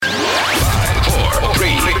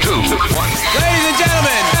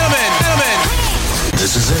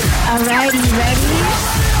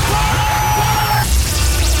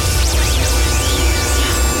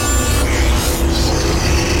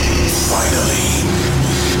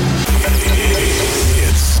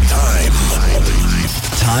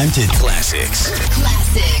time to classics.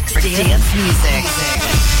 Classics. Dance music.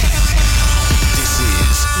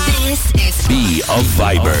 This is Be a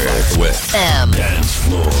Viber with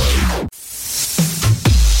Mdancefloor.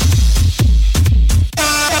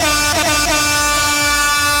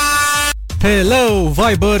 Hello,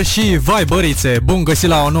 Viber și Viberițe! Bun găsit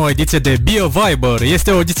la o nouă ediție de Be a Viber.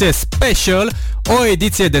 Este o ediție special, o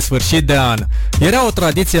ediție de sfârșit de an. Era o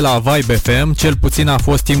tradiție la Vibe FM, cel puțin a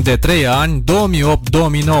fost timp de 3 ani, 2008,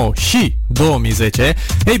 2009 și 2010.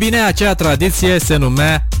 Ei bine, acea tradiție se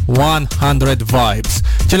numea 100 Vibes.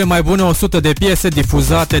 Cele mai bune 100 de piese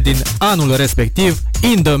difuzate din anul respectiv,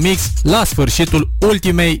 in the mix, la sfârșitul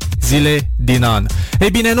ultimei zile din an. Ei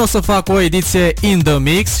bine, nu o să fac o ediție in the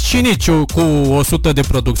mix și nici cu 100 de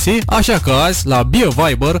producții, așa că azi, la Be a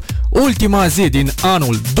Viber, ultima zi din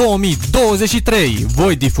anul 2023,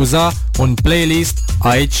 voi difuza un playlist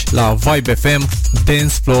aici la Vibe FM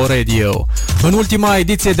Dancefloor Radio. În ultima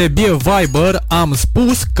ediție de Be a Viber am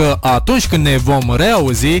spus că atunci când ne vom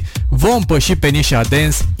reauzi, vom păși pe nișa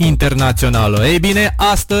dance internațională. Ei bine,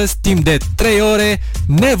 astăzi, timp de 3 ore,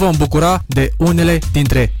 ne vom bucura de unele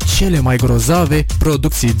dintre cele mai grozave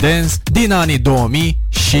producții dance din anii 2000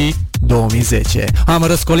 și 2010. Am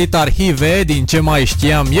răscolit arhive din ce mai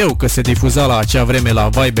știam eu că se difuza la acea vreme la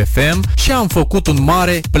Vibe FM și am făcut un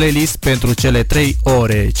mare playlist pentru cele 3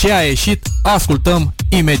 ore. Ce a ieșit, ascultăm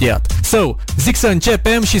imediat. So, zic să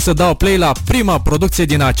începem și să dau play la prima producție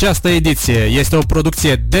din această ediție. Este o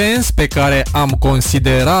producție dance pe care am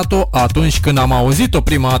considerat-o atunci când am auzit-o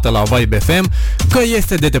prima dată la Vibe FM că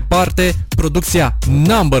este de departe producția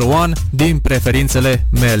number one din preferințele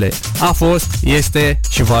mele. A fost, este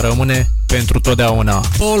și va rămâne pentru totdeauna.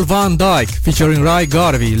 Paul Van Dyke featuring Ray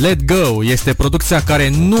Garvey, Let Go, este producția care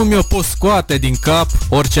nu mi-o pot scoate din cap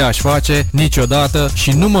orice aș face niciodată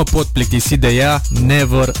și nu mă pot plictisi de ea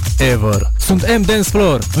never ever. Sunt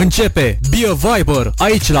Mdancefloor, începe Be a Viber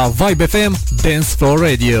aici la Vibe FM Dancefloor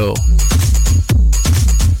Radio.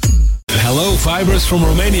 Hello, Vibers from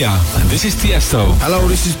Romania, and this is Tiesto. Hello,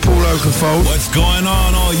 this is Paul Okafor. What's going on,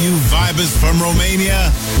 all you Vibers from Romania?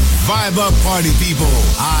 Vibe up, party people.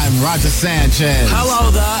 I'm Roger Sanchez.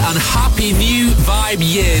 Hello there, and happy new Vibe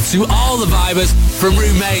year to all the Vibers from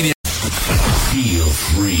Romania. Feel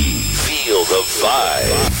free. Feel the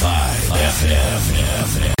vibe. Vibe FM.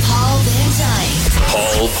 Paul Van Dyke.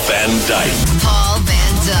 Paul Van Dyke. Paul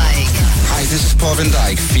Van Dyke. Hi, this is Paul Van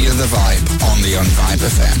Dyke. Feel the vibe only on Vibe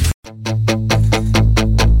FM.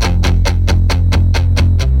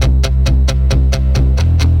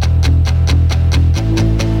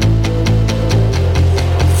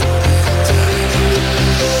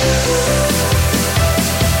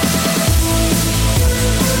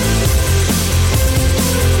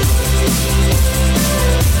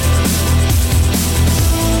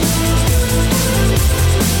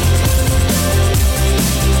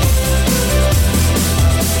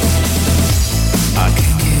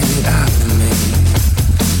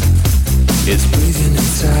 It's breathing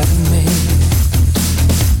inside of me.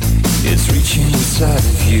 It's reaching inside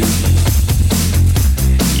of you.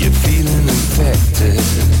 You're feeling infected.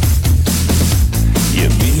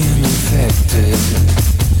 You're being infected.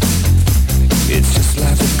 It's just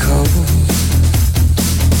like a cold,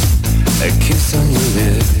 a kiss on your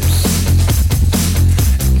lips.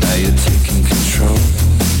 Now you're taking control.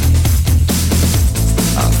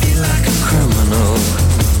 I feel like a criminal.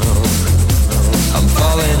 I'm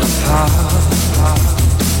falling apart.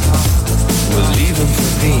 We're leaving for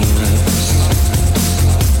Venus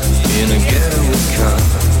in a getaway car.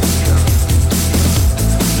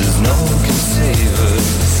 There's no one can save us.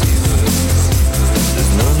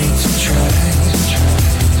 There's no need to try.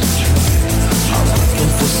 I'm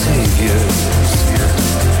looking for saviors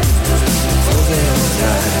before they all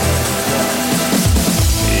die.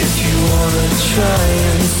 If you wanna try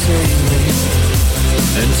and save me,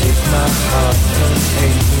 then take my heart and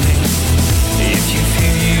hate me. If you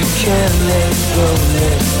feel you can let go,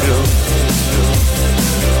 let go, let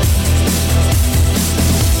go.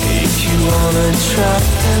 If you wanna try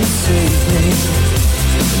and save me,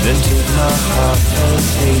 then take my heart and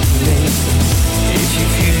hate me. If you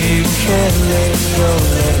feel you can let go,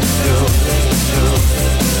 let go, let go,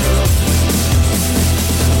 let go.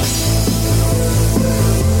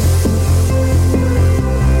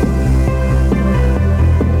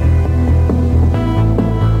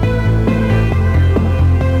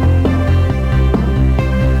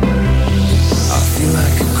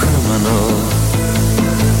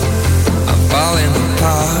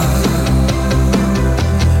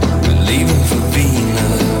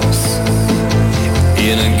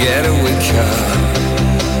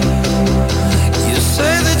 You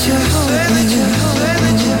say that you hold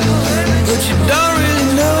me,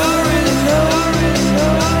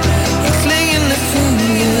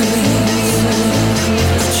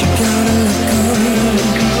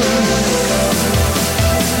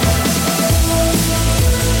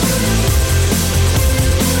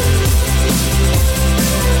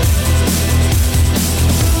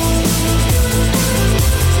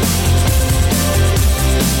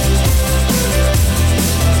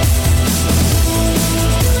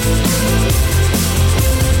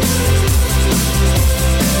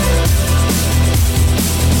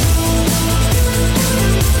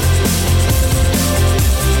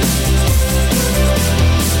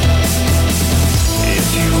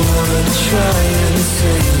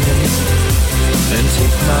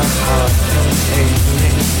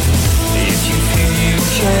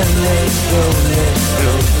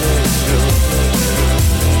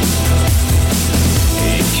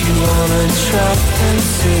 try and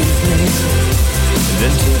save me,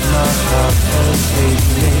 then take my heart and take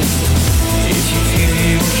me. If you feel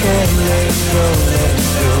you can't let go, let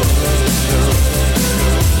go, let go,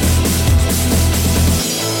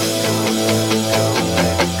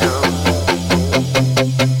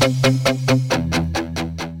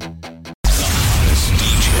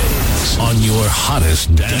 on your hottest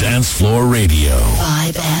dance floor radio.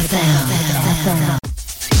 Vibe FM.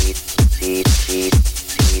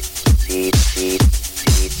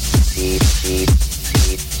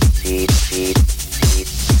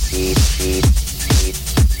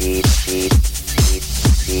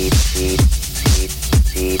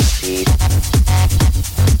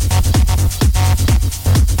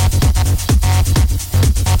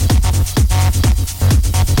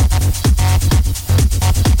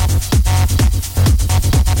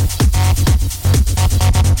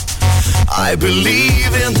 I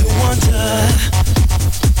believe in the wonder.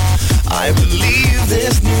 I believe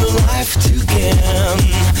there's new life to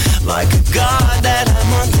gain. Like a god that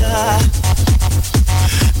I'm under.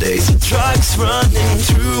 Days of drugs running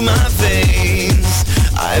through my veins.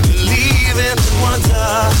 I believe in the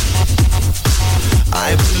wonder.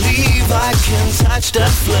 I believe I can touch the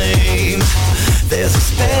flame. There's a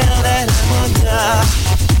spell that I'm under.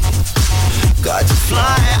 Got to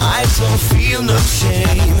fly, I don't feel no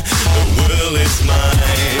shame. The world is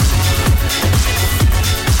mine.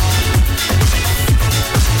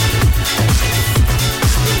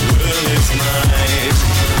 The world is mine.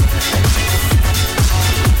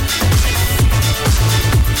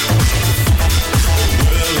 The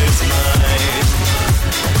world is mine.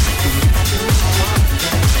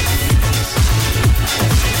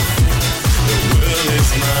 The world is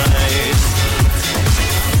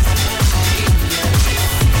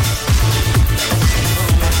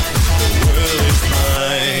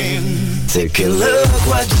mine. Take a look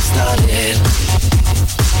what you started.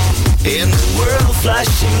 In the world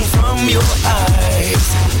flashing from your eyes,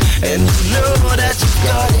 and you know that you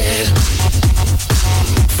got it.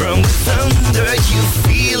 From the thunder you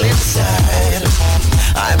feel inside,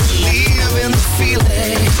 I believe in the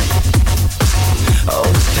feeling. All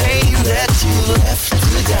the pain that you left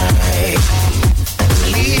to die,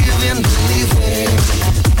 believe in believing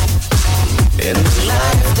in the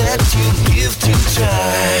life that you give to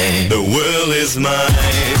try. The world is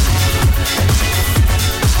mine.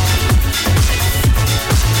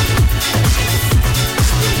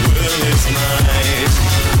 The world is mine.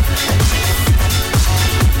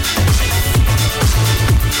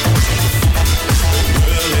 The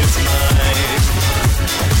world is mine.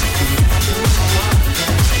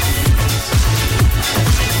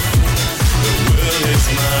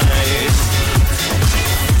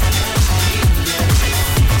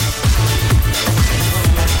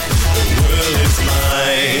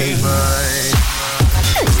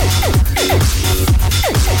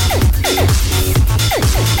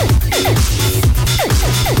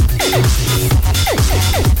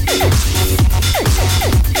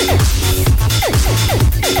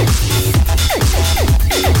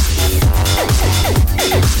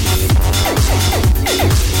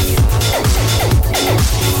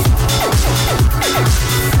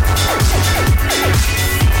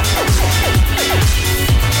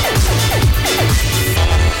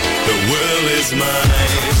 The world is mine.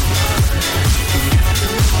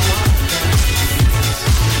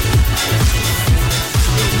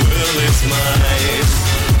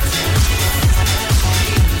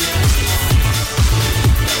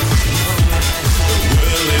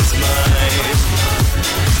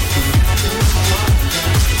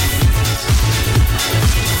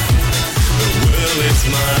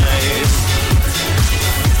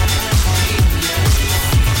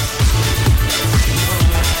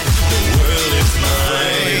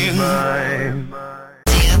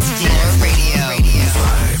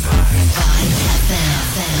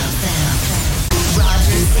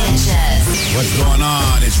 What's going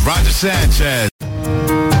on? It's Roger Sanchez.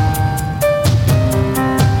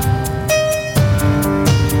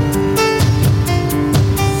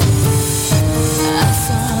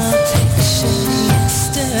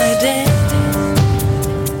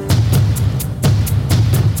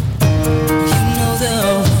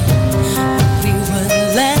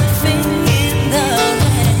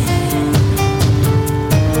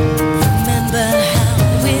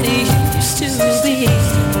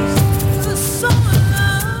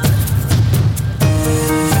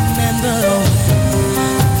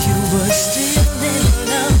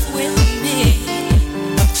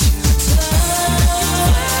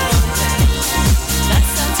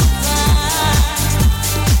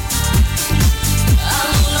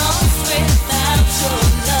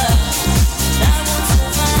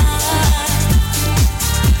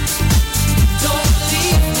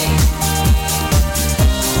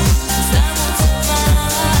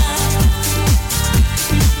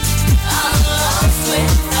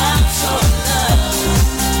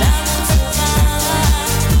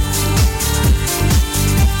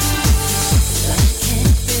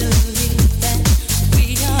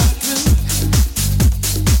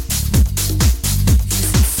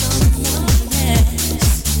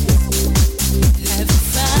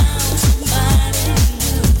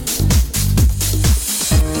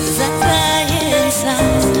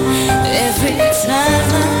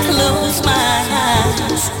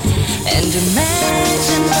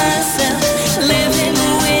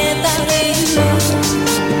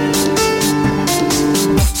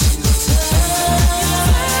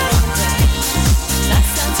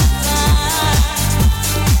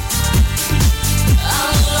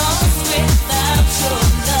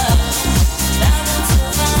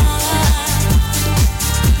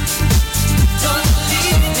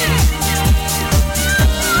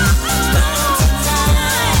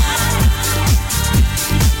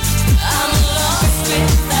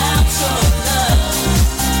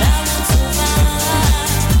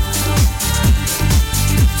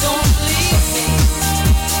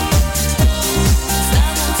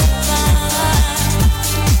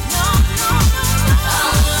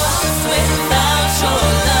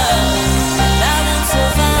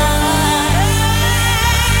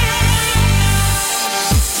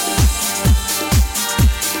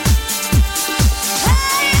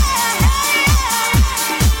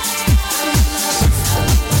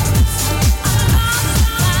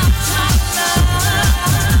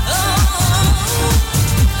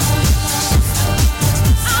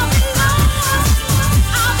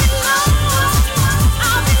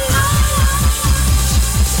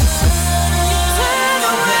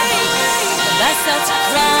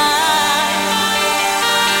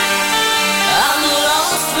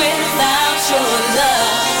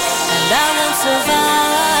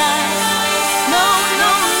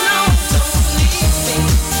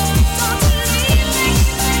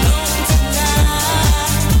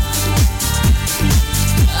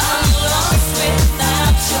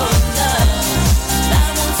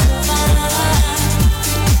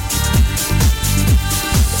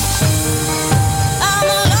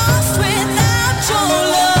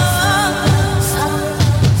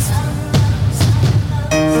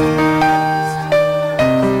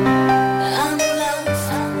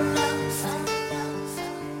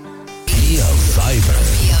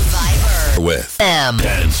 with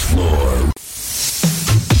Dancefloor.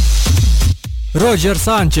 Roger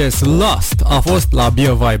Sanchez, Lost, a fost la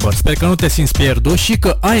BioViber. Sper că nu te simți pierdut și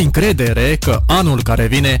că ai încredere că anul care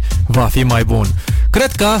vine va fi mai bun.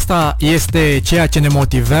 Cred că asta este ceea ce ne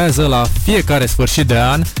motivează la fiecare sfârșit de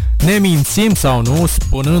an. Ne mințim sau nu,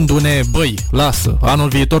 spunându-ne, băi, lasă, anul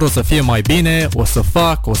viitor o să fie mai bine, o să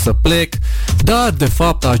fac, o să plec, dar de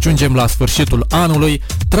fapt ajungem la sfârșitul anului,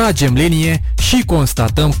 tragem linie și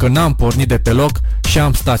constatăm că n-am pornit de pe loc și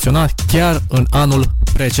am staționat chiar în anul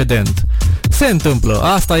precedent. Se întâmplă,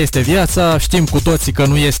 asta este viața, știm cu toții că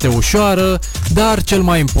nu este ușoară, dar cel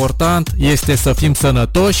mai important este să fim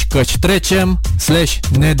sănătoși, căci trecem /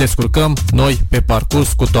 ne descurcăm noi pe parcurs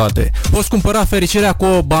cu toate. Poți cumpăra fericirea cu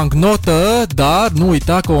o bancnotă, dar nu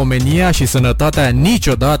uita că omenia și sănătatea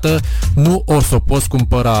niciodată nu o să o poți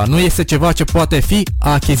cumpăra. Nu este ceva ce poate fi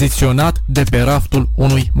achiziționat de pe raftul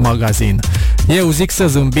unui magazin. Eu zic să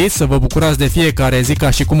zâmbiți, să vă bucurați de fiecare zi ca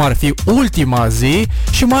și cum ar fi ultima zi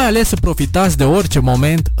și mai ales să profitați de orice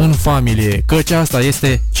moment în familie, căci asta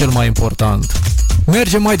este cel mai important.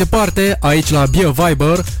 Mergem mai departe aici la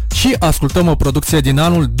BioViber și ascultăm o producție din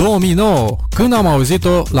anul 2009. Când am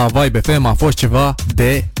auzit-o la Vibe FM a fost ceva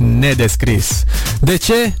de nedescris. De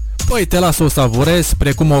ce? Păi te las să o savurezi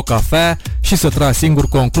precum o cafea și să tragi singur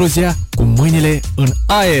concluzia cu mâinile în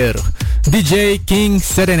aer. DJ King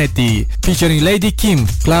Serenity featuring Lady Kim,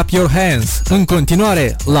 Clap Your Hands. În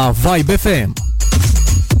continuare la Vibe FM.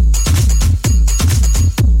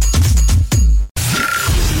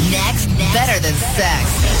 Next, better than sex.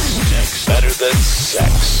 Next, better than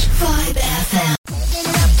sex. Vibe FM.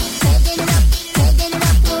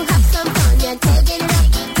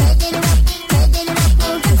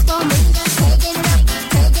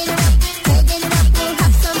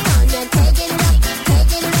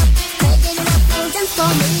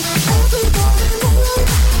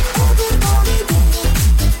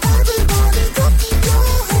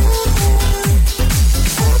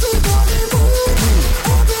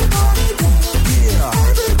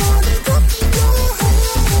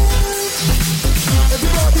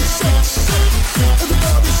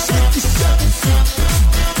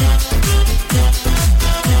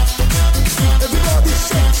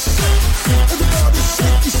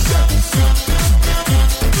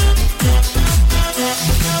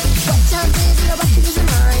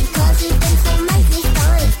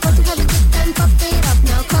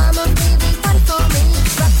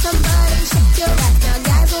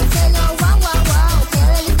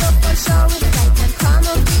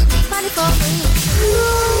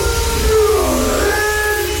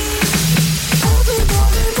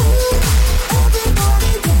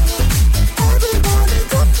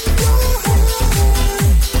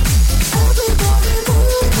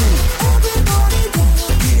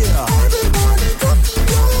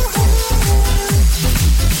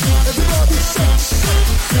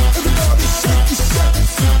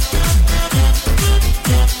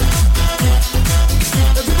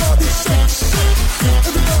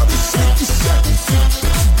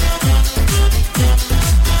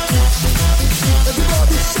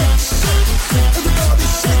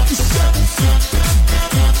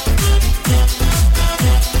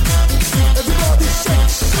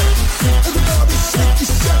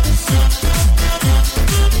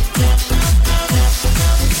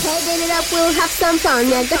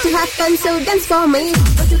 Yeah, got to have fun, so dance for me.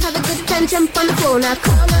 Got to have a good time, jump on the floor now.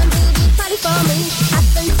 Come on, baby, party for me. Have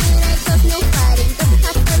fun tonight, cause no fighting. Got to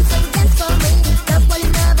have fun, so dance for me. Love one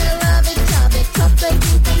another, love each other. Cup and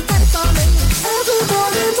drink and party for me.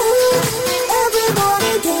 Everybody move, everybody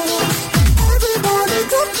dance. Everybody clap your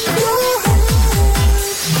hands.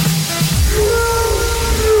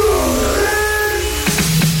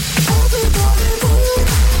 Everybody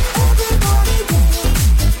move, everybody dance.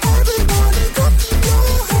 Everybody clap your hands.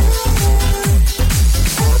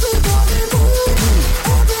 Everybody move,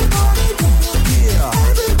 everybody dance.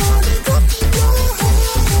 Everybody clap your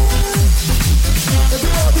hands.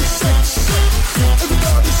 Everybody shake,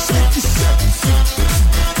 everybody shake your shake.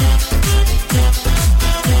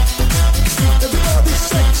 Everybody shake, everybody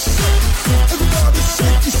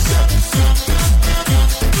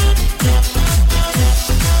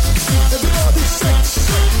shake your shake. Everybody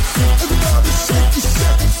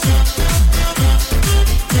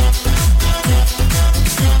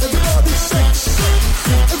shake, everybody shake your shake.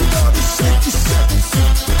 Everybody shake, everybody shake your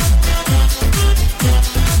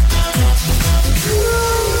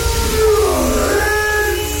shake.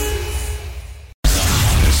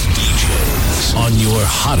 On your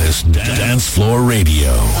hottest dance floor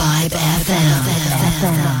radio. Vibe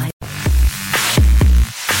FM.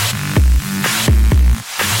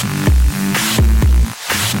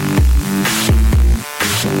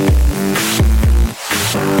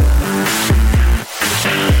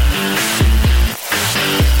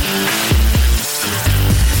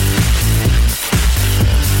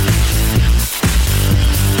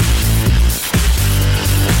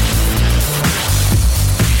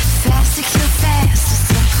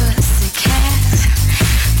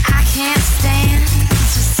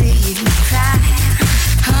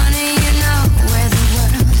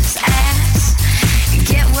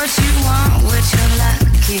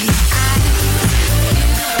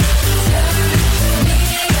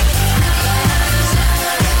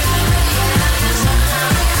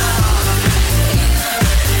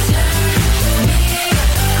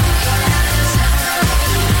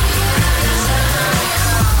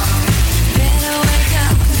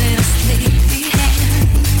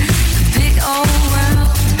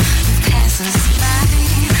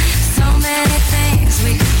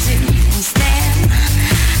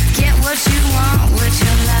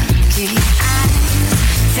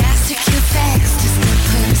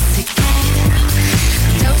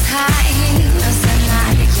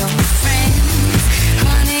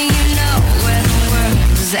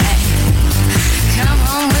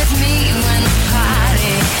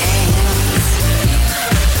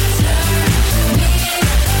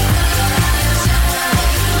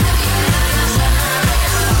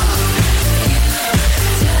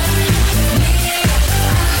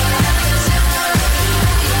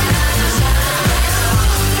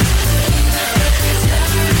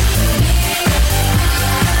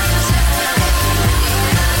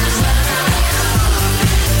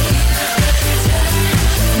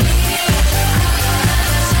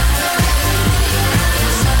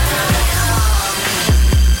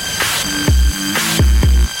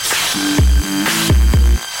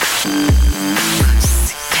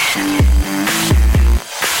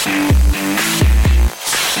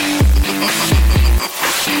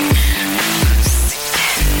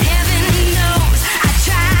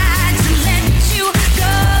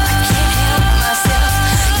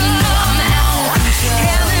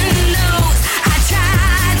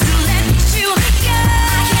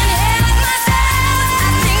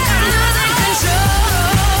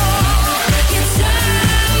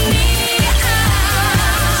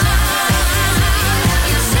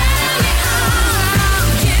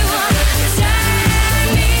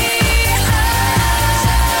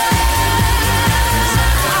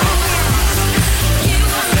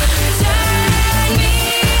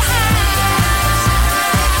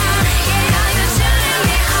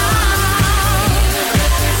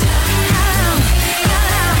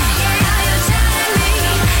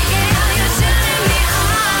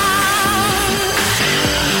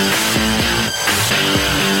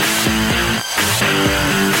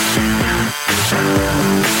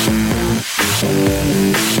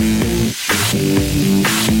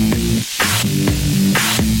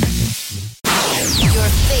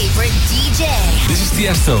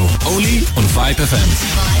 Vibe FM.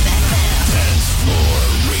 Dancefloor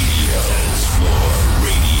Radio. Dancefloor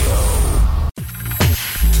Radio.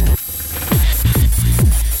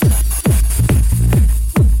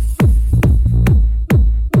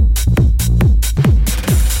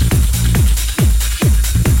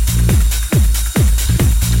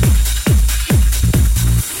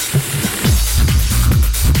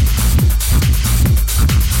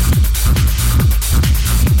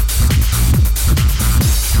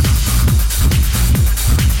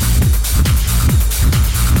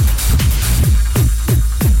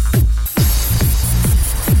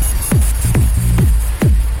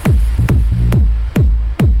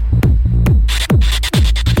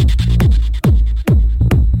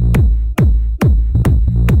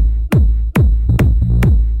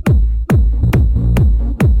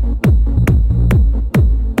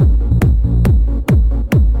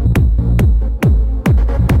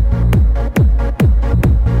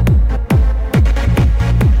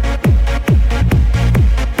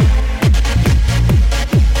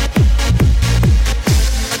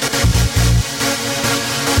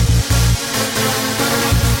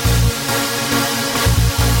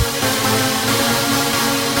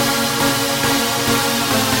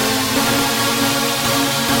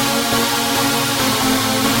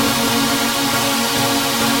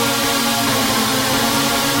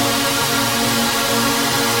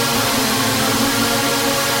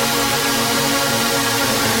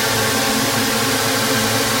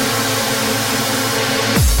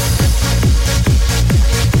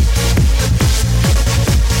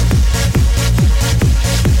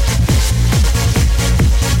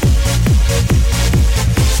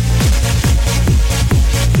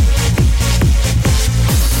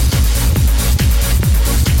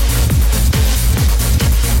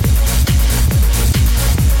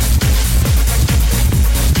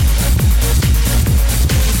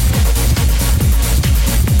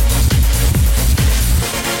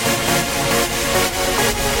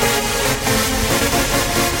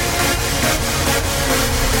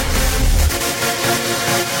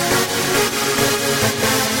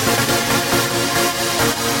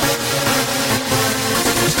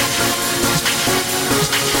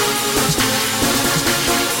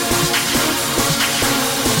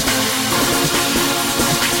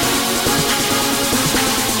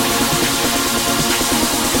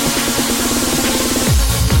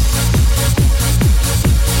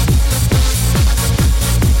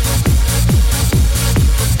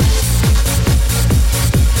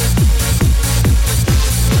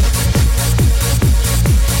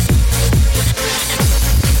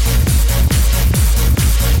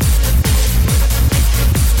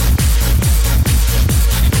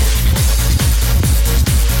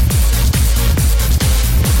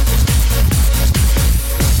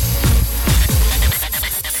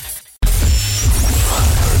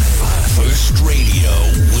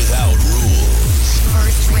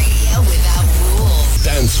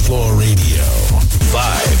 Dancefloor Radio.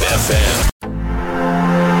 Vibe FM.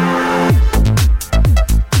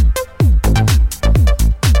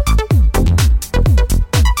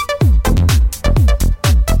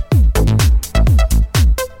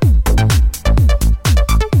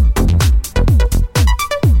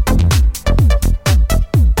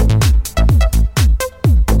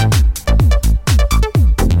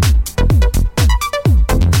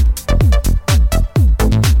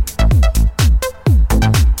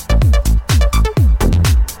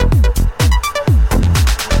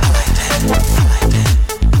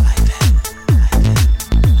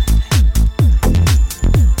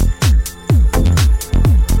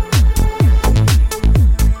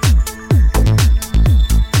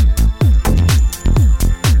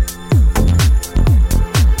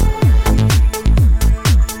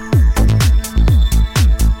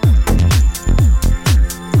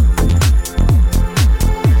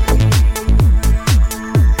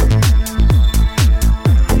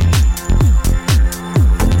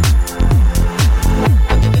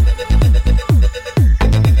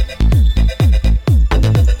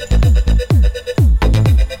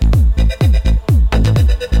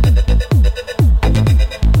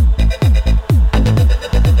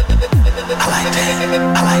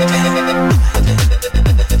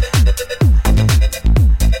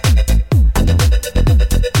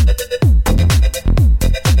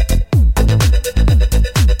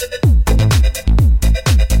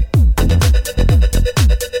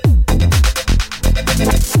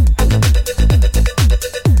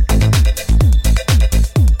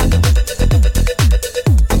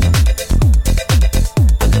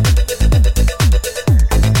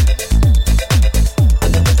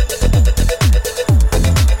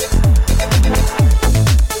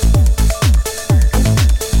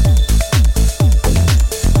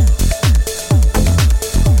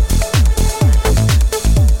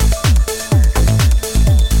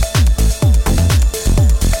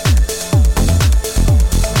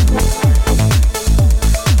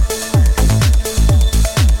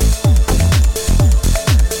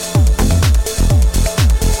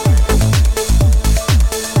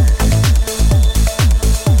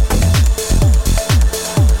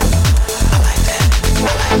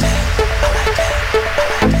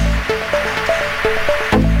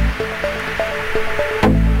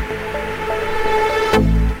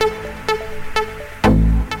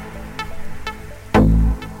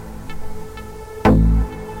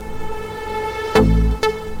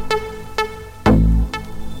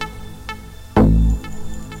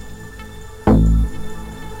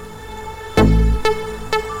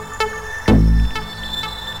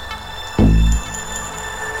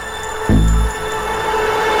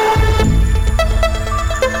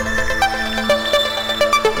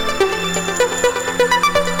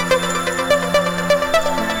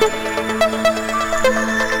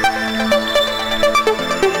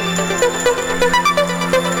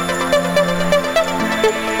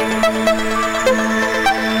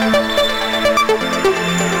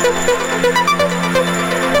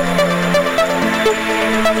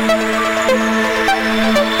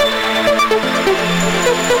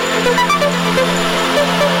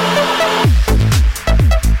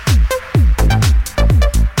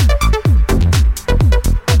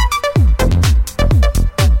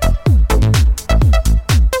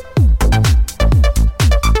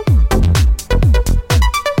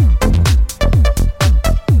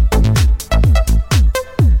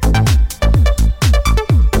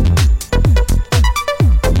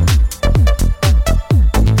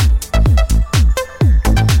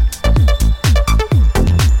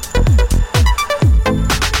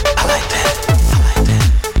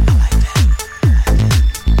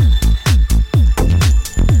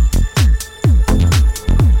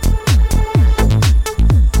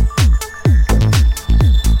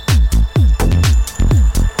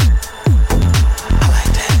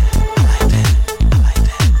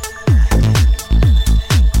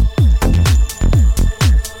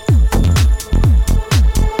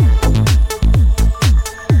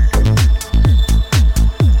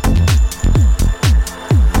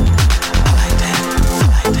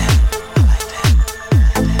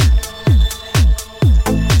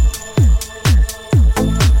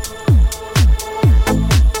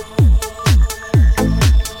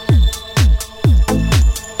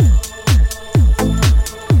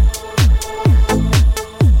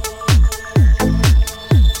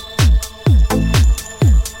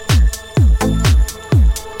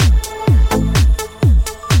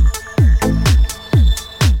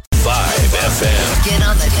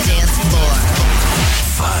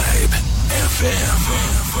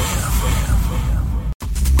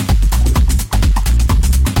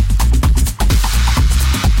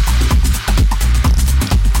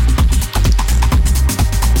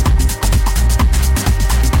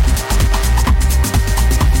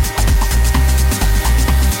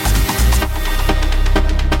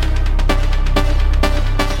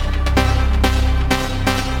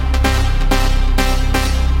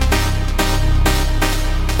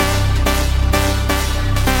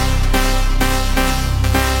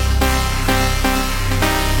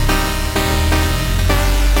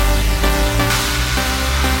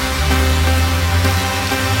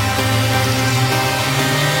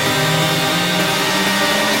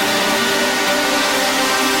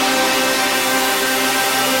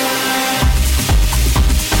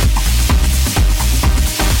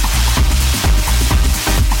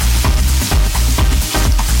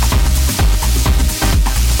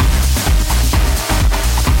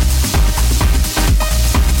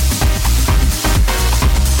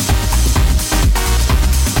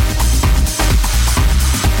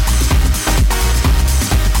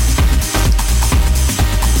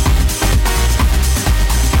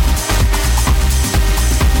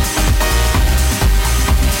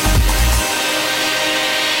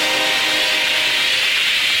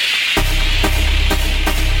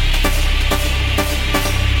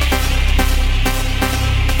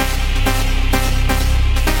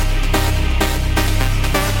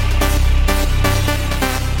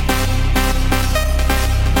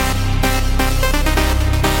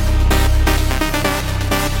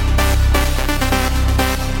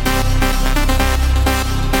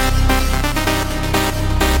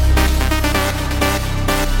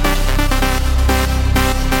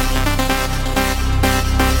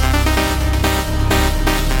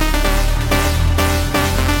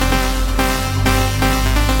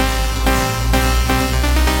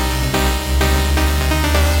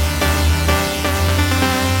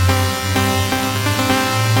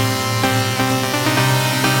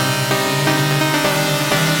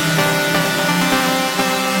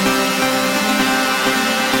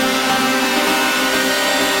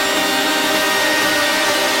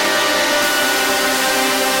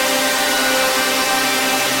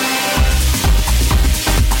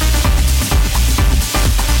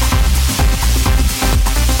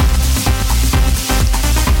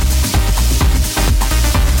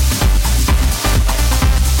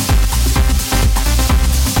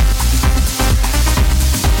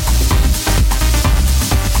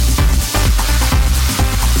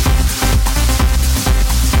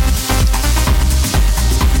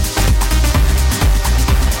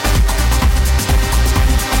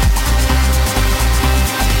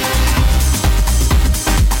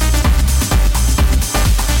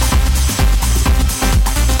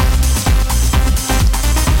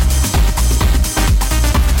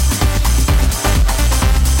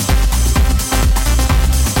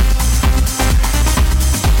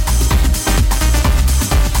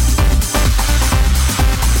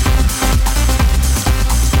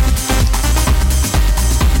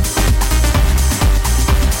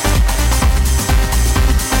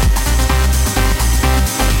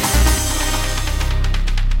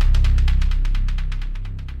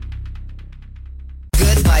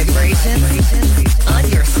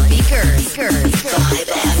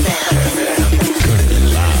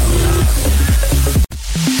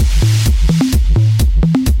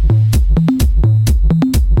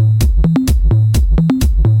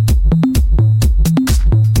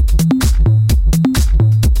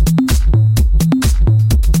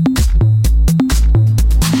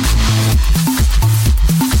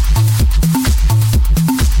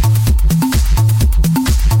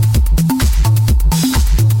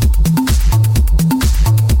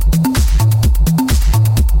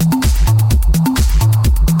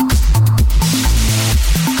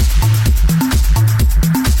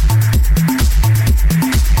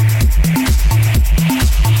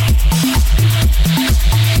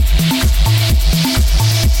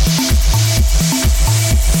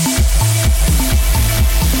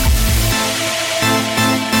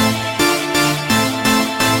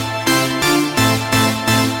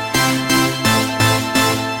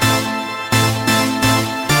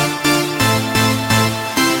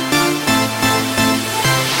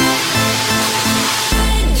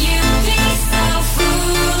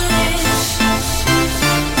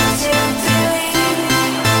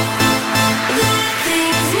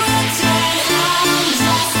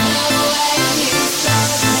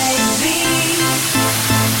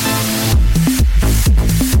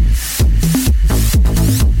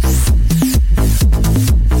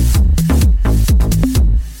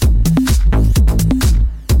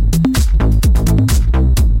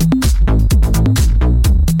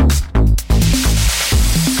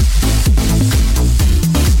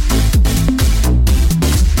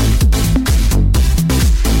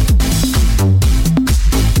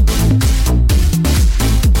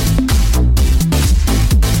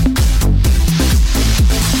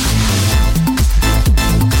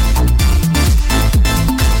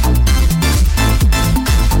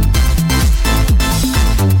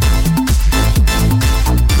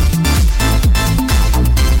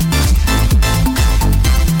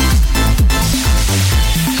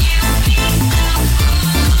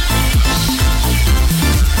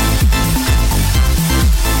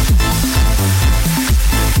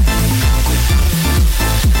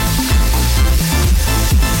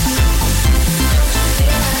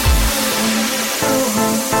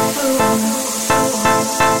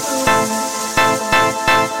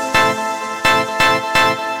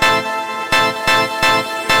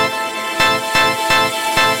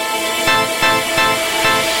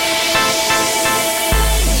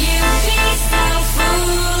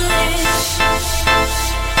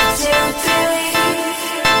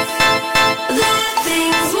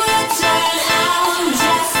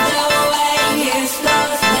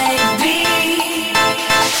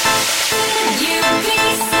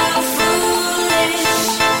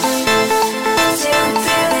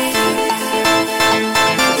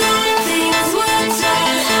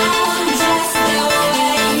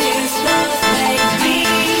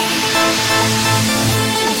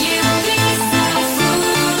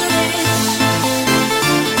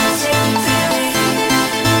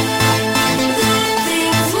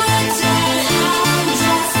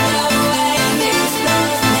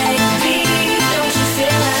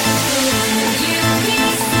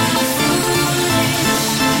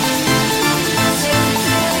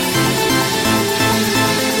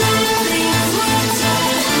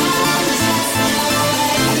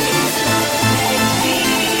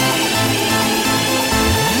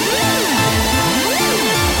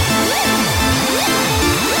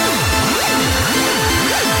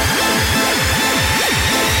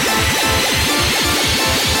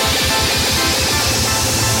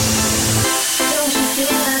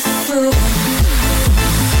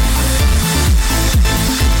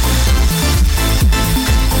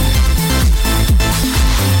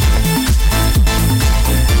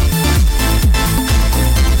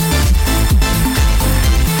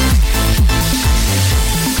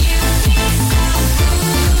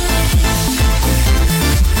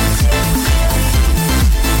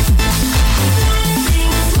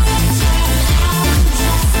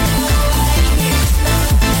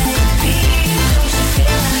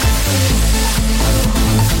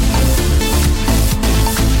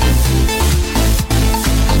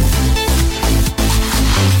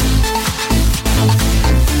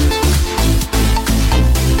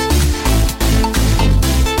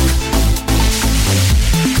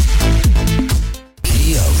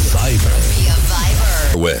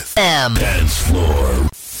 FM. Dancefloor.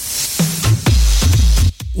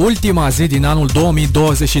 Ultima zi din anul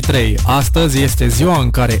 2023. Astăzi este ziua în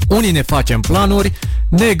care unii ne facem planuri,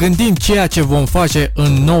 ne gândim ceea ce vom face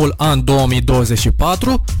în noul an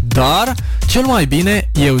 2024, dar cel mai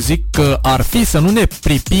bine eu zic că ar fi să nu ne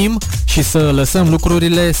pripim și să lăsăm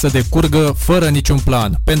lucrurile să decurgă fără niciun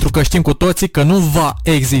plan, pentru că știm cu toții că nu va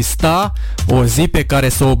exista o zi pe care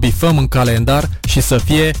să o bifăm în calendar și să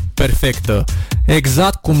fie perfectă.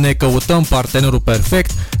 Exact cum ne căutăm partenerul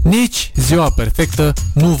perfect, nici ziua perfectă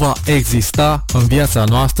nu va exista în viața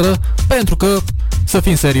noastră, pentru că, să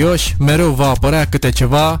fim serioși, mereu va apărea câte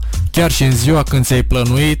ceva, chiar și în ziua când ți-ai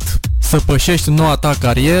plănuit să pășești noua ta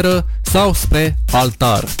carieră sau spre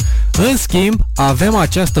altar. În schimb, avem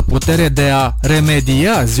această putere de a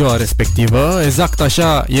remedia ziua respectivă, exact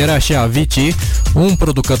așa era și Avicii, un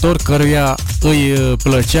producător căruia îi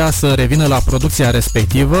plăcea să revină la producția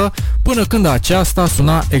respectivă, până când aceasta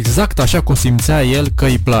suna exact așa cum simțea el că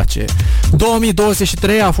îi place.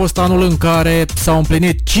 2023 a fost anul în care s-au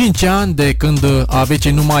împlinit 5 ani de când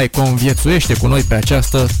Avicii nu mai conviețuiește cu noi pe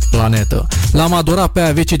această planetă. L-am adorat pe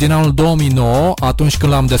Avicii din anul 2009, atunci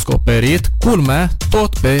când l-am descoperit, culmea,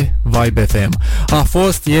 tot pe Vibe FM. A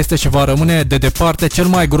fost, este și va rămâne de departe cel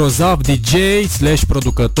mai grozav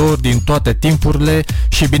DJ/producător din toate timpurile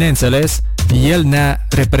și, bineînțeles, el ne-a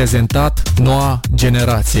reprezentat noua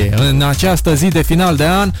generație. În această zi de final de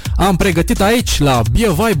an am pregătit aici la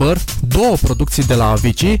BioViber 2 producții de la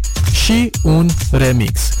Avicii și un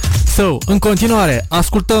remix. So, în continuare,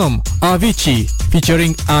 ascultăm Avicii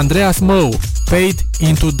featuring Andreas Moe, Fade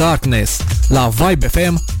into Darkness la Vibe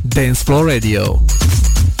FM Dancefloor Radio.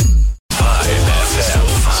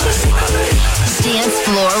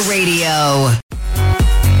 Dancefloor Radio.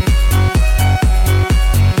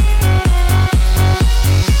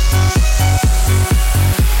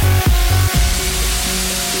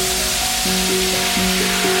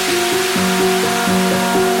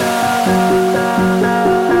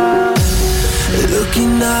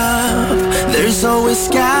 Looking up, there's always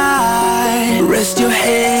sky. Rest your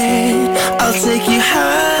head, I'll take you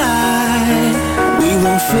high. We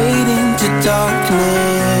won't fade into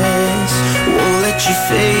darkness, won't let you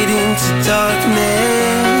fade into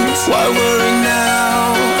darkness. Why worry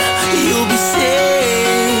now? You'll be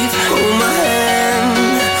safe. Hold my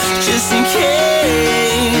hand, just in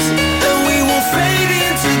case. And we won't fade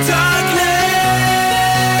into darkness,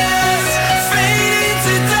 fade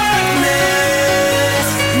into darkness.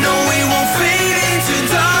 No, we won't fade into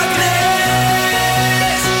darkness,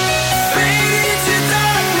 fade into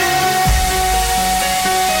darkness.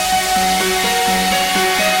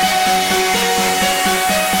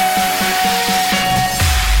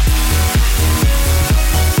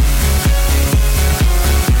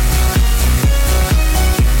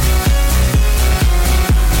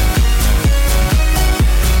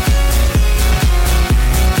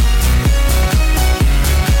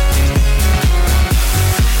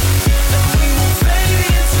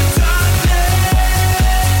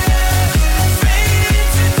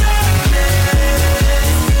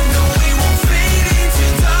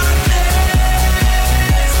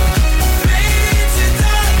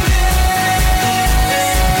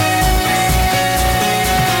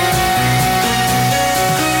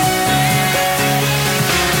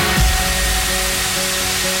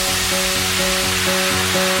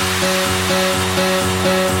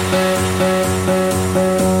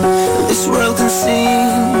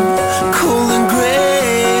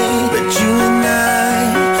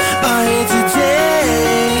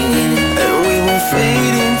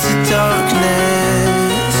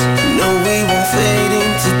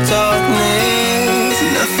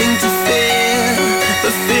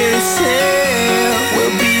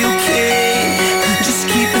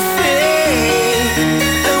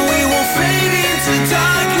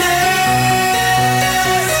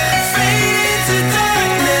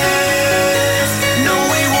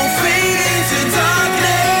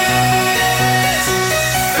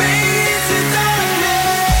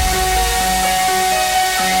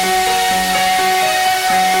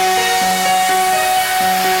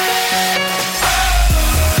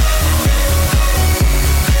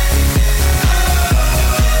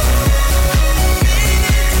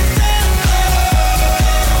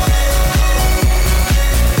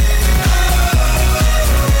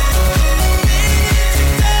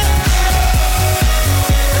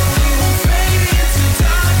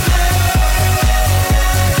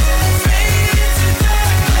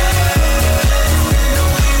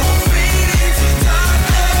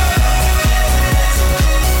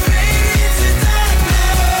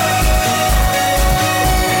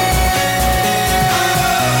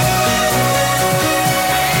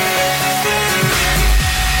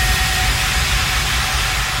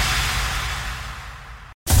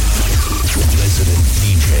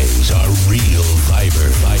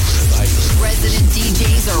 resident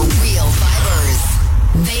DJs are real vibers.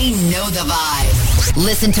 They know the vibe.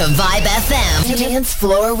 Listen to Vibe FM.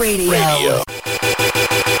 Dancefloor Radio.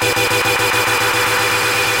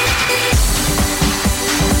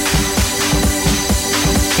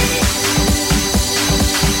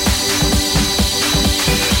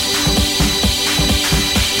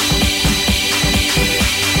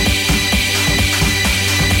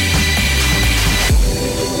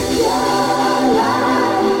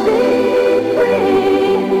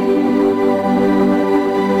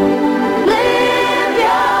 Live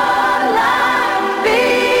your life, be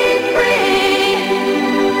free.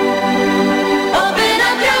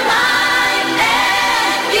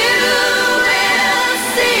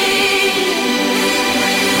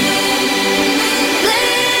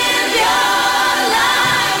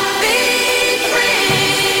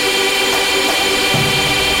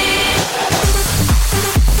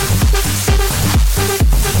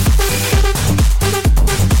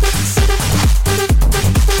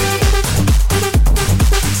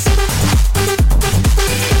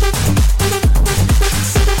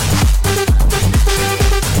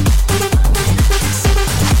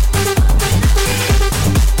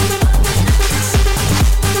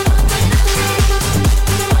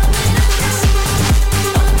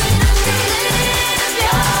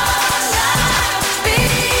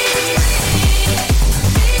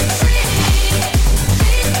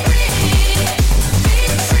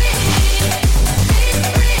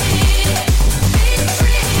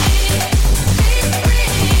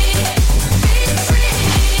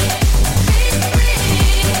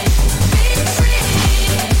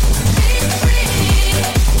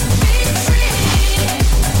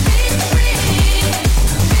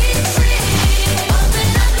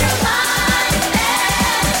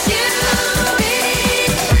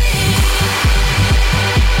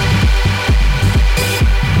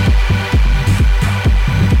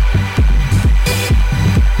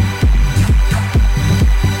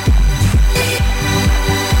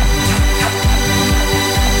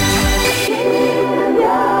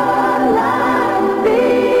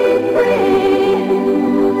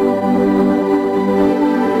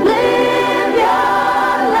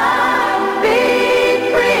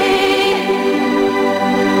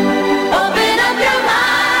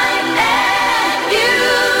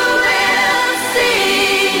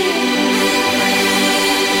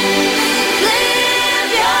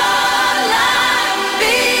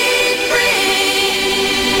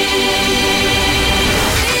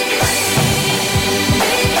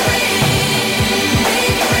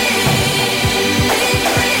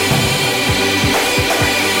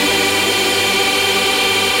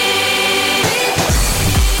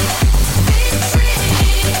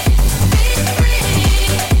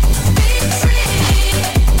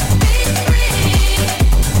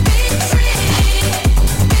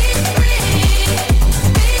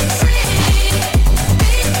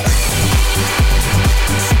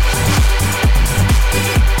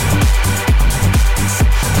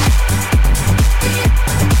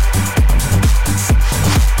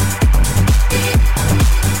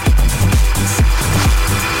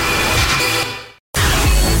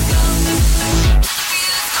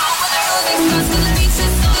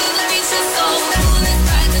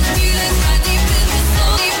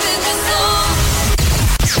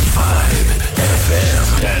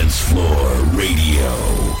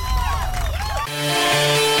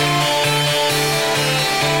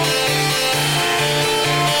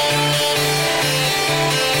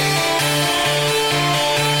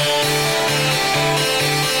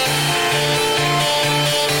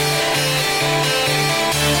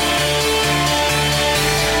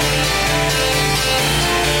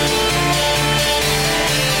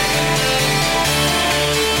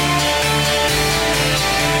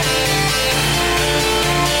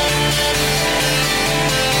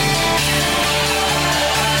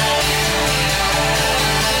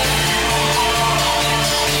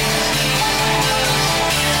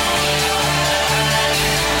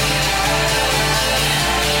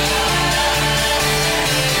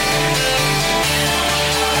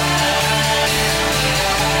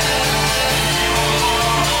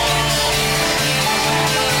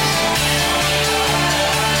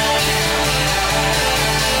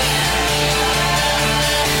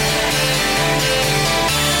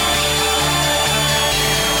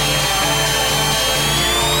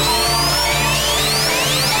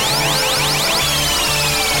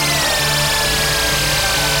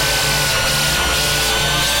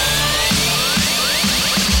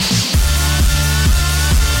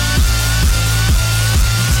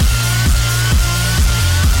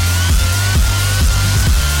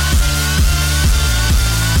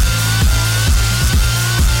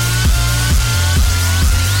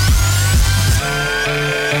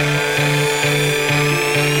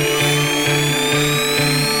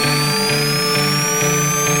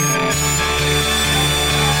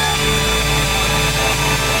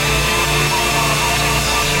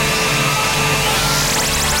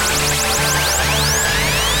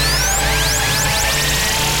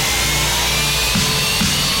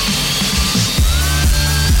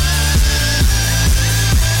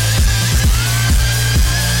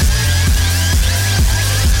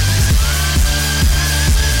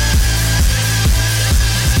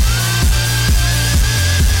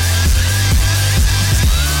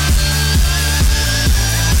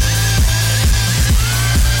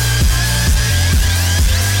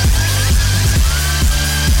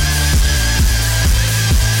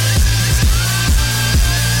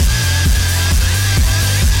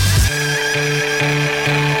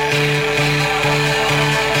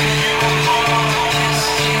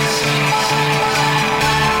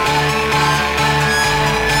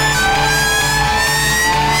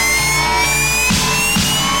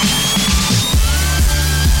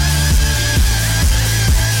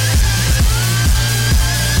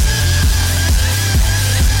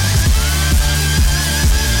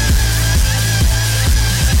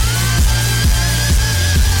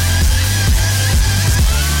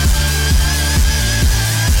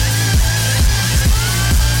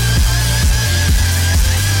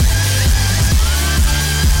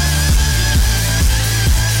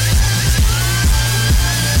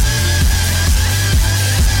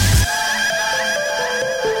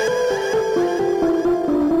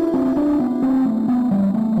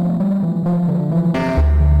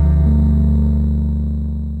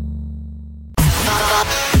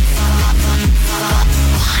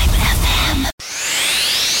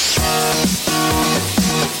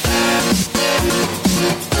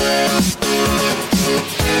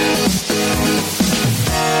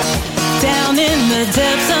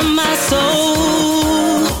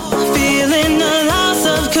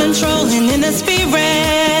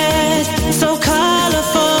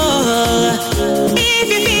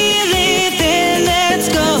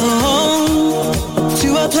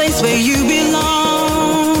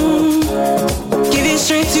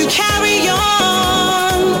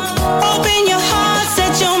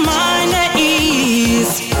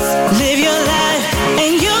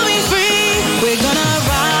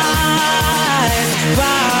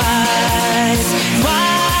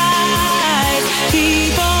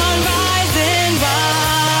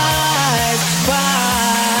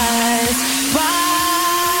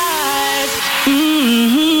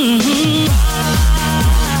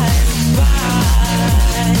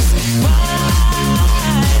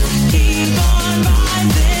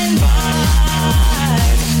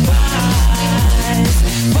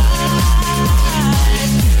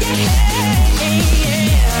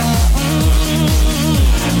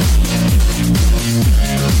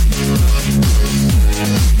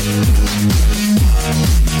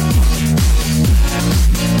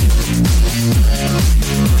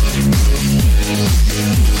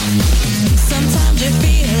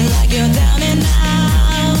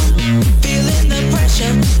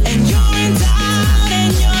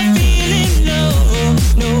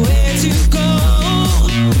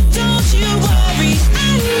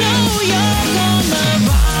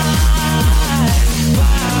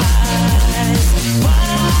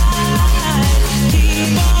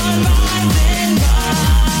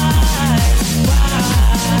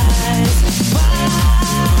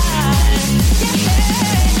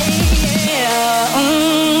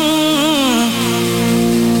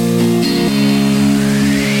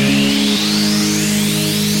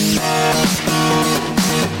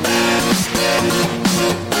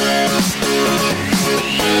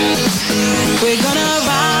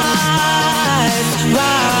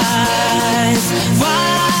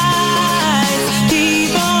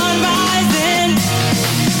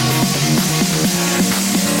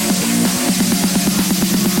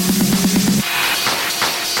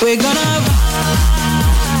 we're gonna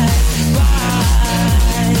ride,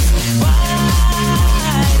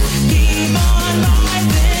 keep on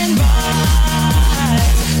rising,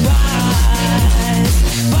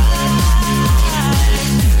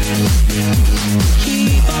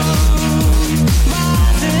 keep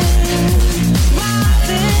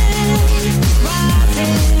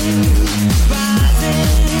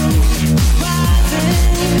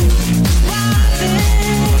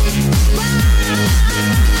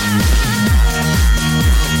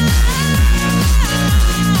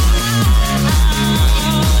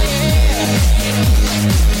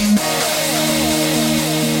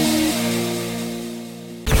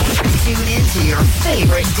Tune into your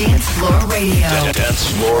favorite Dancefloor radio.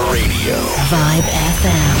 Dancefloor Radio. Vibe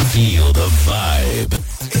FM. Feel the vibe.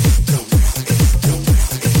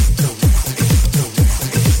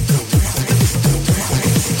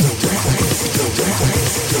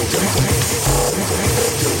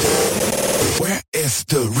 Where is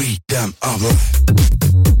the rhythm of a...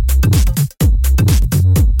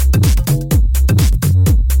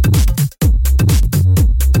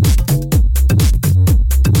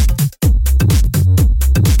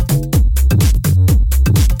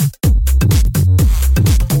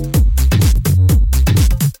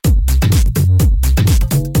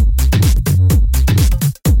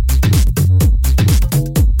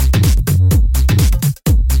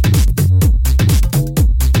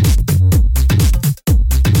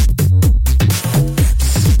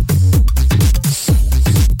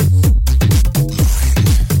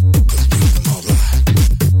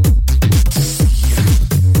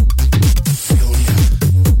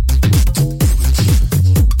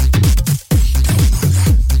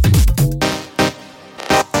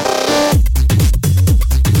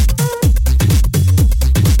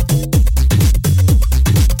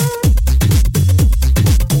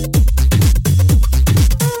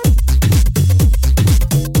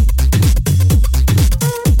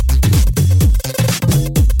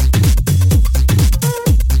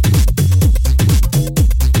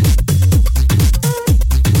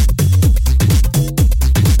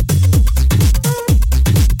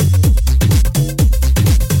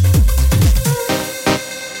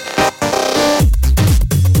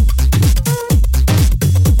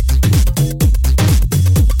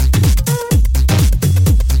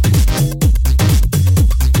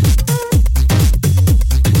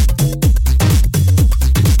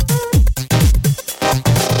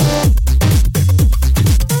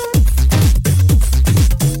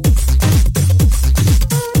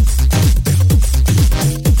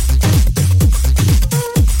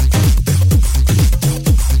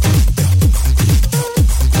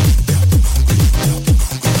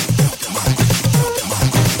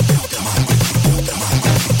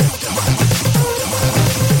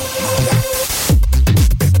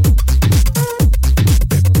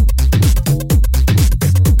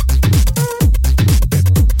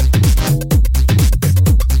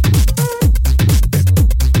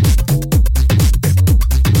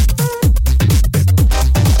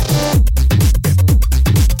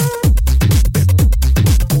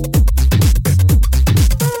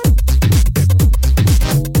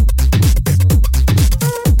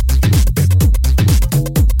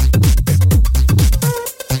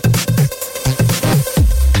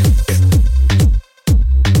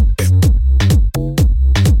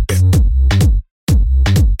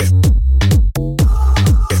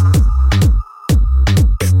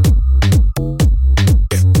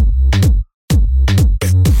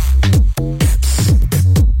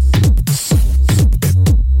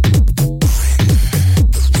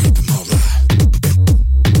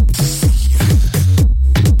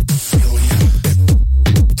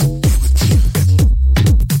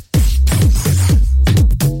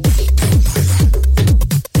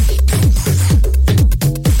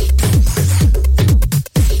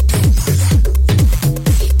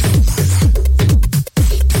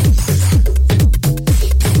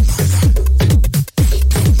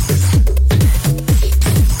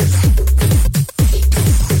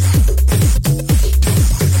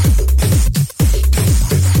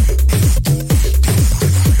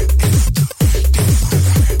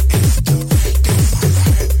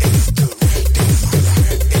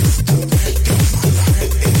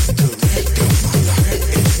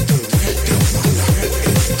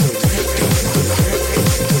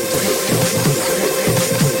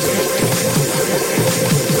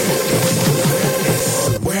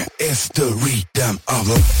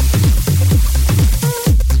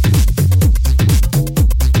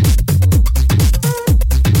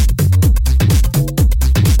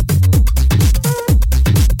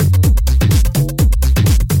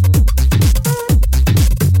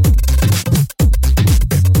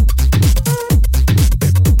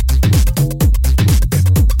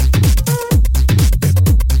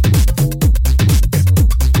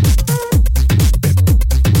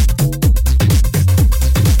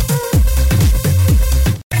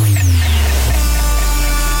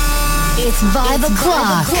 Vibe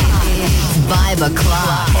o'clock. Vibe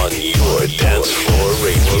o'clock. On your Dancefloor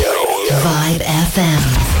radio. Vibe FM.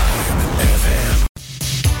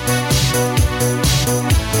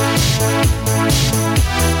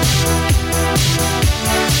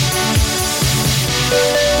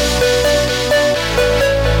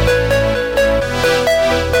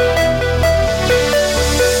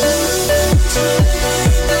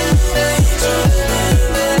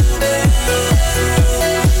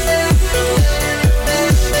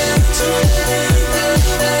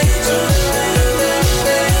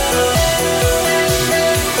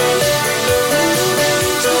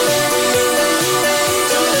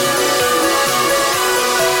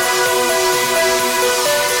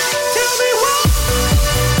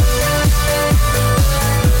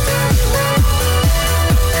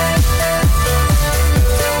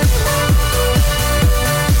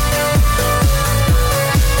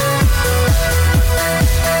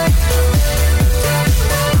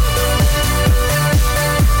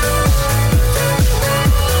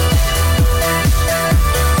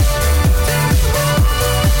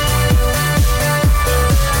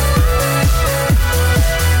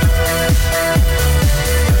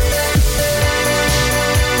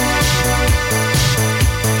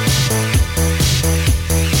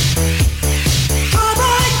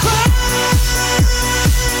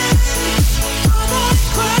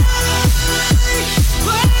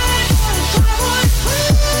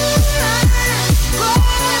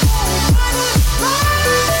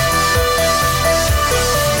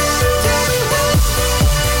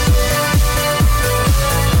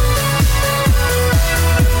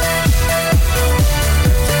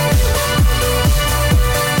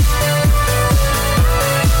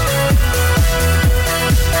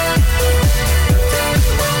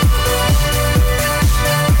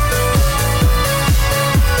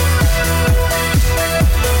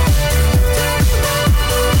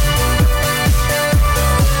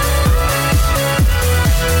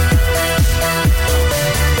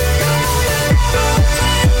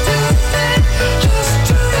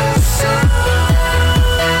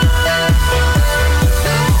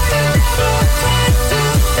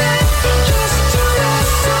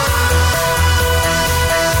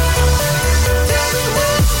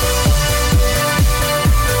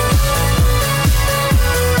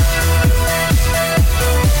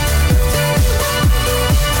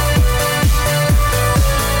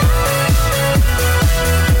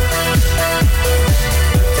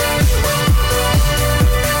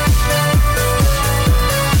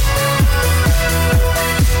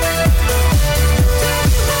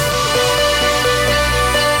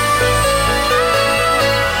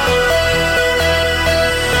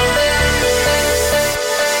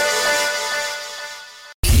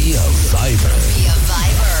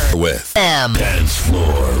 With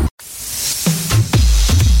Dancefloor.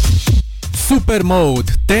 Super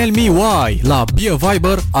Mode, Tell Me Why, la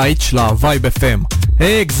VIBER, aici la Vibe FM.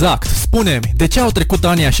 Exact, spune-mi, de ce au trecut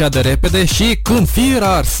anii așa de repede și când fie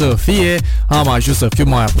rar să fie, am ajuns să fiu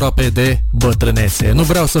mai aproape de bătrânețe. Nu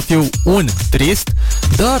vreau să fiu un trist,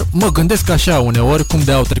 dar mă gândesc așa uneori cum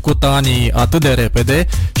de au trecut anii atât de repede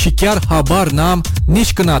și chiar habar n-am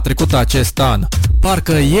nici când a trecut acest an.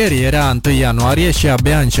 Parcă ieri era 1 ianuarie și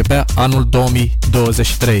abia începea anul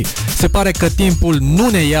 2023. Se pare că timpul nu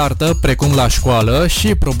ne iartă precum la școală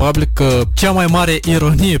și probabil că cea mai mare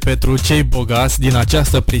ironie pentru cei bogați din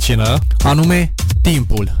această pricină, anume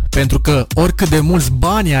timpul. Pentru că oricât de mulți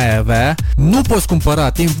bani ai avea, nu poți cumpăra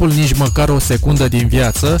timpul nici măcar o secundă din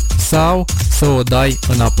viață sau să o dai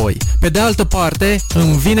înapoi. Pe de altă parte,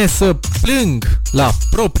 îmi vine să plâng la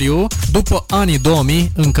propriu după anii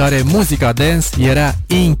 2000 în care muzica dance era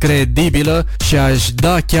incredibilă și aș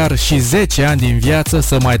da chiar și 10 ani din viață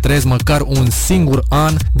să mai trăiesc măcar un singur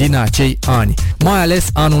an din acei ani. Mai ales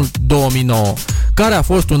anul 2009, care a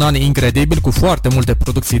fost un an incredibil cu foarte multe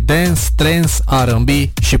producții dance, trance, R&B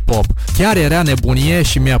și pop. Chiar era nebunie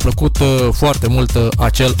și mi-a plăcut foarte mult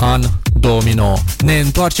acel an 2009. Ne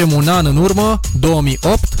întoarcem un an în urmă,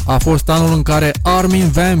 2008 a fost anul în care Armin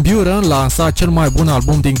van Buuren lansa cel mai bun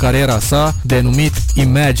album din cariera sa, denumit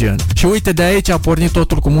Imagine. Și uite, de aici a pornit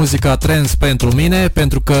totul cu muzica trance pentru mine,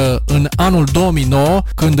 pentru că în anul 2009,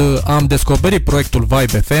 când am descoperit proiectul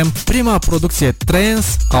Vibe FM, prima producție trance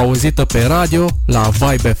auzită pe radio la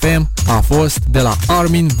Vibe FM a fost de la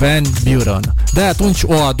Armin van Buuren. De atunci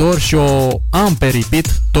o ador și o am pe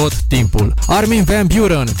repeat tot timpul. Armin van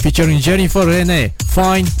Buuren featuring Jennifer Rene,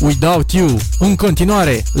 Fine Without You. În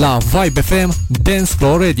continuare la Vibe FM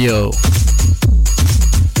Dancefloor Radio.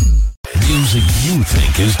 Music you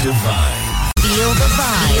think is divine. Feel the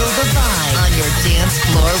vibe. Feel the vibe on your dance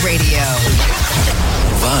floor radio.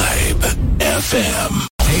 Vibe FM.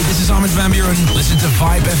 Hey, this is Armin van Buuren. Listen to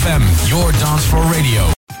Vibe FM, your dance floor radio.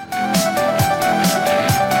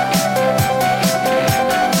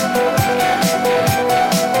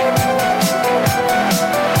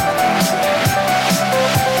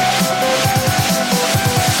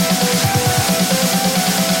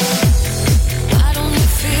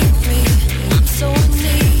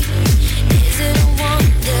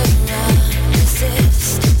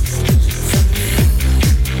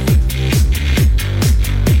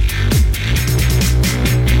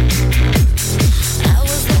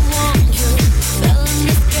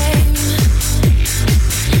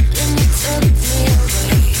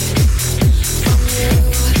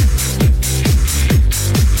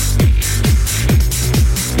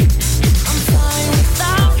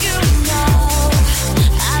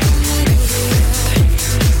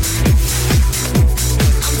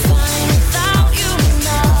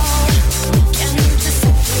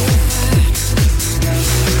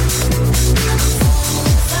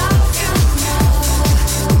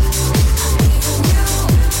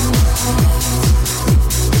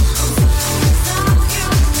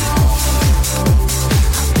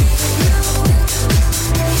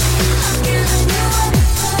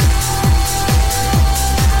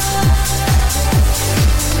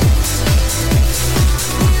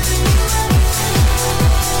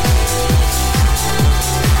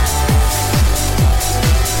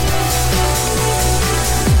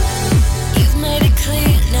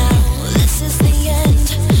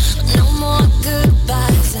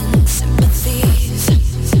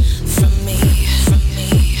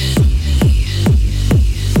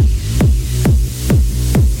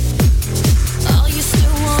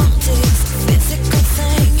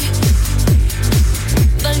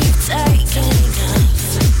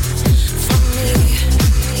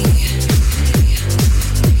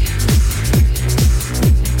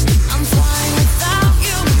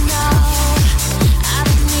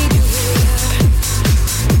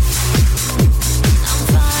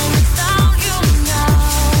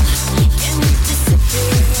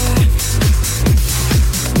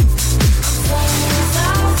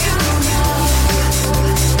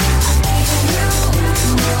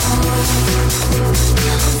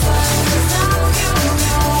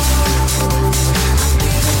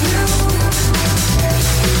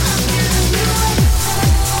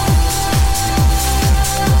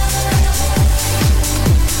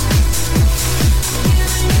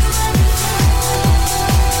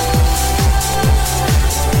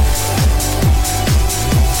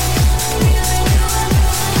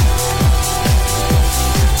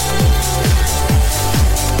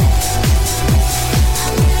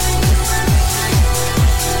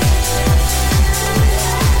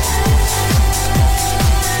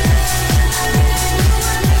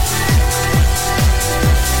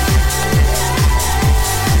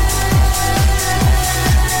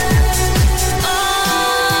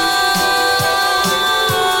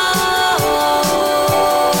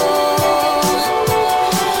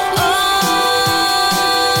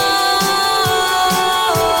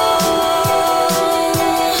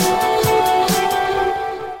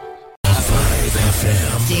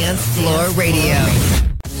 Dancefloor Radio.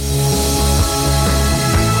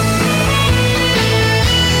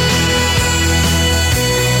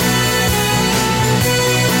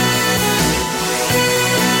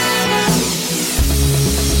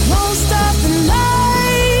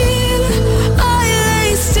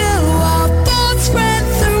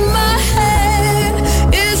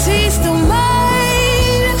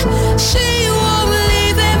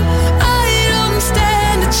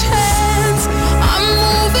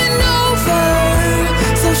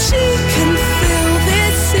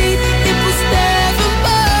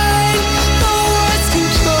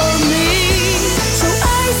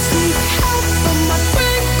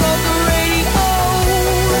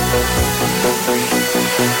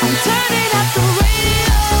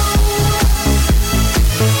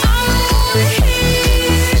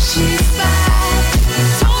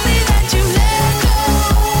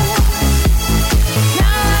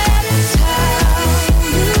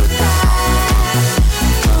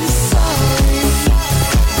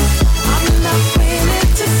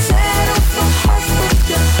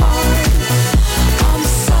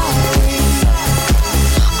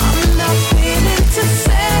 To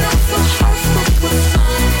settle for her with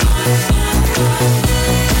mine.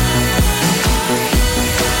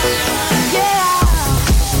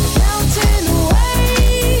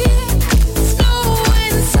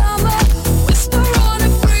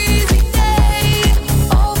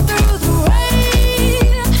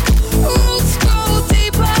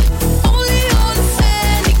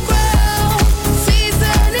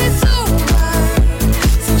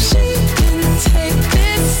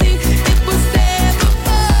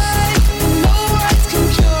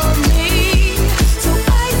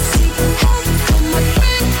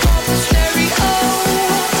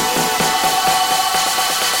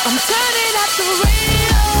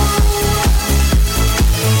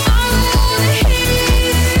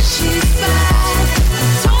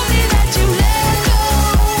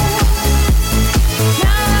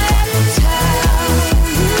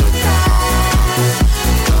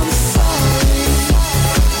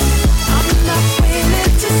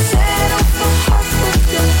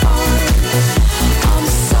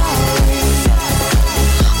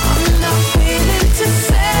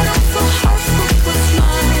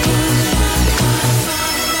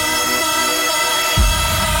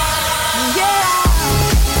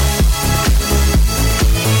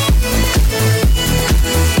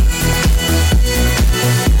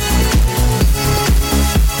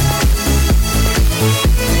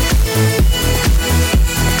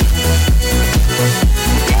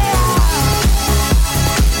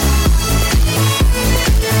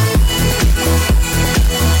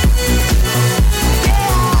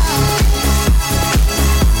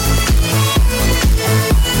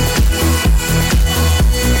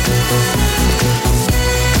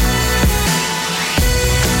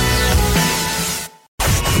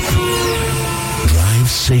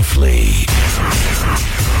 beautifully.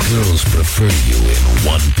 Girls prefer you in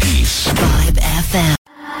one piece. Vibe FM.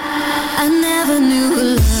 I never knew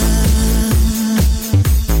a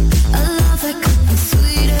love that could be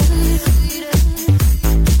sweeter.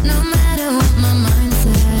 No matter what my mind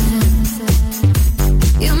says,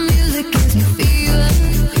 your music gives me fever.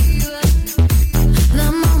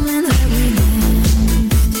 The moment that we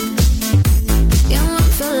danced, your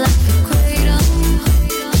arms felt like a cradle.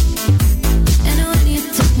 And when you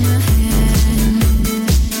took my hand,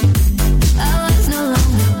 I was no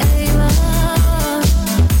longer able.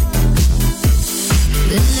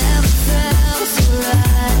 It never felt so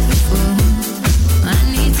right before. I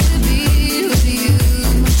need to be with you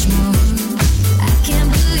much more. I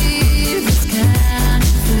can't believe this kind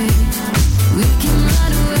of thing. We can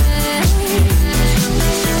run away. Is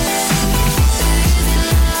it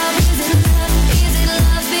love? Is it love? Is it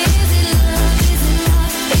love? Is it love? Is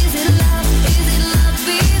it love? Is it love? Is it love? Is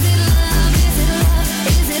it love?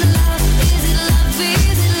 Is it love? Is it love? Is it love?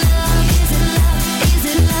 Is it love? Is it love? Is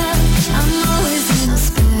it love? I'm always in a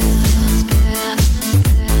spell.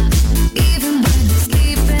 Even when I'm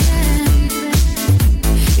sleeping,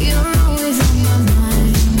 you're always on my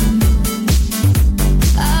mind.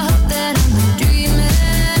 I hope that I'm not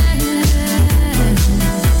dreaming.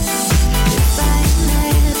 If I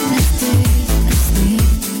let mistakes asleep,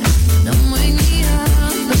 don't wake me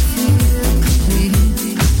up but feel complete.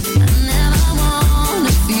 I never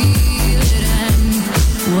wanna feel it end.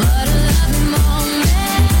 What a lovely moment.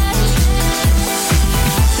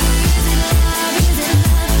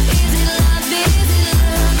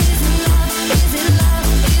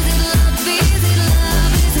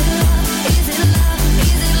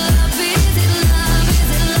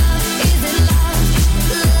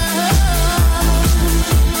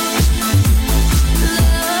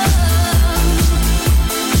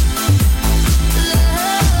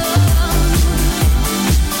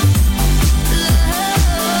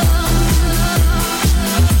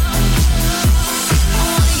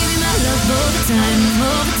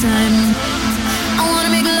 I wanna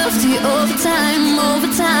make love to you overtime,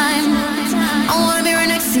 overtime. I wanna be right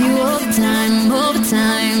next to you overtime,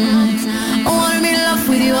 overtime. I wanna make love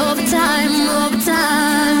with you overtime,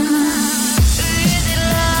 overtime. Is it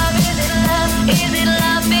love? Is it love? Is it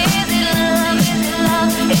love? Is it love? Is it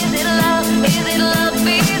love? Is it love? Is it love?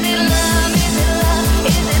 Is it love?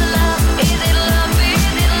 Is it love? Is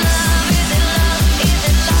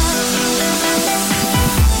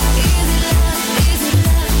it love?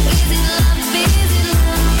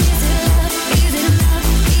 Is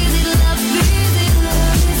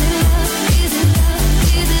it love? Is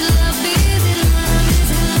it love? Is it love? Is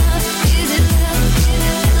it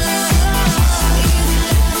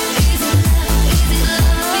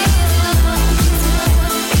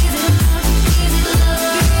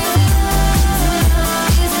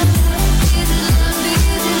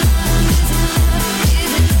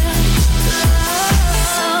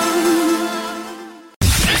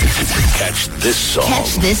This song.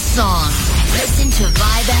 Catch this song. Listen to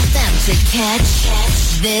Vibe FM to catch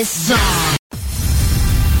this song.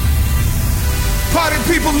 Party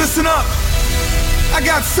people, listen up. I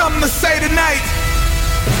got something to say tonight.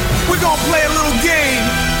 We're gonna play a little game.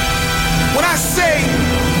 When I say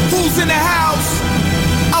who's in the house,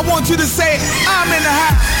 I want you to say I'm in the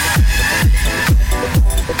house.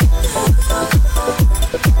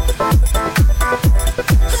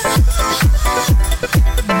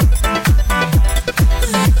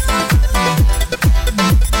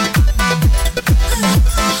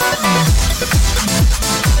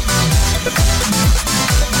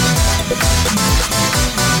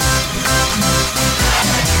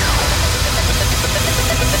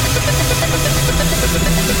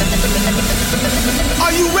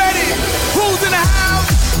 Are you ready? Who's in the house?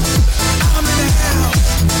 I'm in the house.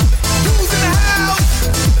 Who's in the house?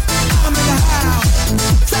 I'm in the house.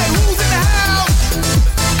 Say who's in the house?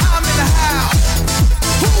 I'm in the house.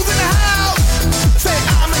 Who's in the house? Say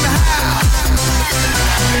I'm in the house.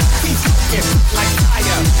 Keep smoking like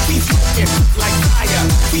fire. Keep smoking like fire.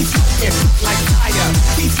 Keep smoking like fire.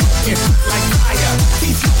 Keep smoking like fire.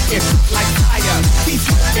 Keep smoking like fire. Keep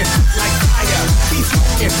smoking like fire. Keep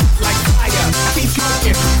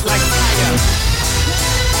smoking like fire.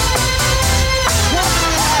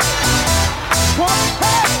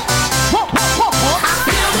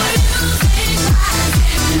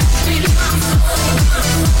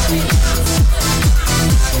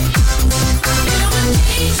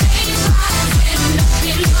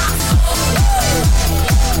 Keep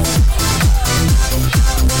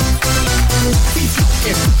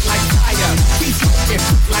smoking like fire. Keep smoking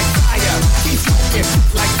like fire. Keep smoking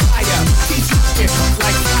like fire. Keep smoking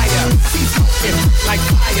like fire.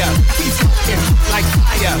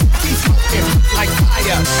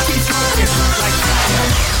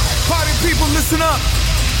 listen up.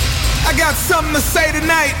 I got something to say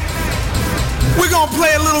tonight. We're gonna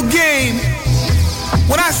play a little game.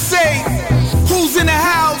 When I say, who's in the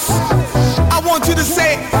house? I want you to say,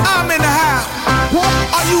 I'm in the house.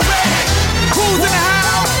 Are you ready? Who's in the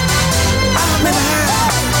house? I'm in the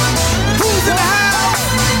house. Who's in the house?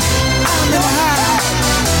 I'm in the house.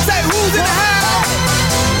 Say, who's in the house?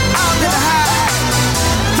 I'm in the house.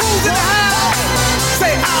 Who's in the house?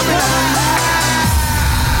 Say, I'm in the house.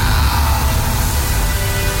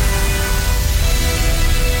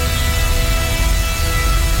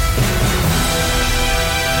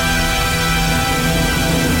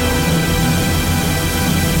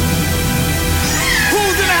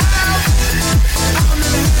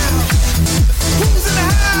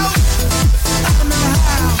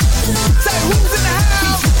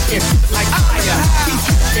 Like fire,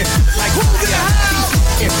 like who's in the house?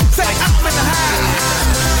 Say I'm in the house.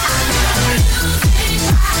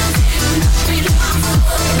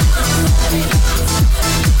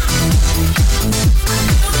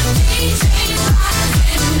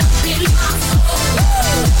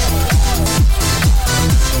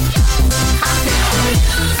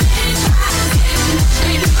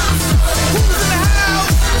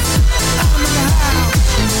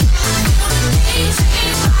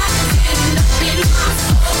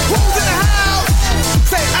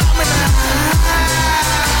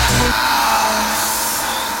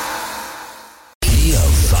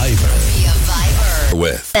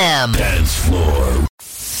 With Mdancefloor.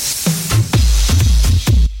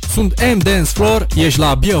 Sunt Mdancefloor, ești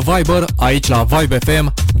la VIBER, aici la Vibe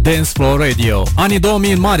FM, Dancefloor Radio. Anii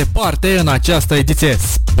 2000 în mare parte în această ediție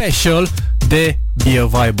special de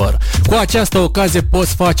VIBER. Cu această ocazie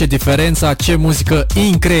poți face diferența ce muzică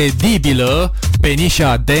incredibilă pe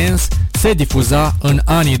nișa dance se difuza în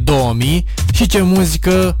anii 2000 și ce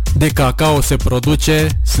muzică de cacao se produce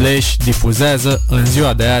 / difuzează în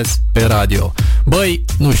ziua de azi pe radio. Băi,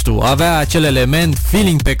 nu știu, avea acel element,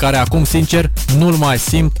 feeling pe care acum, sincer, nu-l mai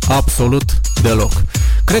simt absolut deloc.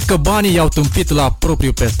 Cred că banii i-au tâmpit la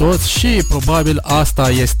propriu pe toți și probabil asta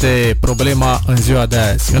este problema în ziua de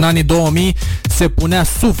azi. În anii 2000 se punea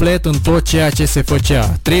suflet în tot ceea ce se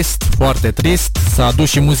făcea. Trist, foarte trist, s-a adus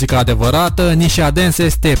și muzica adevărată, nișa dance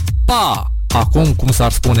este acum, cum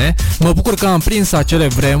s-ar spune. Mă bucur că am prins acele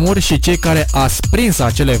vremuri și cei care ați prins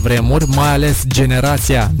acele vremuri, mai ales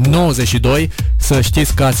generația 92, să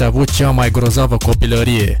știți că ați avut cea mai grozavă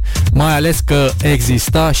copilărie. Mai ales că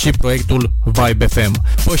exista și proiectul Vibe FM.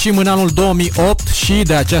 Pășim în anul 2008 și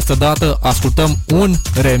de această dată ascultăm un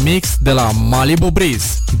remix de la Malibu Breeze.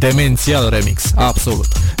 Demențial remix, absolut.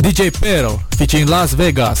 DJ Pearl, featuring Las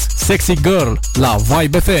Vegas, Sexy Girl, la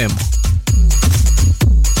Vibe FM.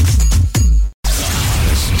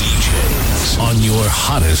 On your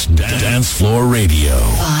hottest dance floor radio.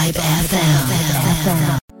 Vibe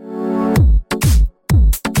FM.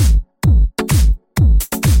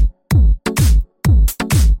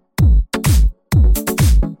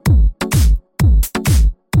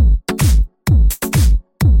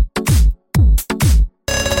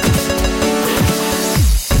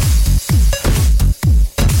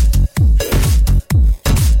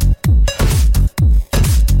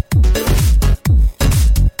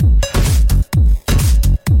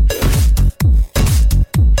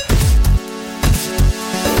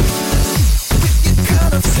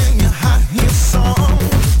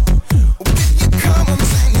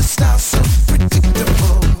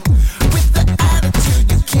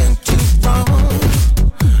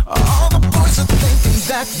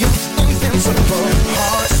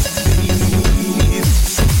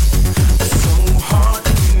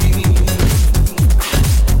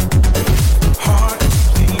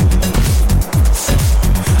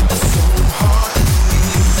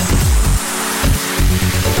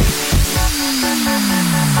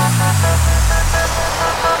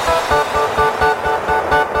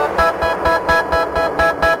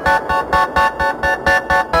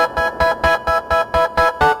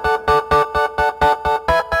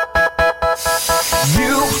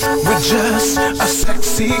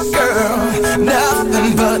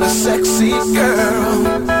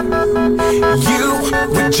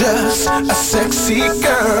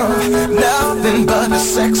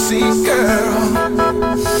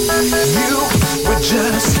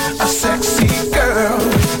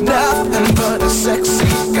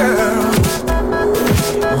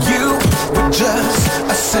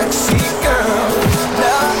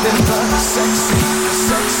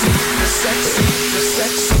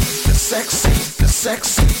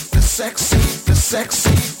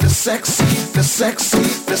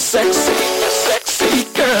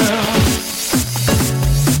 girl.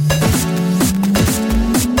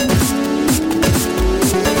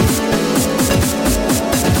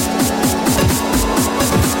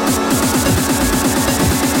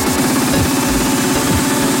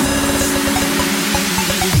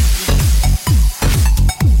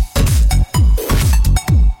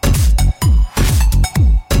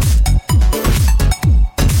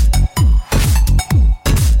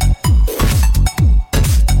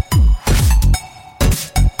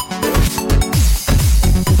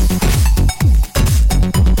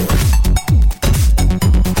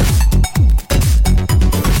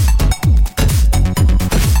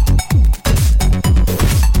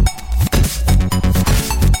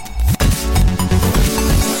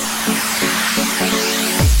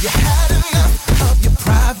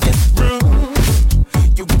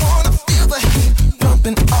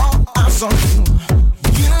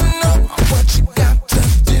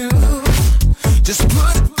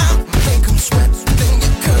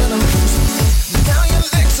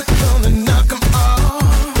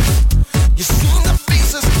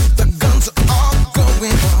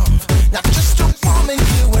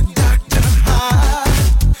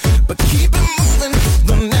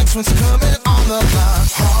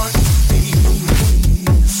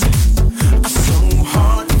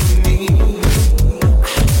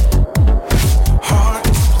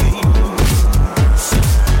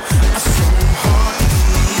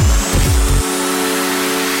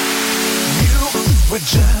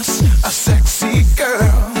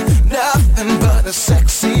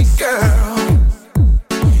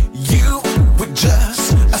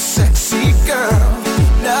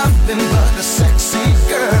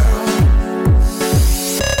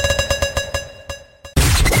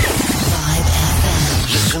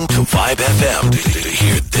 Vibe FM to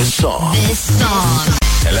hear this song. This song.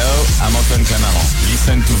 Hello, I'm Antoine Camaron.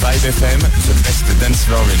 Listen to Vibe FM, the best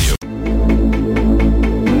Dancefloor radio.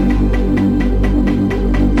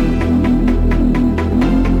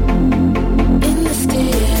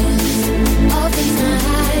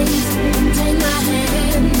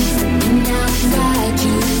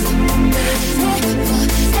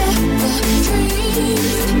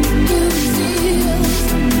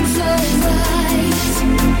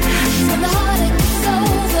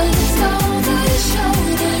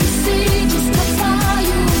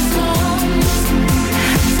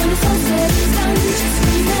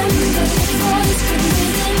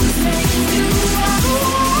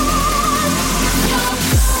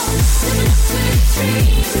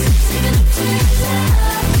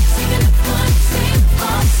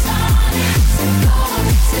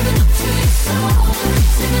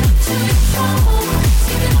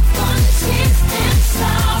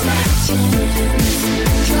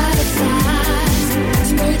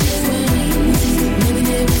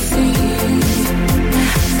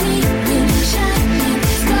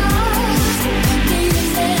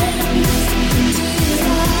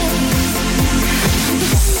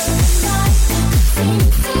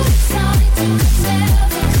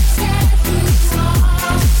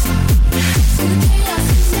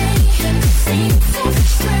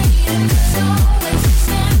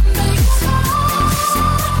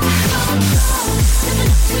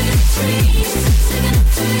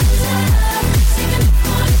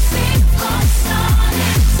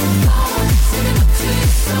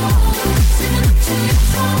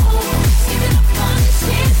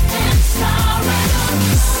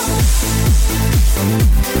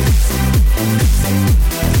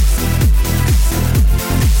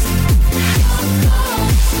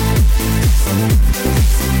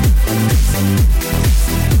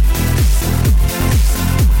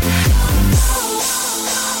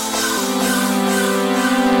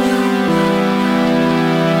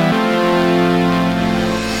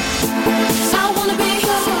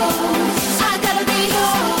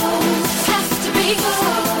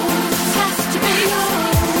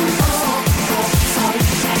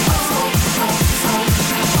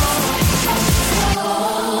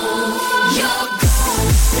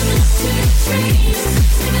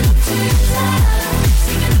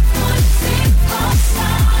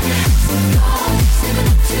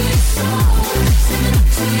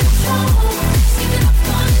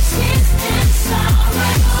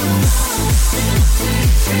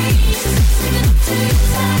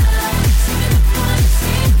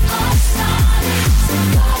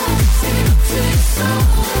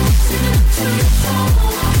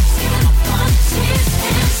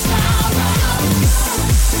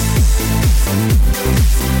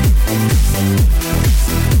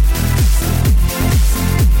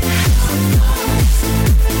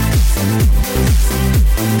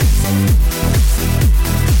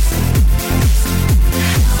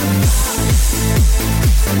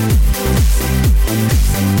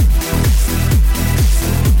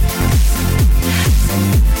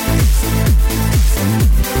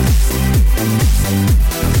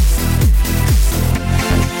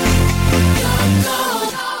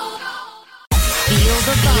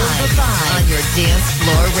 on your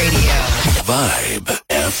Dancefloor radio. Vibe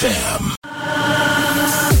FM.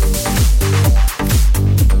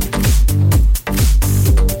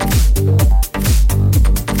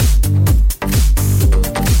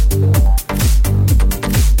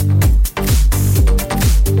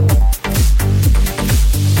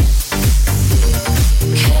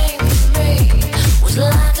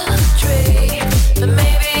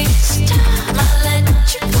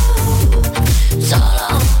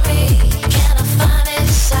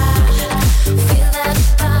 Feel that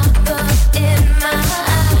vibe.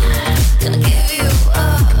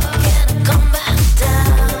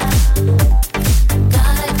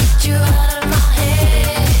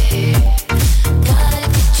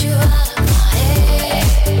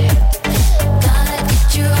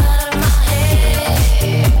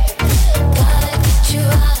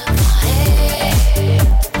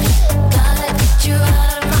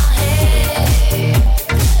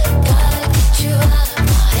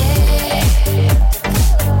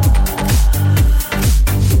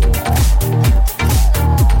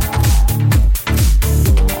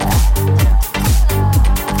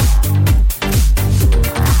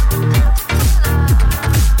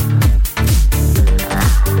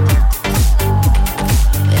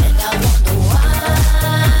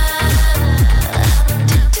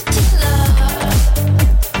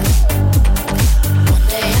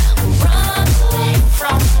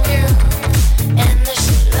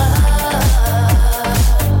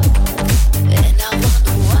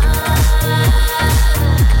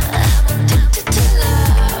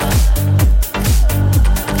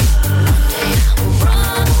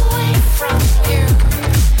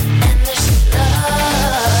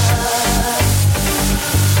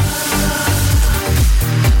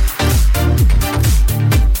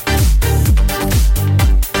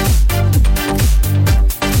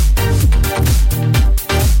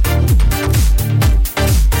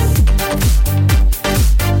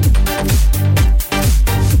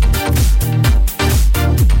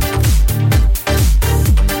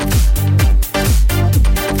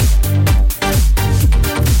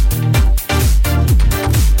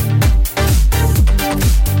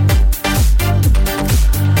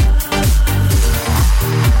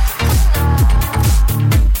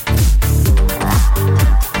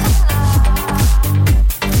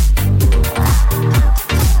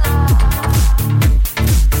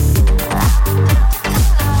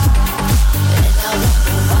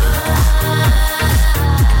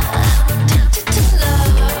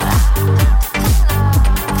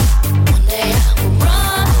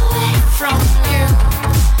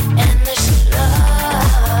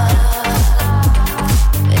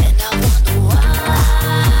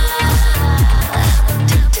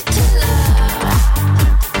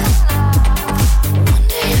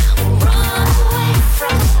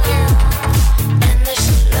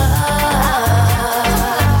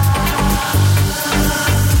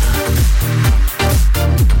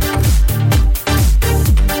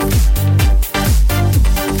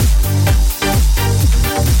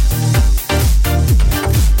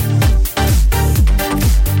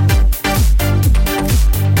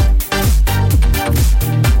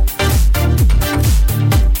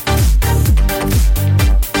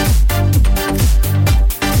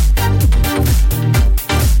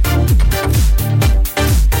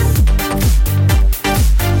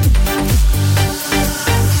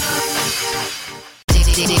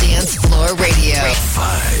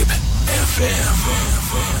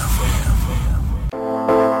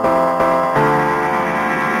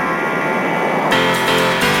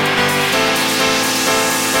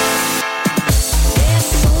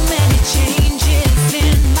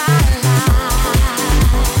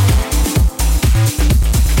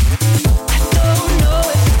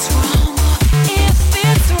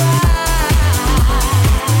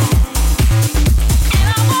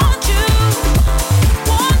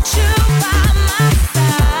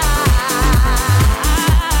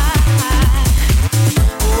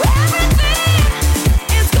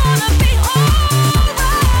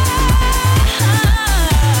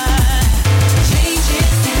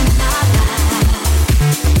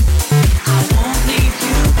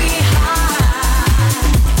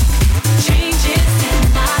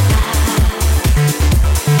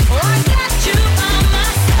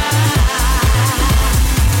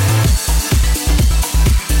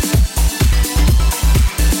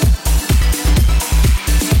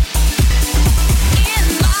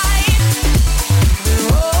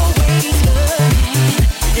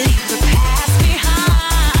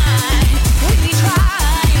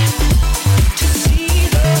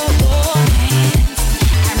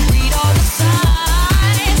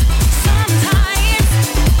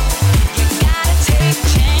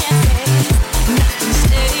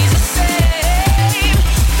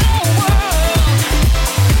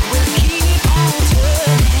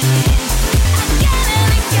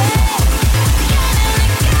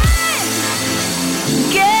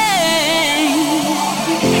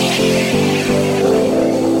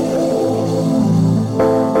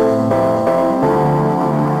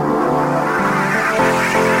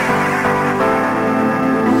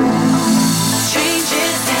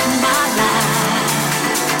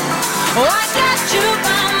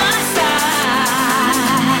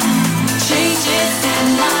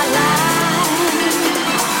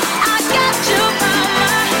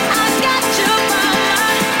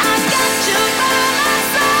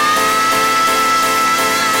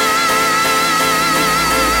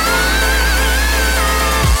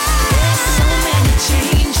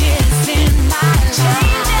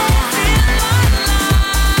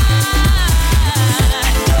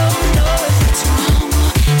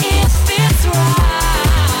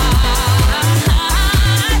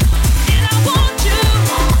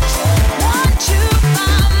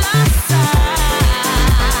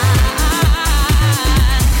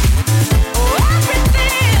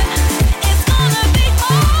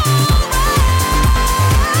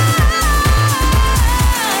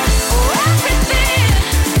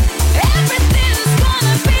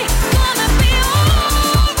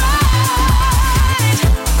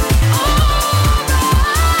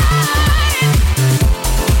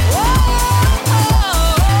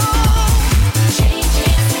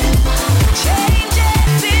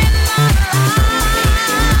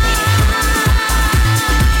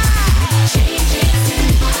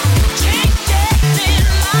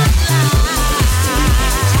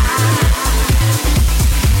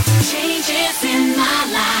 changes in my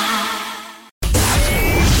life.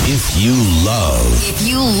 If you love,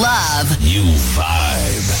 you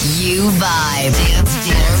vibe. You vibe.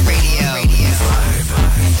 Dancefloor Radio.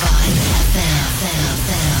 Vibe FM.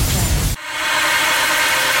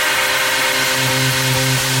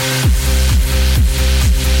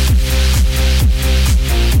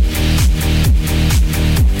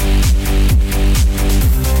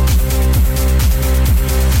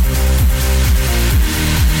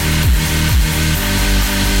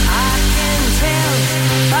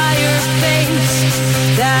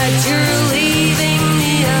 That you're leaving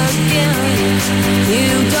me again.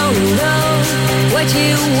 You don't know what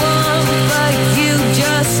you want, but you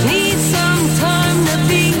just need some time to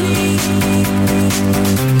be.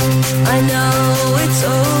 I know it's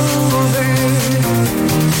over,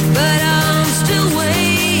 but I'm still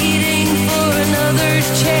waiting for another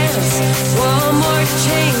chance, one more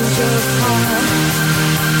change of heart.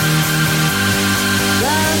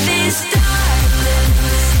 Love is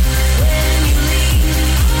darkness when you leave.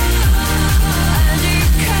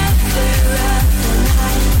 Undercover of the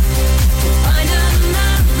night, to find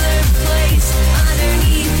another place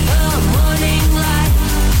underneath the morning light.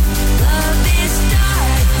 Love is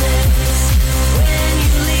darkness when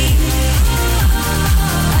you leave.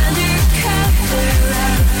 Undercover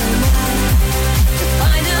of the night, to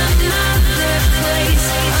find another place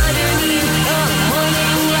underneath the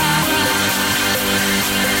morning light.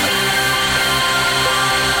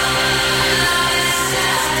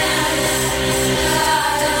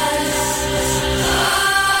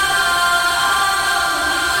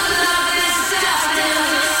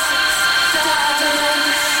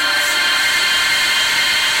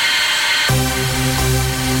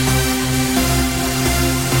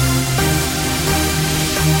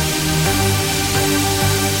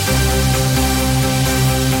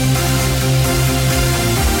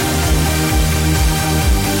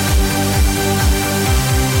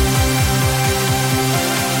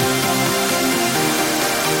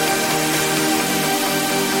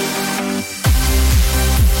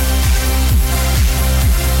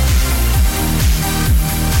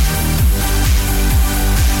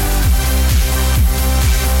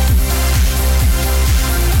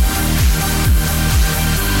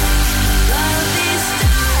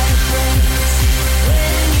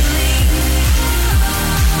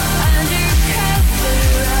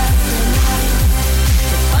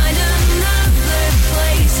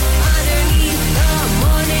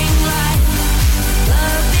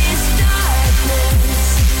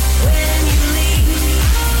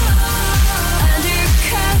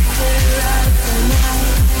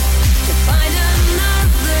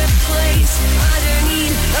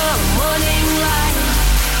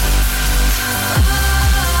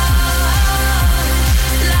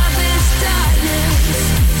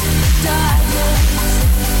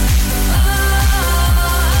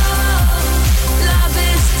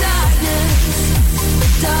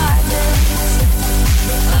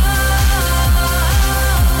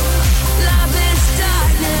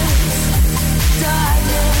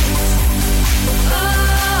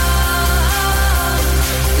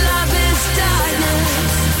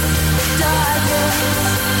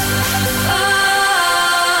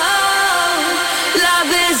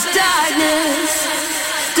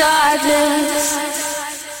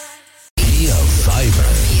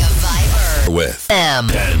 VIBER with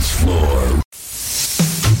Dancefloor.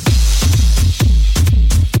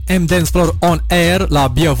 Mdancefloor on Air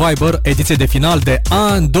la VIBER, ediție de final de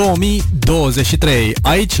an 2023,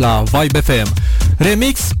 aici la Vibe FM.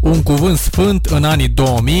 Remix, un cuvânt sfânt în anii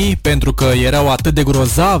 2000, pentru că erau atât de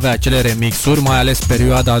grozave acele remixuri, mai ales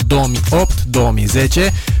perioada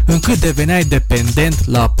 2008-2010, încât deveneai dependent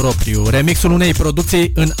la propriu. Remixul unei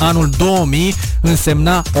producții în anul 2000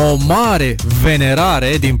 însemna o mare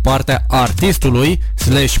venerare din partea artistului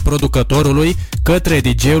 / producătorului către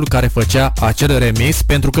DJ-ul care făcea acel remix,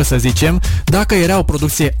 pentru că, să zicem, dacă era o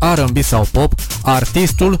producție R&B sau pop,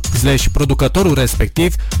 artistul / producătorul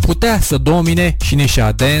respectiv putea să domine și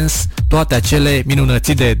nișa dance, toate acele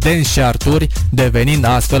minunății de dance chart-uri, devenind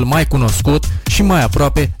astfel mai cunoscut și mai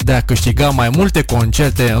aproape de a câștiga mai multe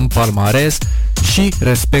concerte în palmares și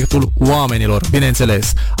respectul oamenilor,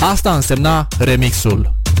 bineînțeles. Asta însemna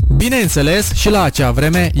remixul. Bineînțeles, și la acea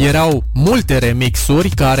vreme erau multe remixuri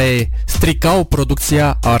care stricau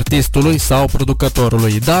producția artistului sau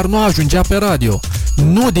producătorului, dar nu ajungea pe radio.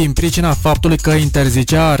 Nu din pricina faptului că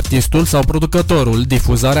interzicea artistul sau producătorul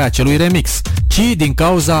difuzarea acelui remix, ci din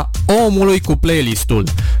cauza omului cu playlistul,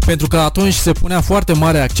 pentru că atunci se punea foarte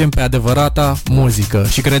mare accent pe adevărata muzică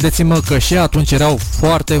și credeți-mă că și atunci erau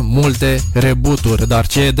foarte multe reboot-uri, dar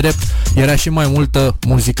ce e drept, era și mai multă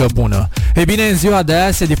muzică bună. Ei bine, în ziua de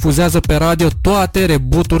azi se difuzează pe radio toate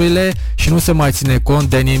reboot-urile și nu se mai ține cont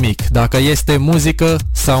de nimic, dacă este muzică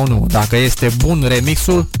sau nu, dacă este bun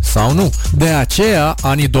remixul sau nu. De aceea,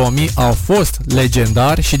 anii 2000 au fost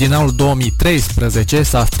legendari și din anul 2013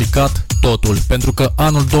 s-a stricat totul, pentru că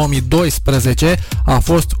anul 2012 a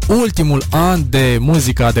fost ultimul an de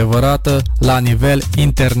muzică adevărată la nivel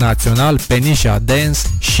internațional pe nișa dance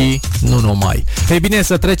și nu numai. Ei bine,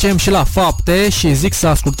 să trecem și la fapte și zic să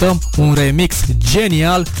ascultăm un remix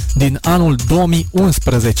genial din anul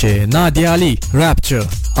 2011, Nadia Ali, Rapture,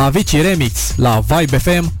 Avicii Remix la Vibe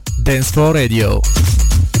FM, Dancefloor Radio.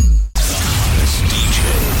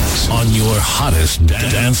 On your hottest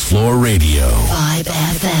dance floor radio. Vibe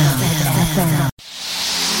FM.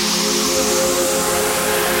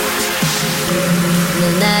 The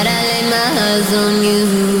night I laid my eyes on you,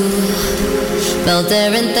 felt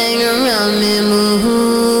everything around me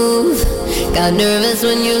move. Got nervous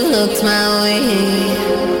when you looked my way,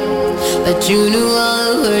 but you knew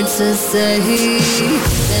all the words to say.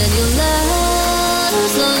 Then you love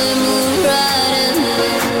slowly moved right in.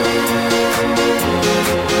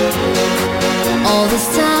 All this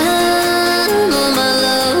time, oh my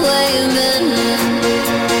love, where you been?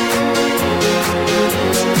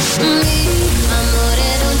 Me, amore,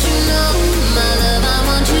 don't you know, my love, I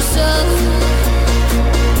want you so.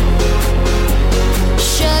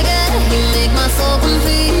 Sugar, you make my soul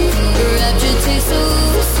complete. Your rapture tastes so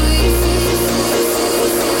sweet.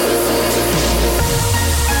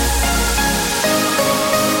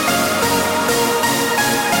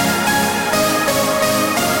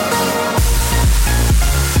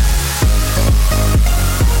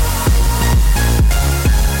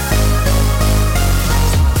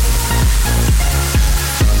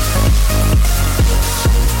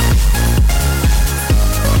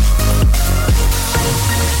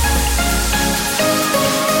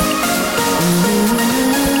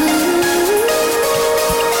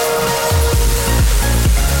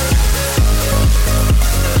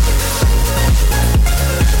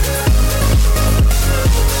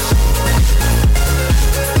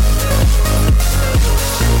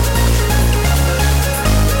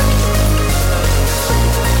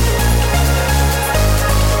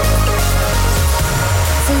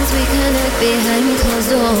 Behind closed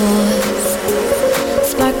doors,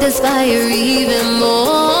 spark this fire even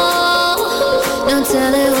more. No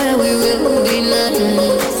telling where we will be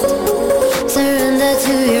next. Surrender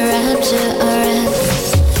to your rapture,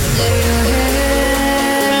 arrest. Lay your head,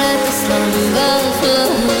 let the slumber flow.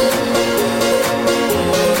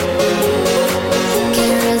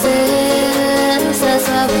 Can't resist, that's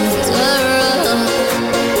why we turn.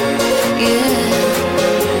 Yeah.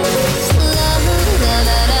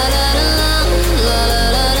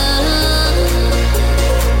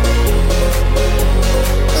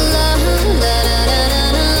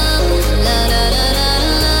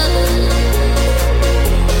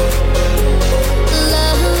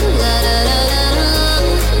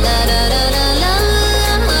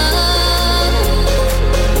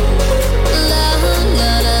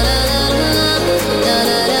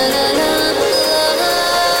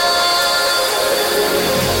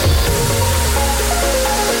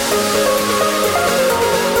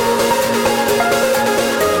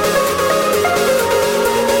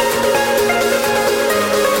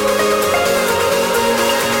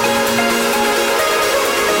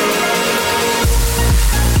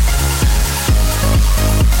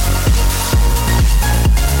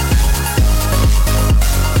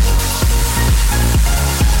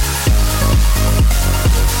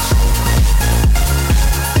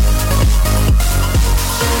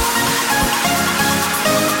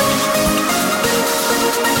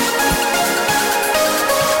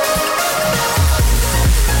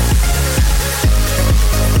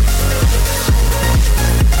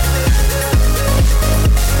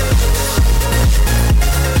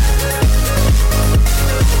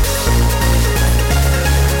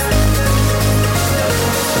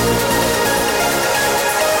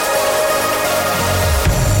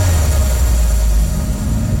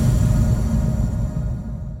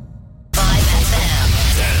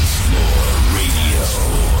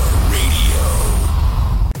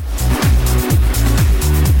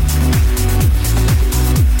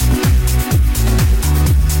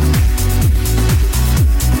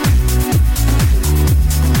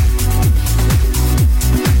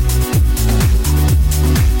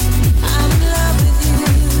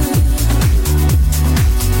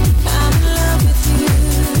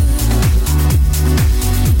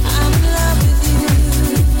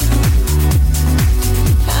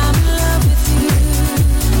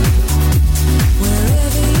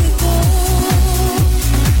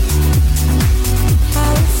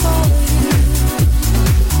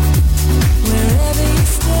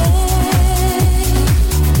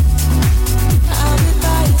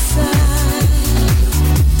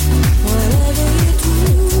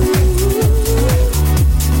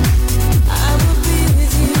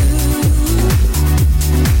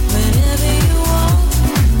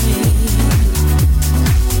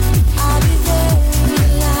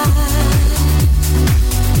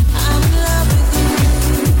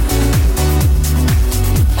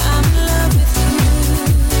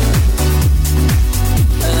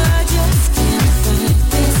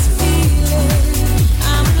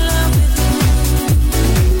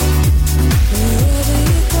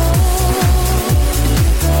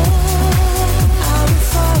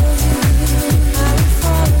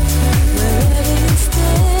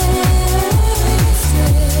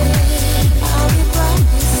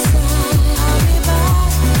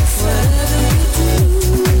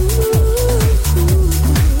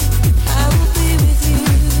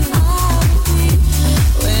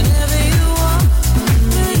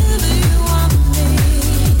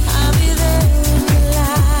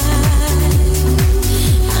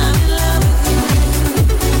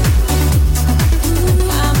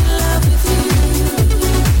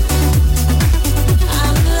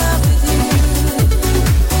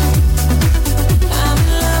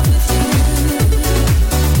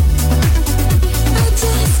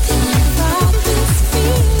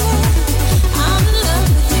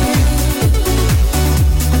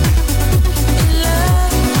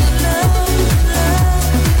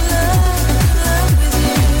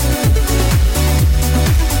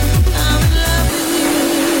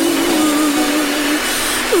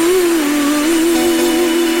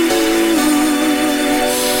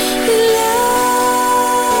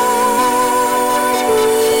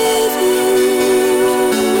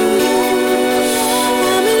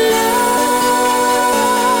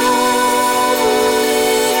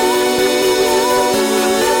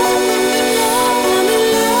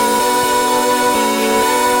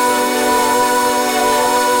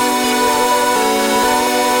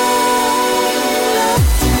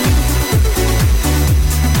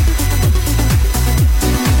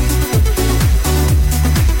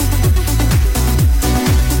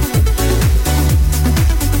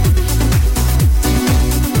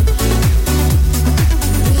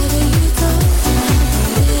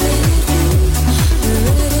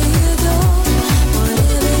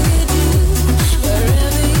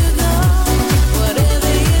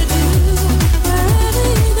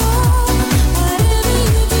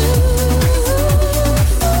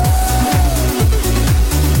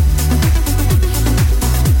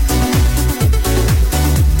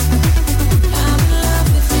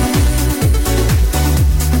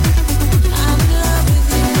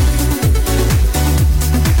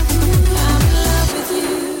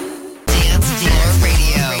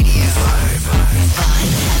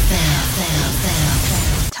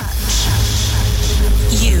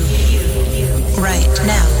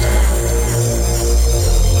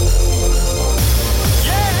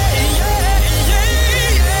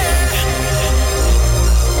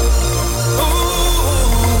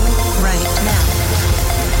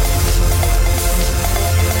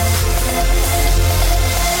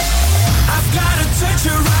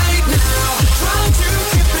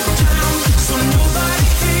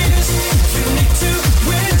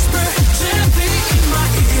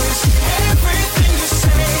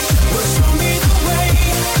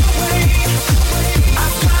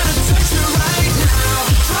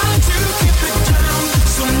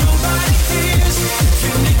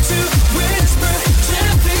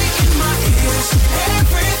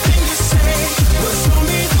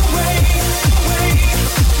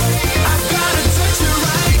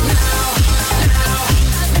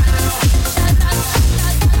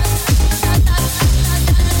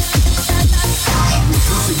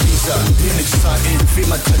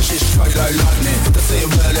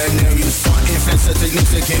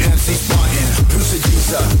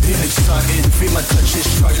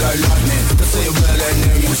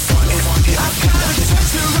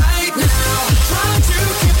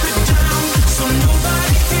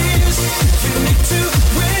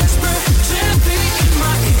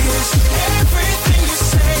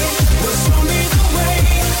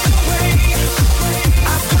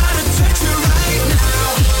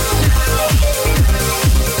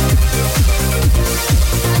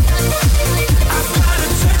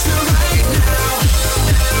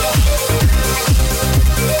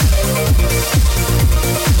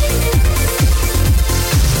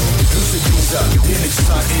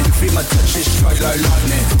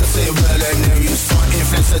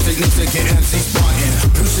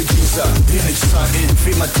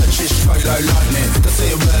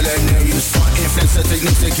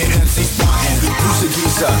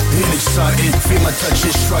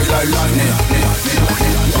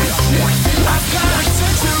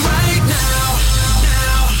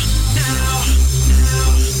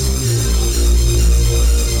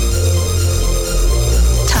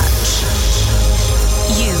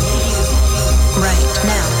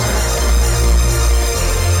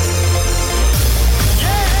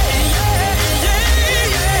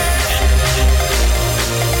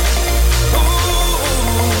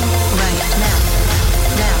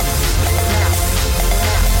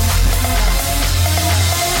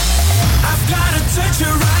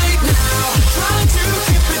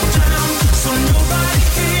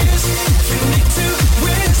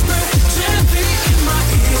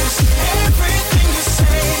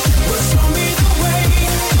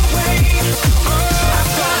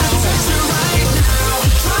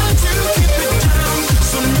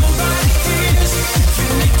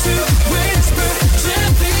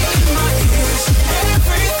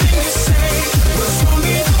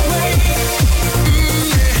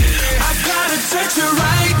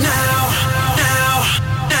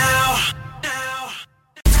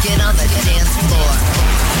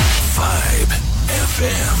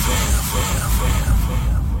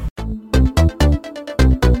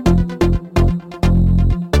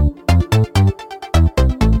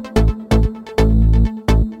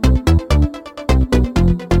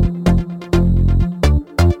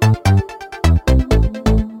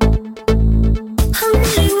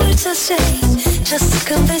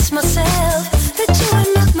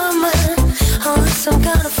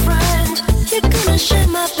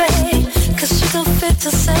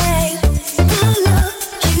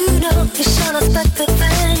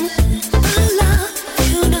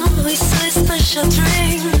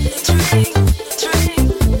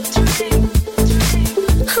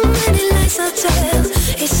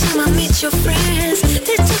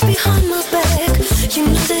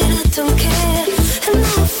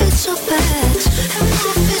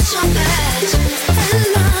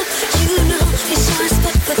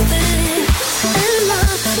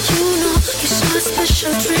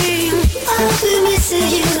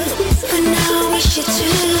 But now I wish you to.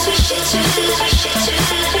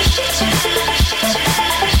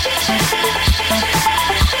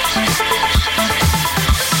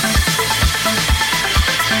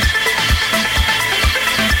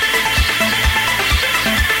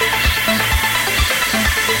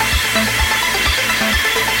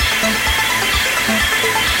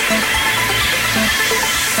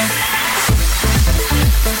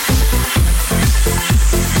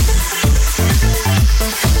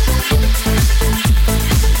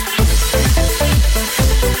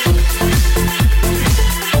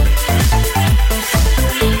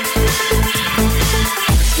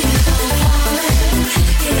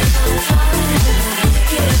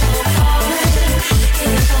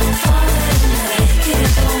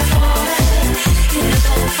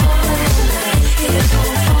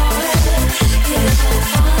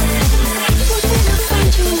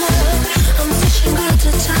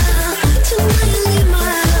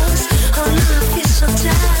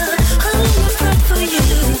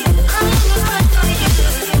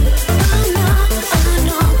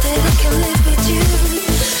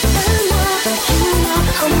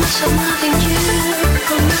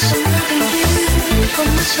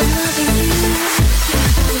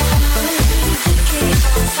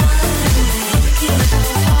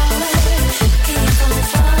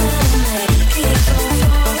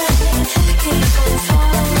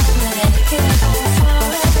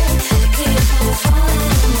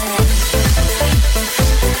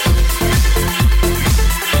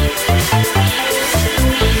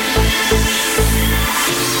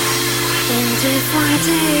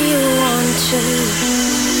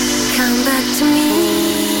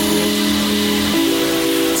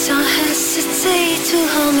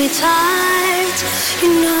 me tight, you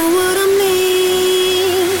know what I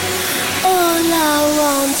mean. All I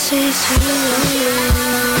want is you.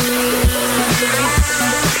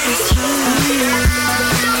 It's you.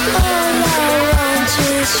 All I want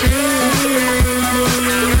is you.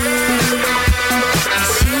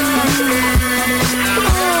 It's you.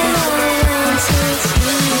 All I want is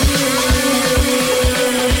you.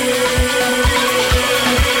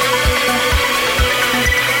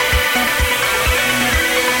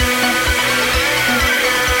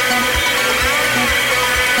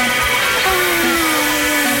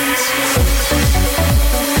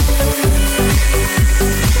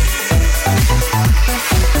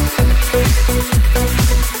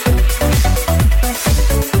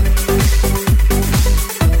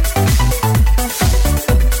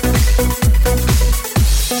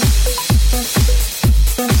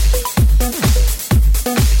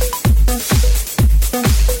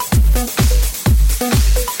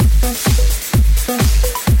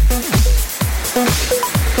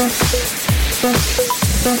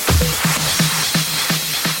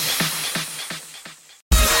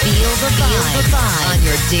 Feel the vibe on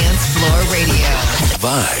your dance floor radio.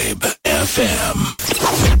 Vibe FM.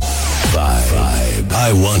 Vibe.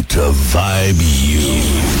 I want to vibe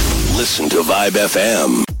you. Listen to Vibe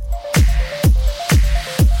FM.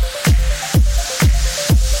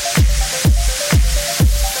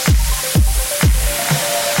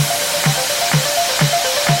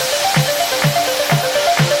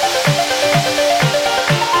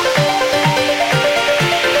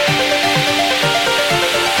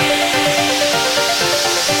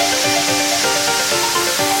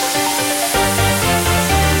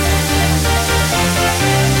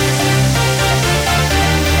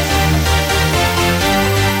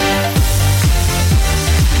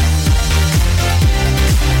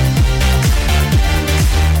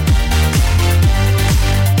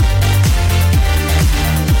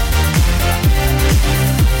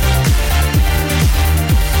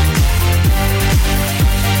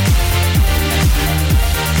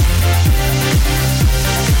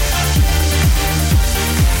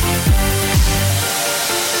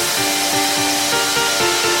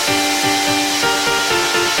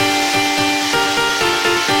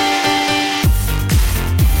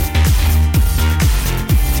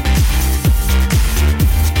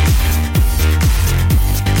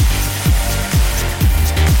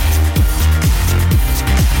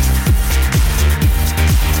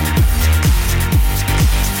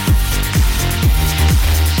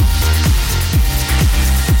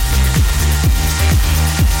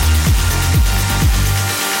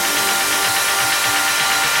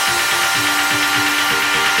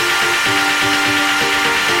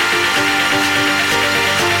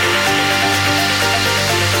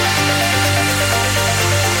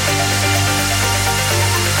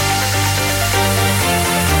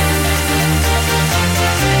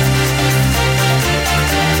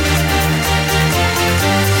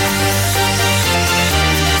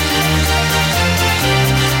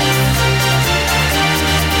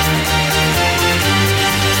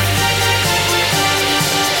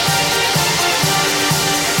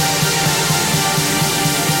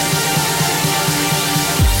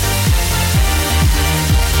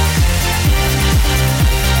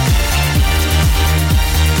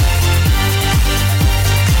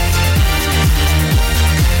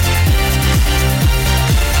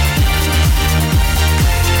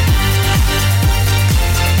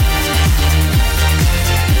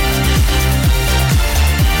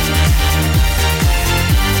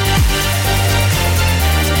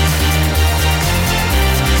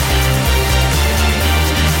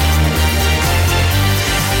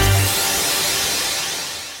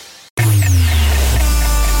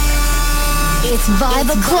 It's Vibe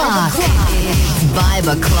O'Clock. It's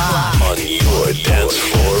Vibe O'Clock. On your dance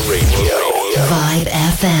floor radio. Vibe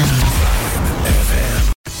FM.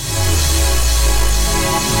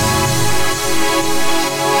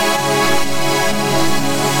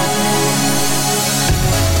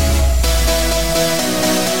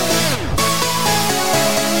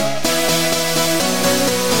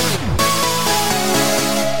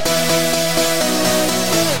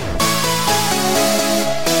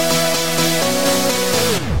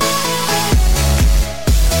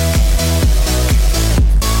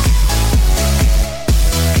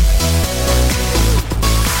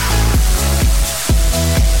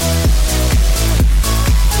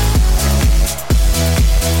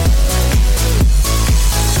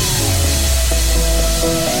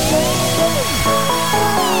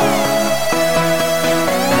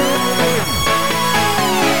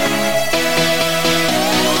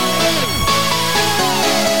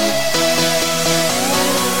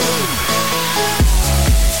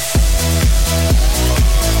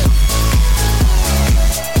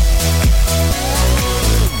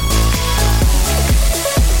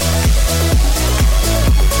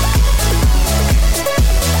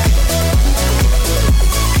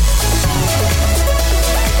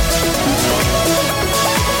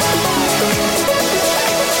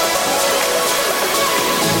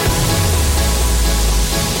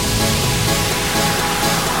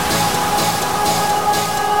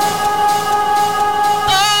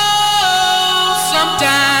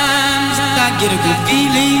 get a good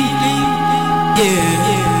feeling, yeah.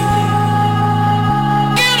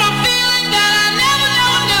 Get a feeling that I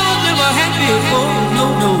never had before. No,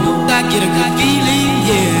 I get a good feeling,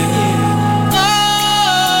 yeah.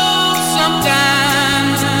 Oh,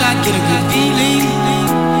 sometimes I get a good feeling,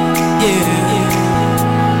 yeah.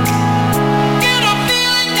 Get a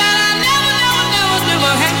feeling that I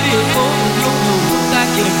never had before. No, I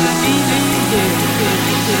get a good feeling, yeah.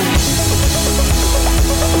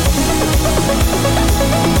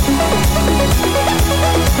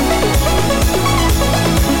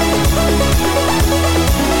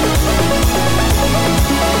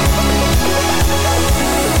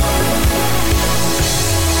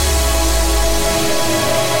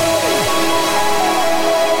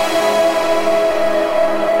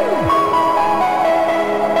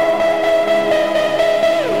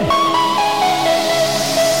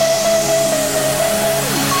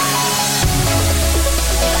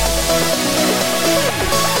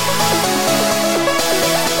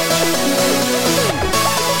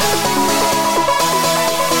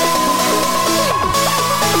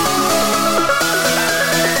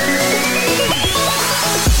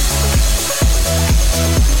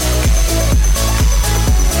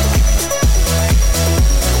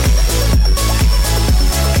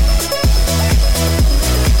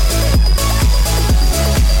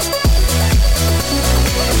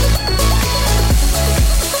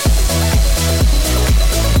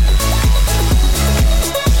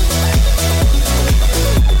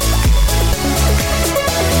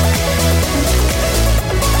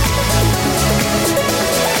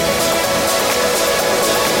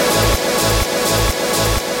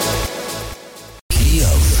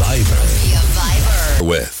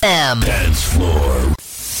 With Dancefloor.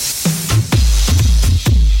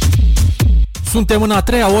 Suntem în a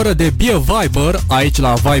treia oră de VIBER aici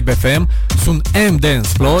la Vibe FM. Sunt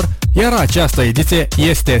Mdancefloor, iar această ediție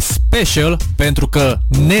este special pentru că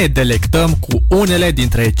ne delectăm cu unele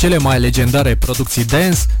dintre cele mai legendare producții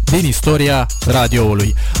dance din istoria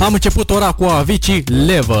radioului. Am început ora cu Avicii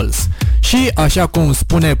Levels și, așa cum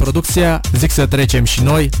spune producția, zic să trecem și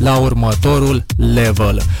noi la următorul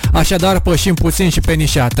level. Așadar, pășim puțin și pe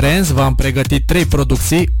nișa trance, v-am pregătit 3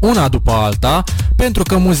 producții, una după alta, pentru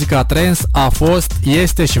că muzica trance a fost,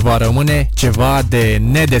 este și va rămâne ceva de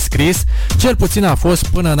nedescris, cel puțin a fost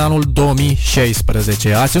până în anul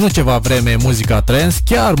 2016. A ținut ceva vreme muzica trance,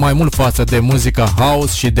 chiar mai mult față de muzica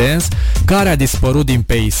house și dance, care a dispărut din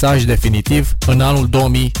peisaj definitiv în anul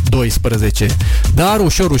 2012. Dar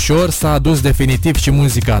ușor s-a adus definitiv și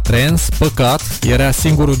muzica trance, păcat, era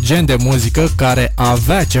singurul gen de muzică care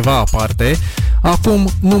avea ceva aparte,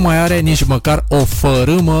 acum nu mai are nici măcar o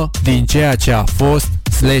fărâmă din ceea ce a fost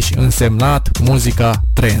însemnat muzica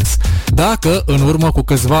trance. Dacă în urmă cu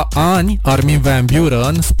câțiva ani Armin van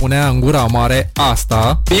Buuren spunea în gura mare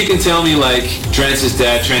asta: You can tell me like trance is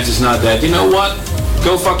dead, trance is not dead. You know what?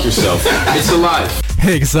 Go fuck yourself. It's alive.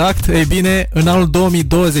 Exact, ei bine, în anul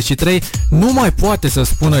 2023 nu mai poate să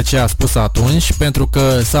spună ce a spus atunci, pentru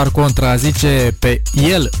că s-ar contrazice pe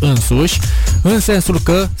el însuși, în sensul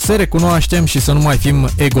că să recunoaștem și să nu mai fim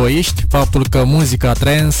egoiști faptul că muzica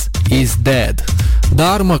trance is dead.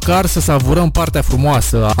 Dar măcar să savurăm partea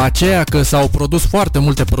frumoasă, aceea că s-au produs foarte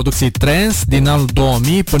multe producții trance din anul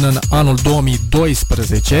 2000 până în anul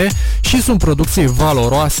 2012 și sunt producții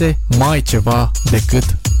valoroase mai ceva decât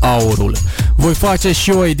aurul. Voi face și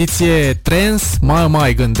o ediție trance,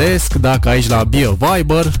 mai gândesc dacă aici la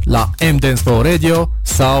VIBER, la Mdancefloor Radio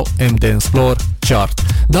sau Mdancefloor Chart.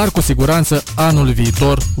 Dar cu siguranță anul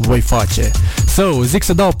viitor voi face. Zic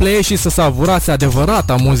să dau play și să savurați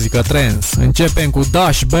adevărata muzică trance. Începem cu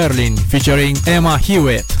Dash Berlin featuring Emma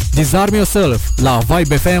Hewitt, Disarm Yourself, la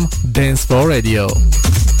Vibe FM Dancefloor Radio.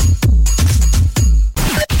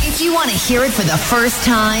 If you want to hear it for the first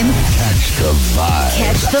time, Catch the vibe.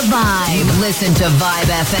 catch the vibe. Listen to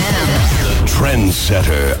Vibe FM. The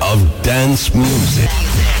trendsetter of dance music.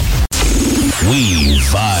 We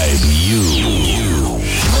vibe you.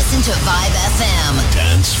 Listen to Vibe FM.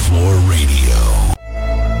 Dancefloor Radio.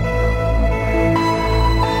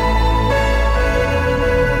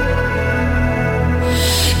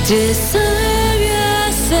 Disarm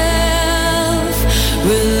yourself,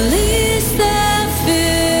 release that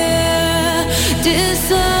fear.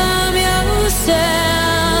 Disarm yourself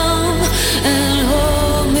and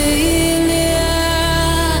hold me near.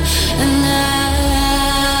 And I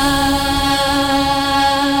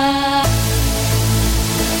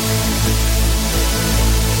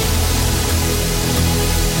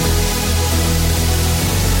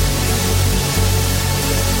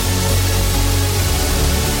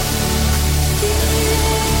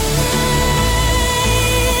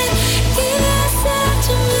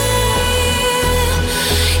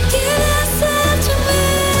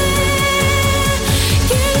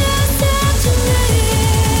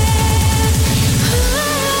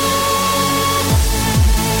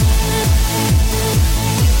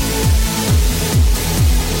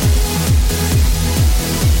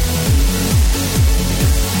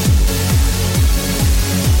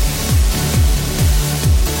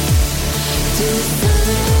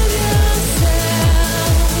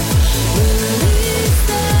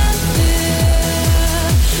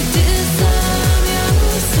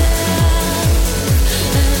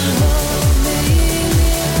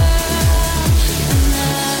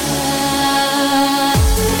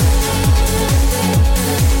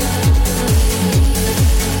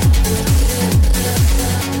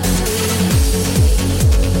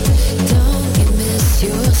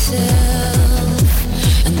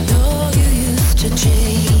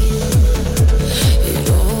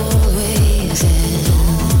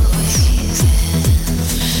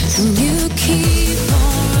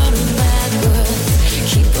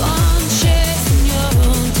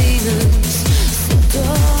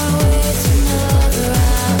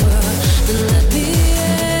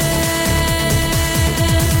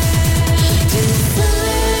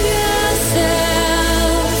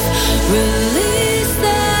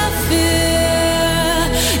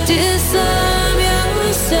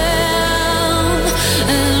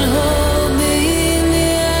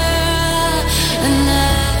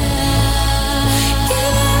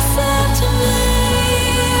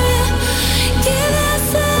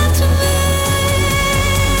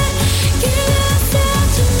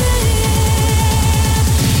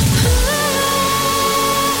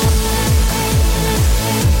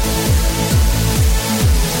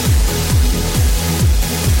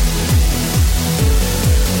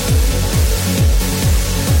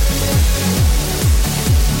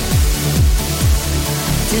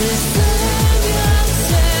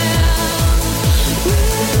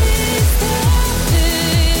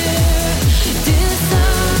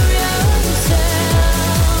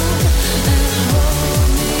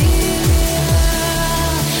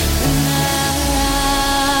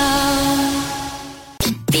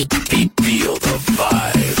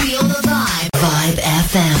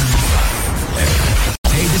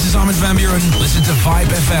Van Buren. Listen to Vibe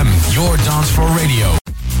FM, your dance floor radio.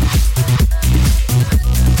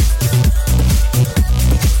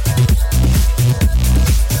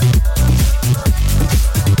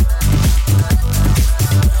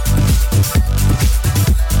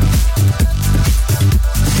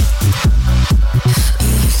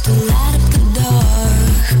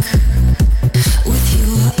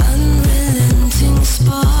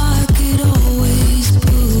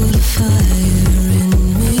 Fire in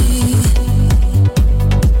me.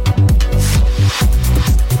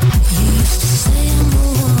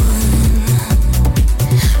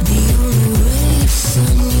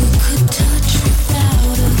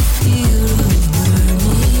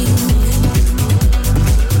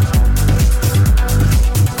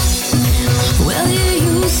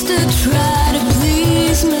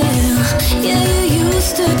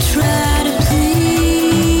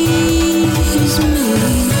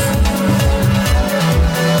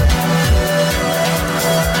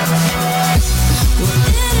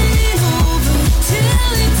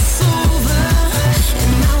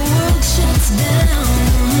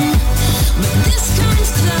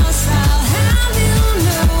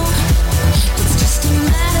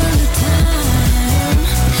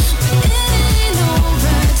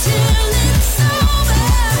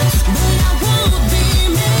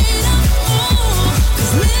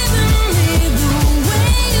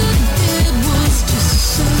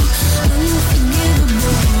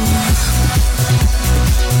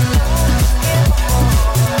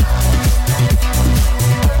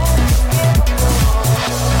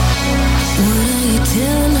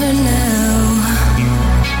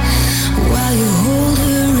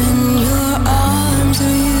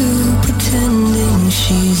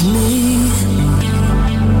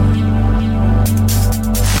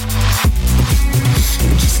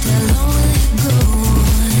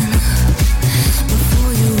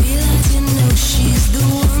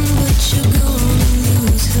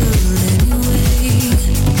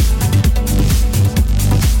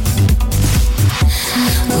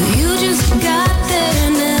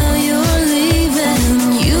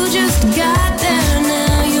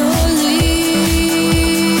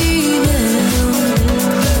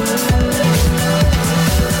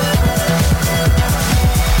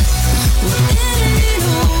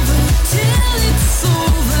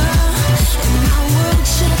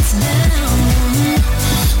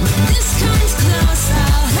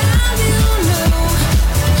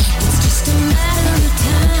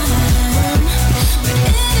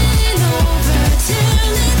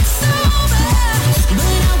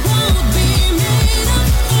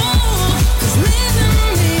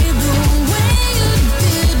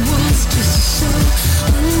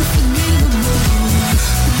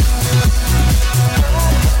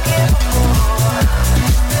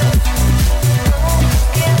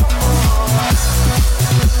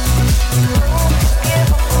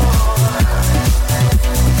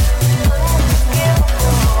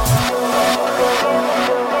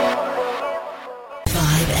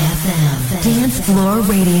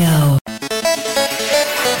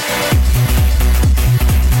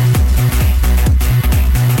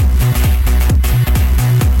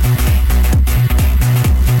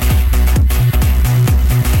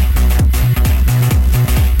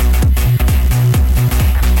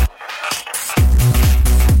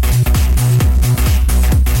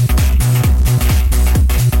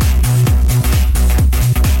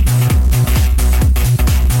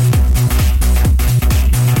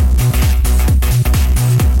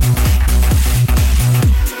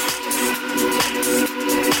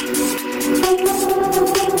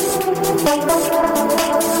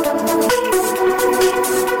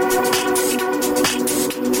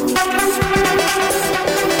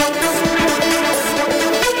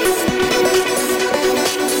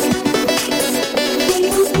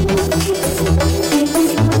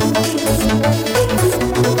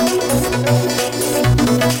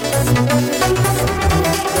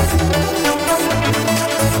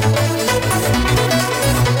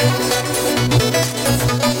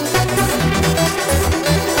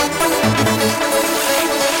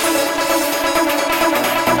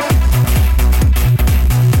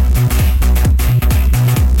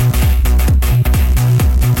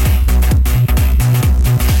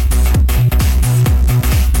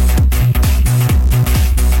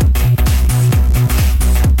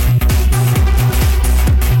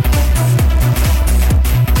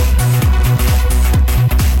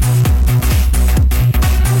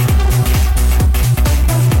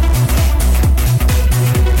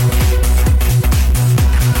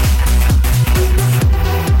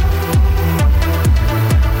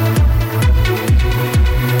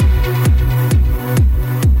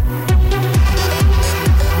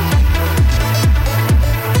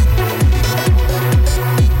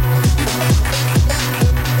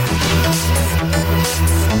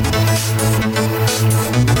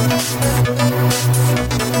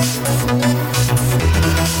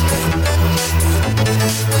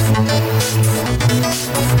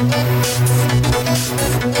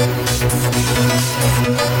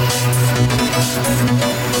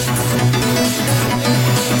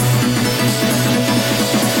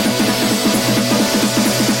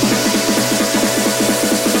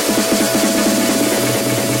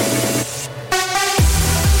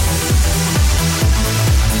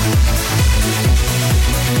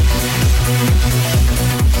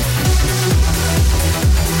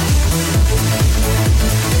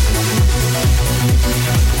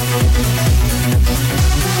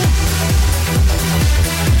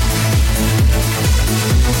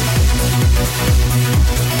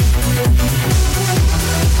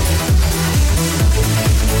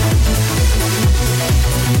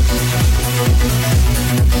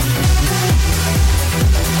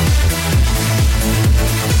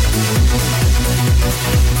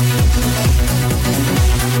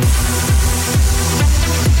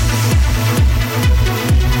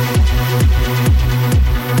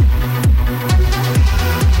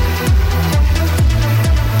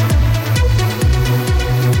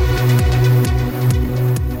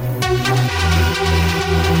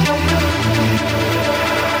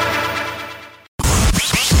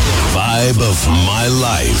 of my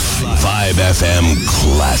life. Vibe FM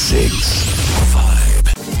Classics. Vibe.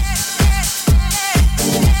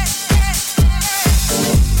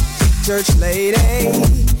 Church lady,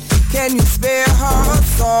 can you spare her a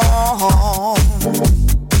song?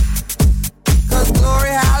 'Cause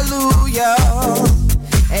glory, hallelujah,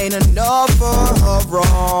 ain't enough for her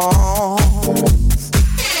wrongs.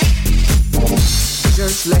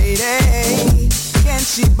 Church lady, can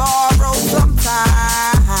she borrow some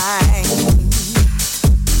time?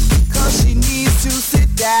 'Cause she needs to sit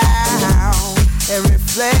down and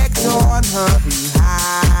reflect on her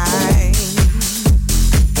behind.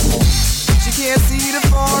 She can't see the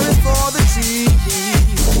forest for the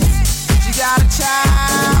trees. She got a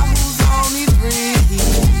child who's only 3,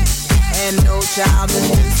 and no child is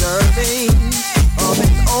deserving of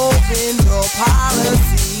an open door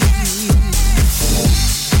policy.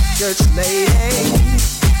 Church lady,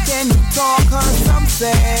 can you talk her some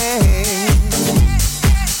sense?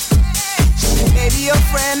 She may be a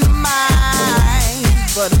friend of mine,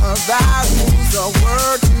 but her values are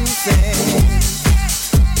worth 2 cents.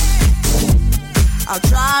 I'll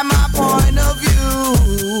try my point of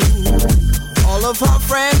view. All of her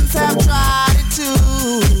friends have tried it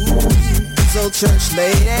too. So church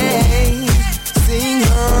lady, sing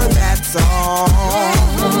her that song.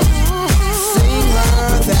 Sing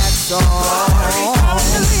her that song.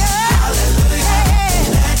 Hallelujah, hallelujah.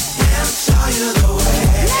 Let him show you the way.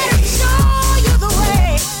 Let him show you the way.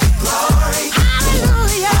 Glory,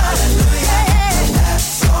 hallelujah, hallelujah.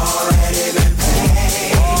 That's already been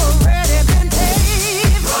paid. Already been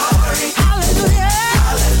paid. Glory, hallelujah,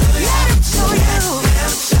 hallelujah. Let him show you. Let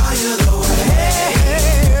him show you the way.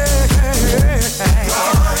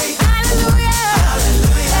 Glory, hallelujah,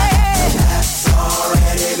 hallelujah. That's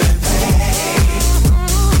already been paid.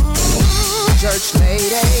 Church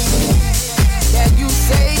lady, can you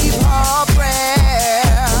save her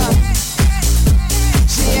prayer?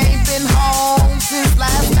 She ain't been home since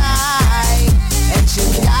last night, and she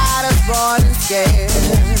got us running scared.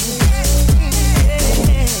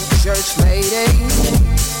 Church lady,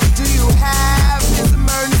 do you have his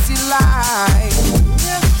emergency line?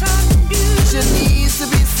 She needs to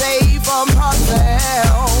be saved from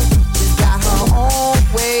herself. She's got her own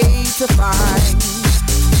way to find.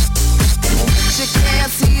 She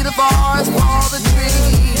can't see the forest for the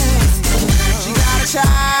trees. She got a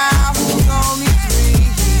child who's only 3.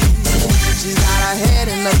 She's got her head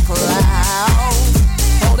in the clouds,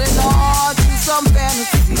 holding on to some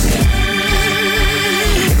fantasy.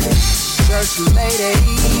 Church lady,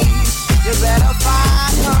 you better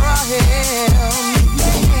find her a hymn.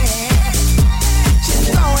 She's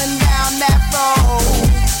going down that road,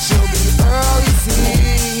 she'll be early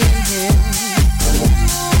seeing him.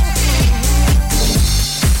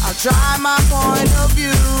 I'll try my point of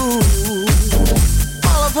view.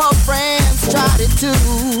 All of her friends tried it too.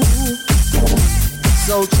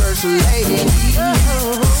 So church lady,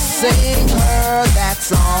 sing her that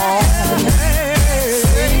song.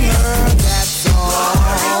 Sing her that song.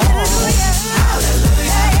 Hallelujah,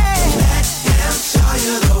 hallelujah. Let him show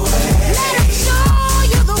you the way. Let him show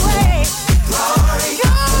you the way. Glory,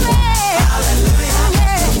 glory, hallelujah.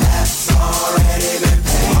 That's already been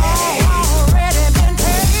paid. Already been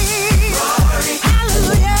paid. Glory,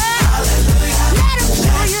 hallelujah, hallelujah. Let him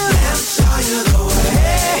show you. Let him show you the way.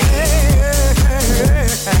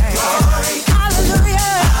 Glory,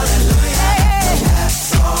 hallelujah, hallelujah.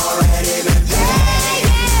 That's already been paid.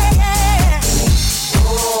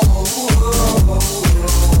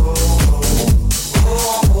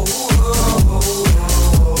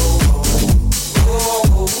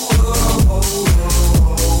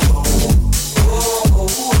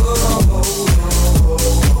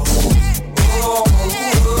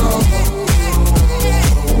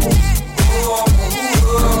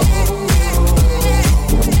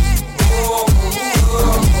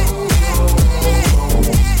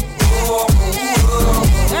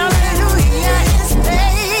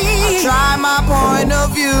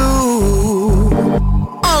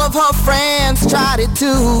 Tried it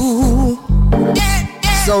too.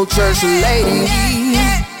 So church lady,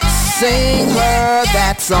 sing her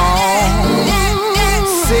that song.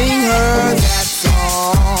 Sing her that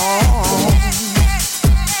song.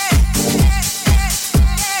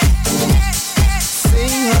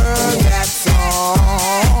 Sing her that song.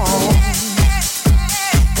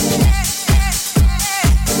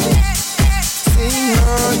 Sing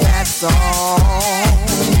her that song.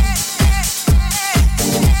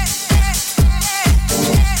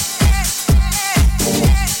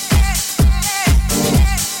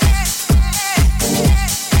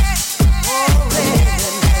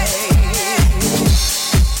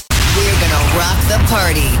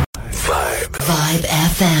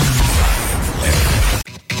 FM.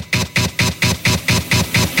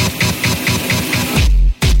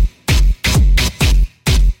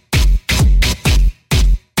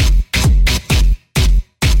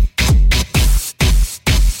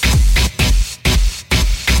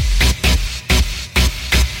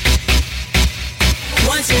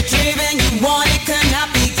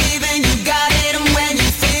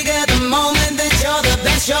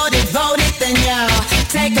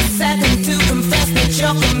 Take a second to confess that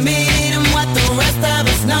you're committed, and what the rest of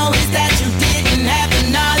us know is that you didn't have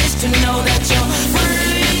the knowledge to know that you're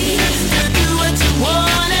free to do what you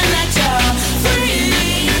want, and that you're free,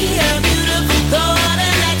 a beautiful thought,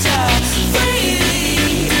 and that you're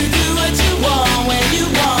free to do what you want, when you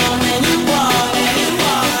want, when you want, when you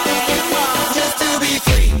want, when you want, just to be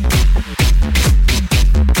free.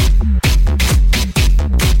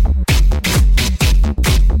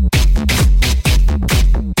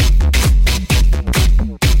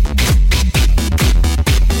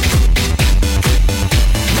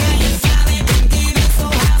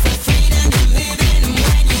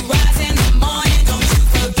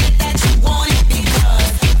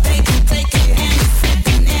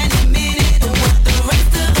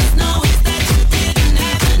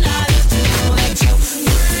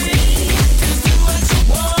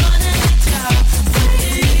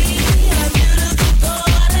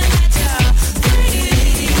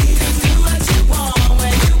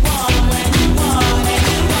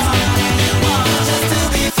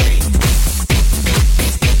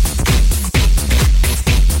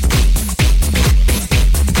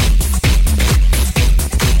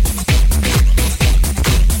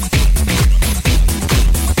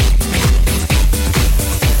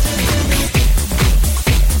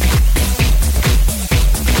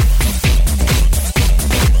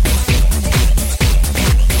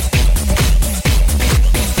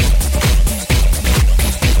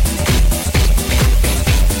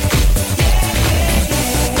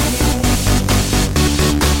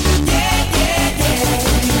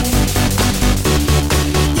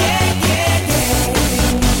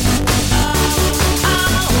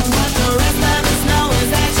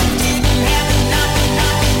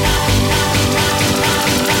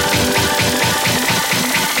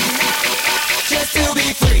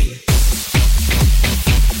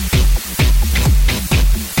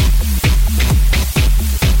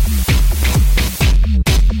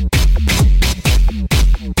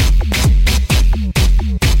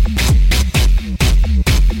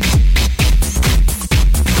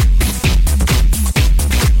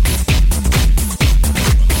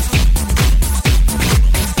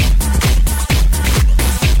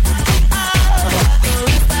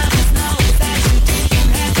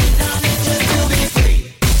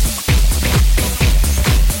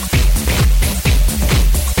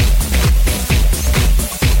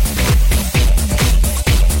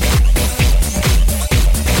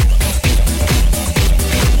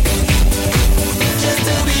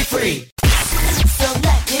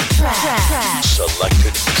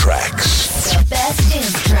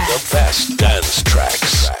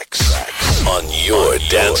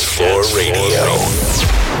 Dancefloor Radio.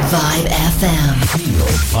 Vibe FM. Feel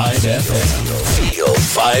Vibe FM. Feel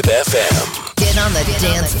Vibe FM. Get on the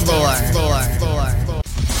dance floor.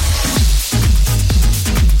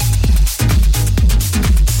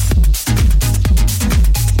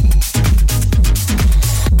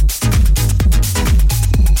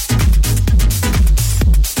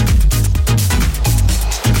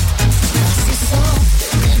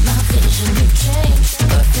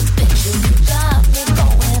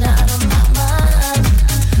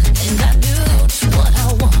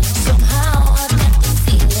 Somehow I got the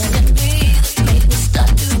feeling in me that made me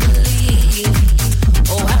start to believe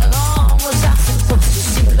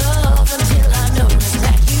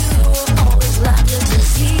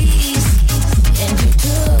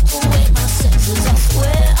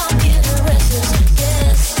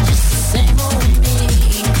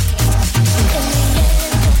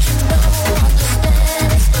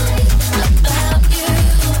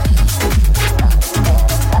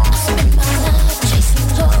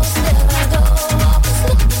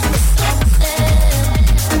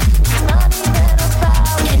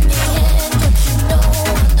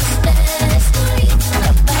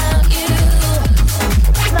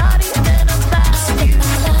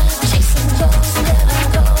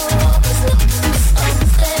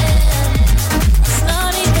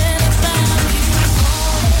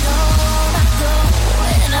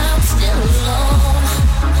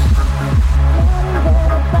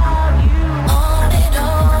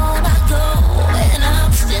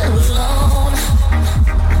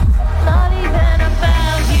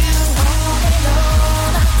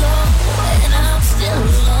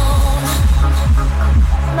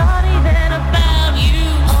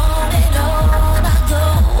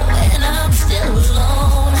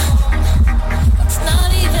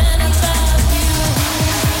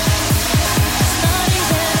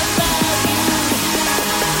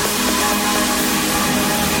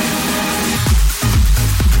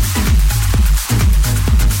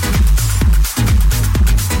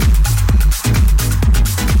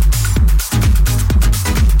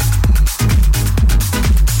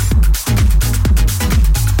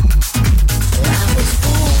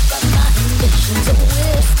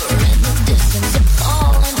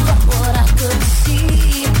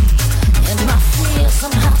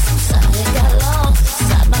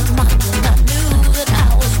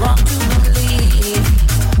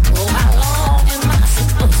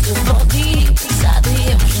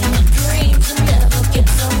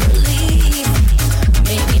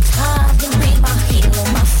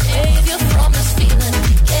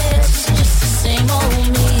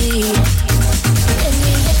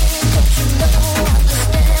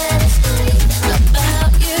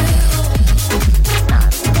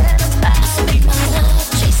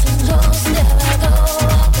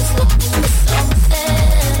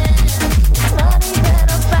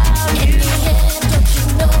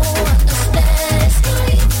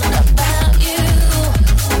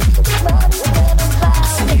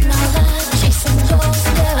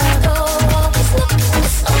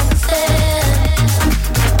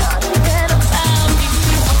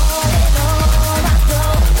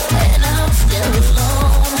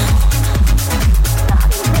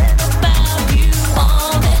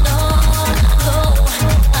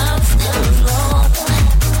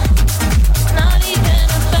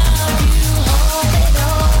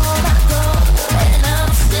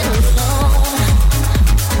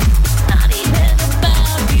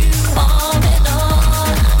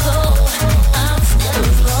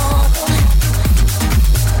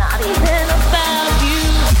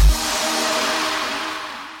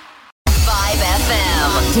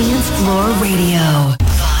Dancefloor Radio.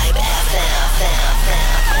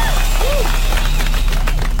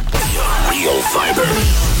 Real Viber.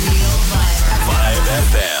 Vibe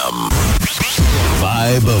FM.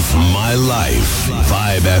 Vibe of my life.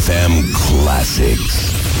 Vibe FM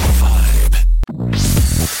Classics.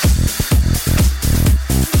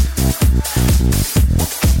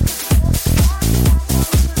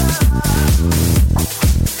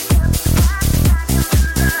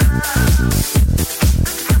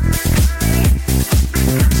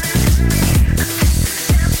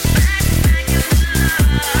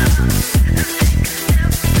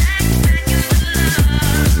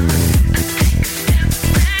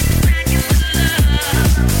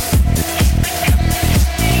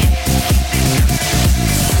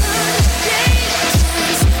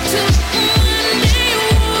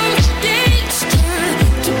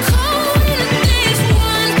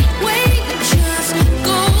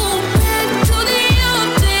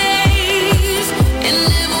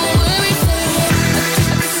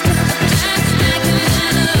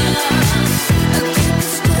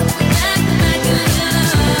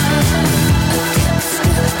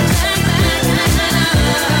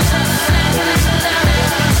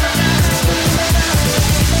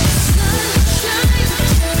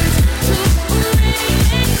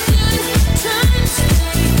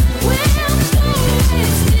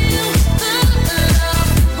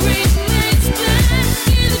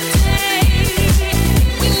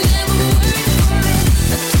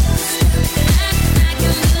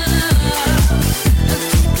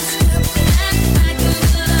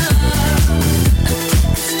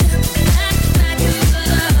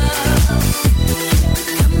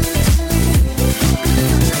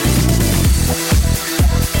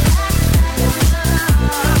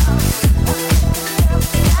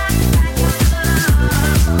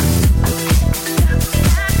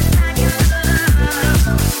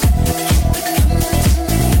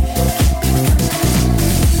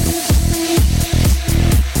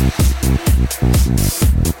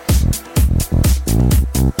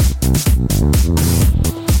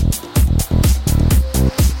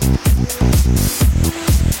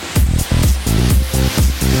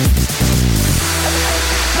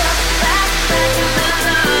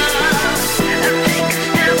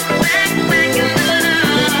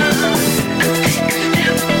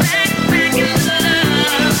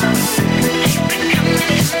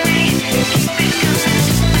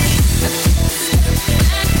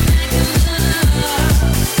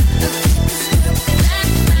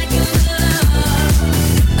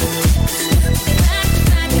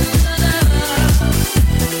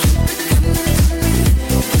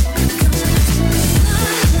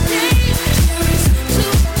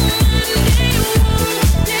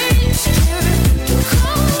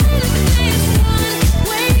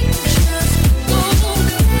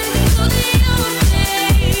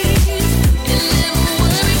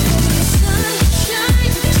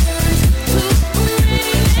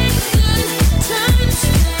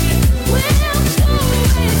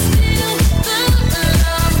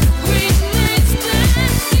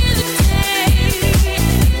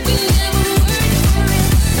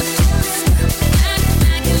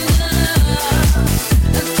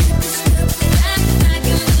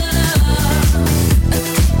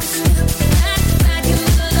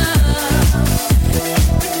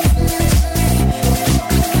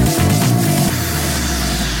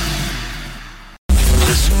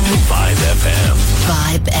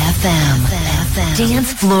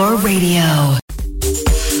 Dancefloor Radio.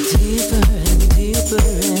 Deeper and deeper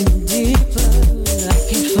and deeper, I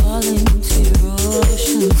can fall into your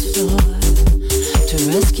ocean's floor to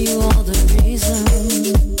rescue all the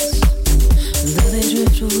reasons that they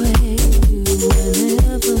drift away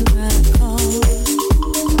whenever I call.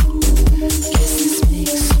 Guess this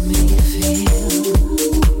makes me feel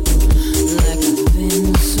like I've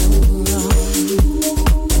been so wrong.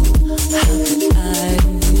 How could I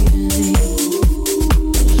believe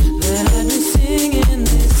that I've been singing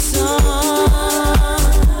this song?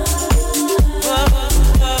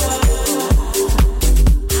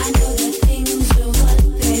 I know that things are what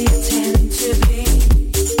they take.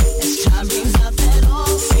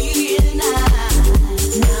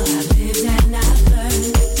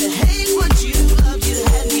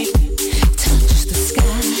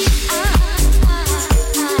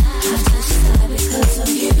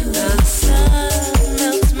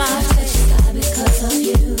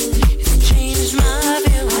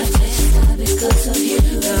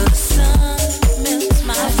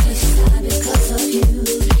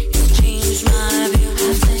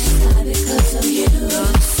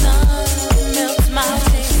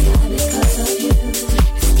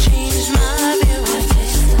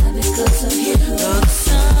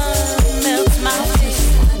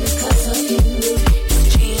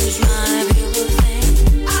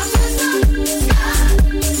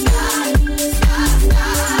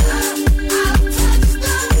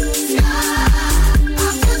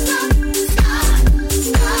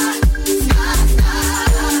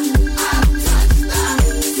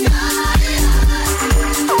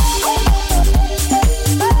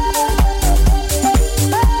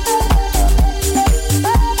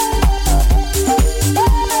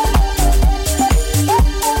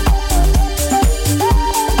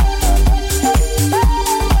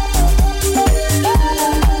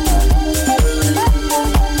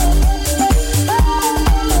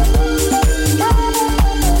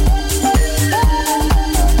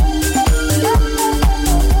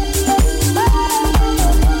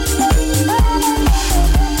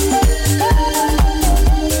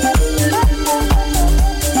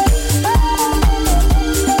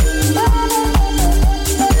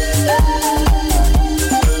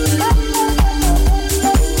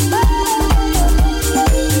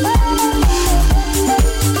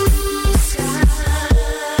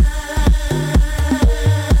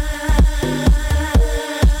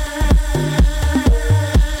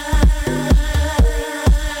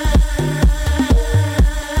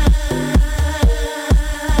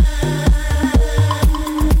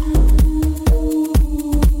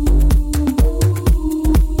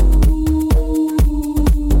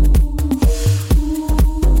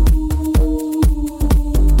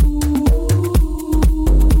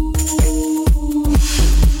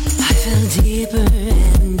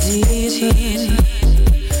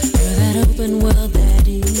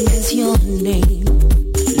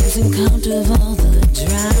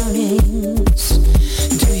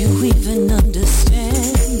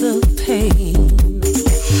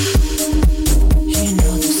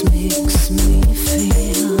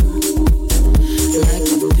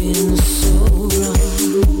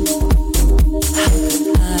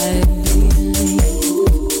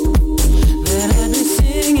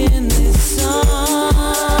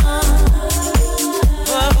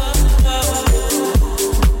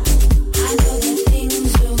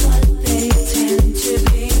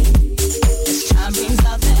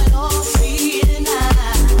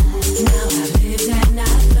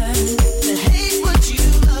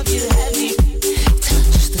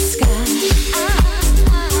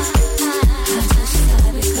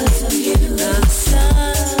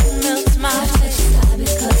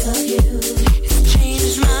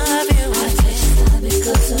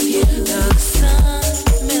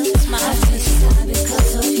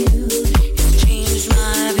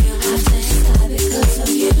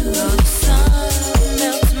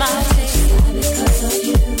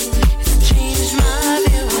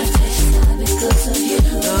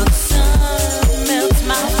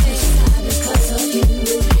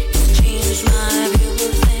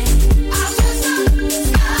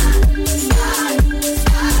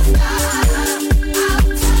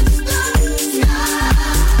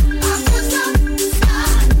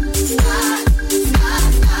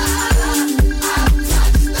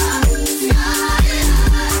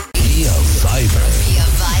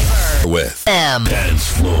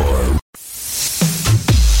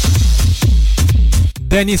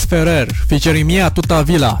 Dennis Ferrer, featuring Mia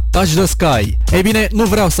Tutavila, Touch the Sky. Ei bine, nu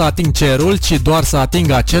vreau să ating cerul, ci doar să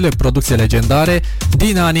ating acele producții legendare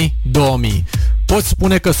din anii 2000. Pot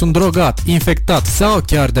spune că sunt drogat, infectat sau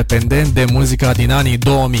chiar dependent de muzica din anii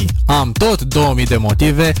 2000. Am tot 2000 de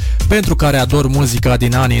motive pentru care ador muzica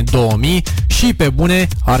din anii 2000 și pe bune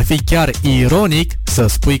ar fi chiar ironic să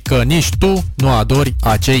spui că nici tu nu adori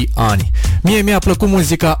acei ani. Mie mi-a plăcut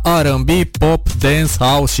muzica R&B, pop, dance,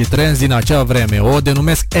 house și trance din acea vreme. O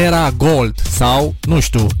denumesc era gold sau, nu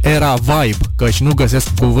știu, era vibe, căci nu găsesc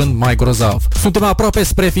cuvânt mai grozav. Suntem aproape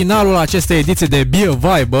spre finalul acestei ediții de Be a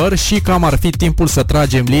Viber și cam ar fi timpul să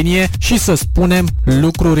tragem linie și să spunem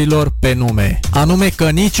lucrurilor pe nume. Anume că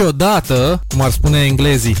niciodată, cum ar spune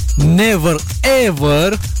englezii, never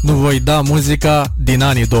ever nu voi da muzica din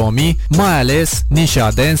anii 2000, mai ales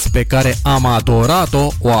nișa dance pe care am adorat-o,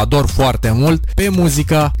 o ador foarte mult, pe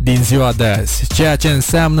muzica din ziua de azi. Ceea ce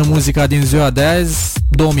înseamnă muzica din ziua de azi,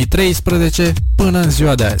 2013 până în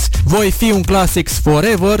ziua de azi. Voi fi un Classics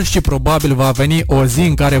Forever și probabil va veni o zi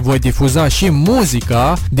în care voi difuza și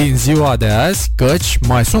muzica din ziua de azi, căci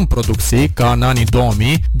mai sunt producții ca în anii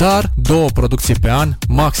 2000, dar 2 producții pe an,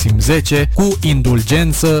 maxim 10, cu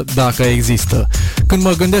indulgență dacă există. Când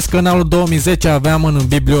mă gândesc că în anul 2010 aveam în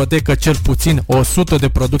bibliotecă cel puțin 100 de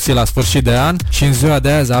producții la sfârșit de an și în ziua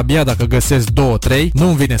de azi abia dacă găsesc 2-3,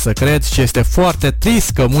 nu-mi vine să cred și este foarte trist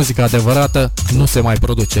că muzica adevărată nu se mai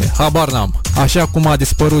produce. Habar n-am. Așa cum a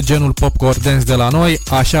dispărut genul popcorn dance de la noi,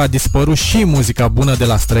 așa a dispărut și muzica bună de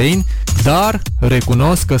la străini, dar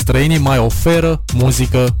recunosc că străinii mai oferă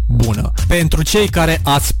muzică bună. Pentru cei care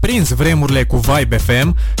ați prins vremurile cu Vibe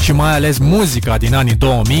FM și mai ales muzica din anii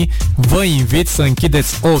 2000, vă invit să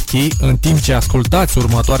închideți ochii în timp ce ascultați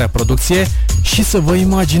următoarea producție și să vă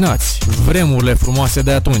imaginați vremurile frumoase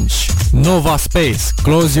de atunci. Nova Space,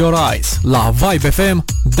 Close Your Eyes, la Vibe FM,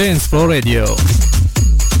 Dancefloor Radio.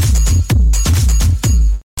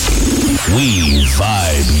 We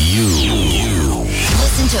vibe you.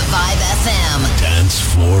 Listen to Vibe FM.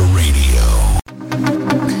 Dancefloor Radio.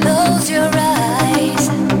 Close your eyes.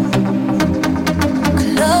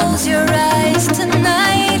 Close your eyes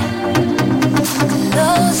tonight.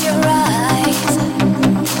 Close your eyes.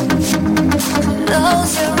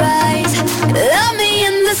 Close your eyes. Love me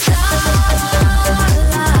in the starlight.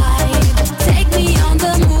 Take me on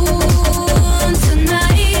the moon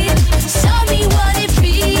tonight. Show me what it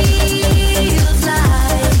feels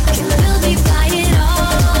like. We'll be flying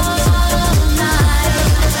all night.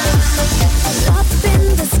 Up in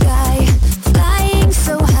the sky, flying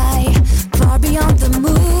so high, far beyond the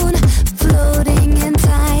moon, floating in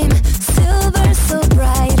time. Silver so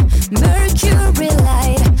bright, mercury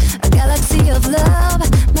light, a galaxy of love,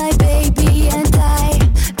 my baby and I.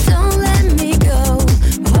 Don't let me go,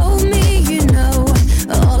 hold me, you know.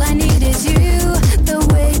 All I need is you, the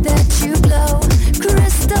way that you glow.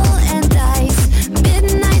 Crystal and ice,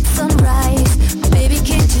 midnight sunrise. Baby,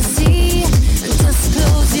 can't you see? Just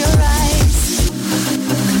close your eyes.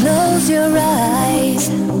 Close your eyes.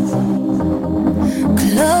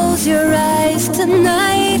 Close your eyes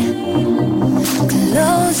tonight.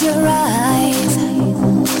 Close your eyes.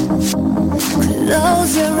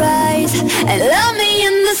 Close your eyes and love me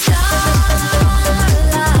in the starlight.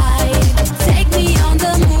 Take me on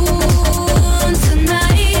the moon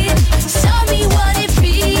tonight. Show me what it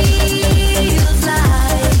feels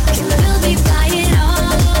like. We'll be flying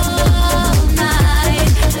all night.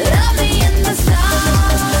 Love me in the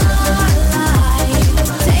starlight.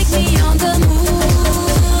 Take me on the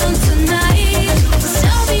moon tonight.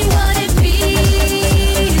 Show me what it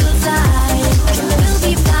feels like. We'll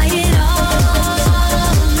be flying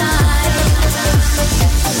all night.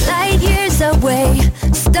 Light years away,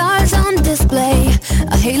 stars on display,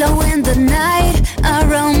 a halo in the night,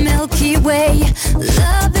 our own Milky Way.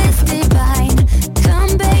 Love is divine,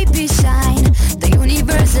 come baby shine. The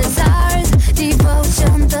universe is ours,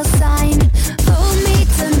 devotion the sign. Hold me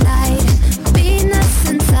tonight, Venus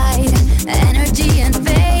inside, energy and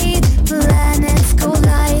fate, planets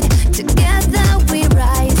collide. Together we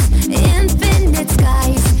rise, infinite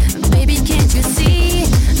skies. Baby, can't you see?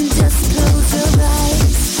 Just close your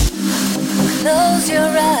eyes. Close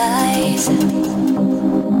your eyes.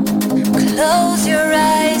 Close your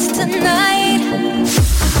eyes tonight.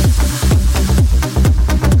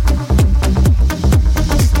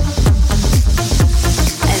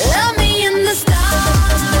 And love me in the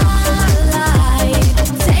starlight.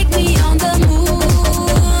 Take me on the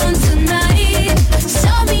moon tonight.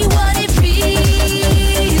 Show me what it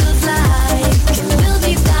feels like. We'll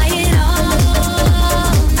be flying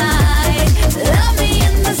all night. Love me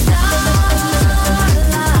in the starlight.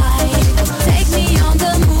 Take me on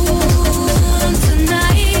the moon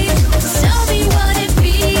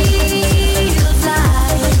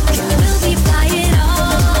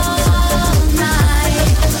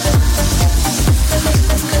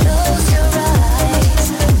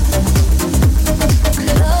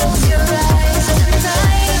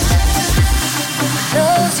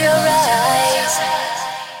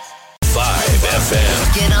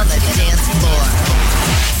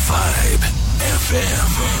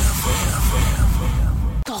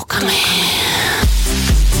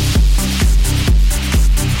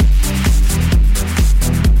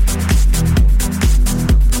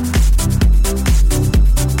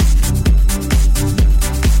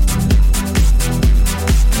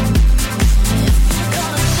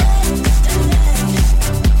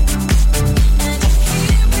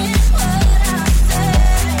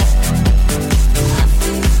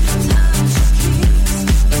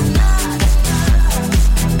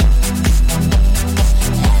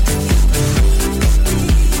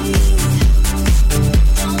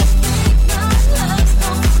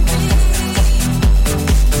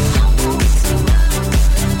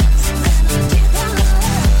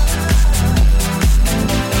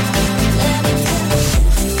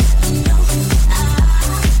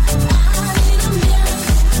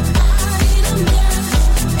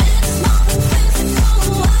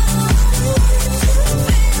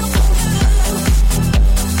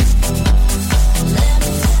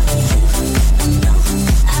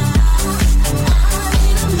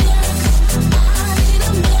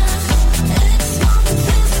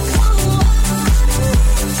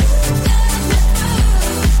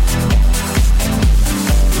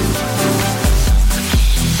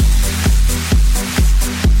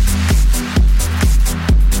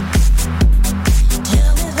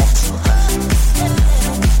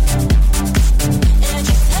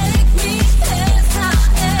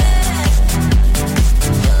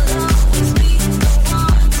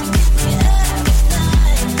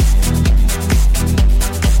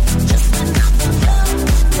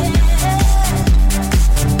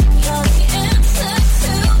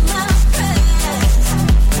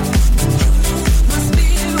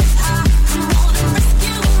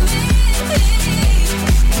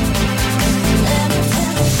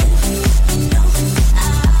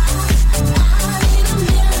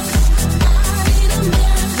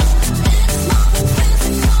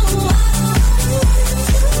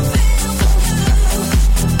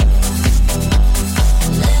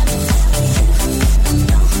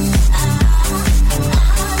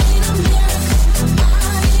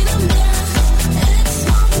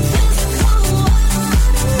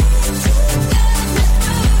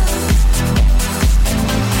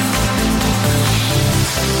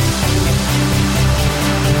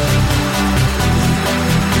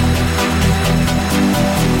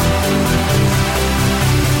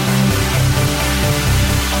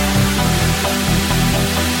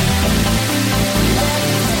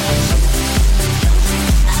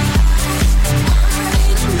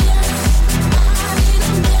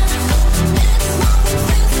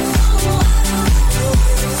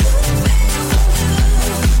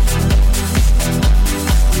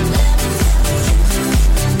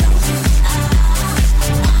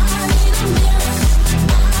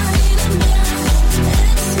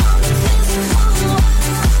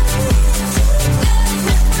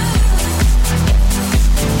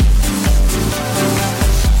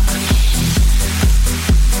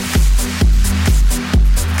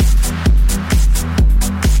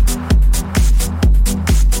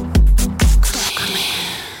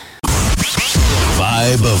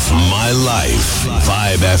vibe of my life.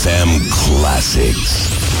 Vibe FM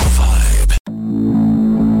Classics.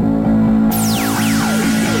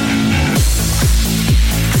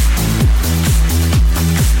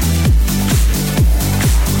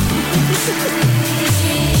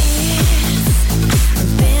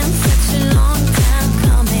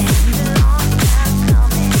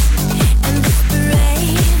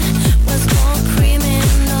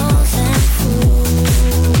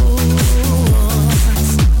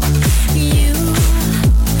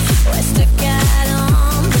 Stuck out on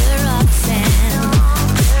the rocks and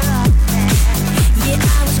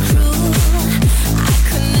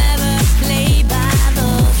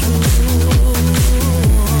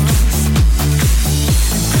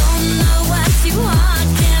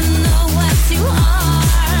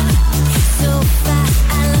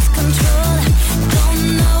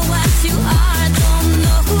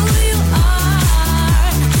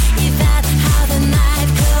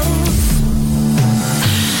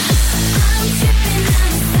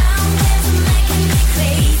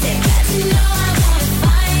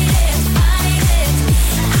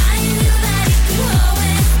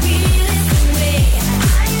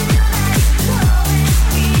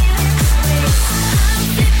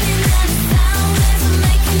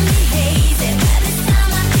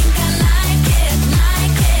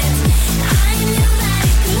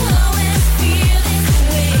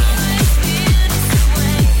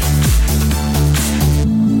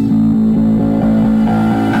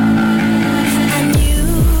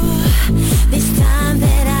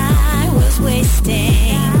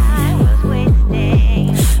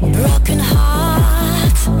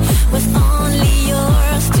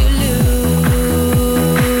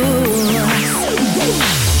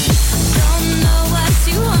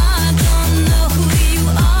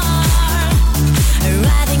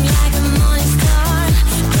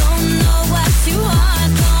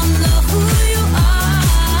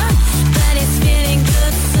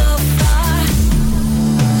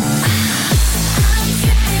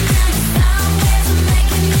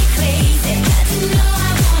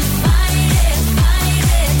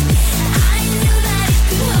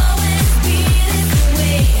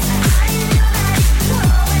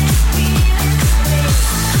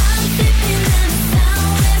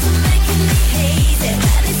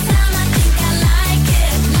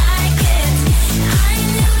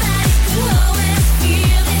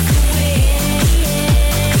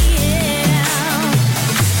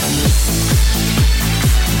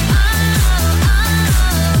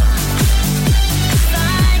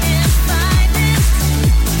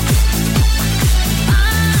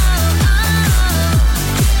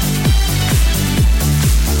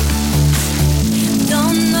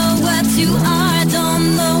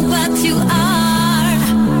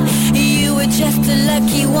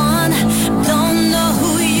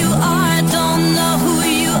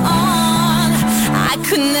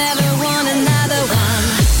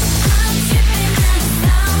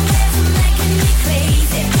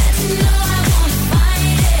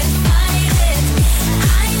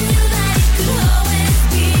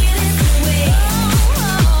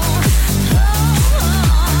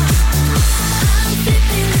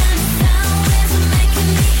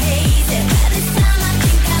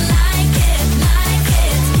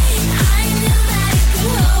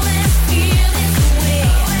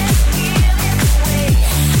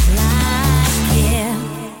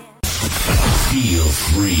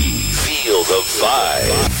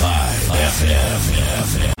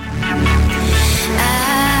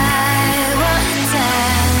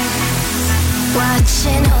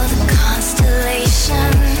Watching all the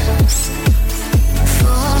constellations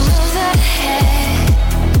fall overhead,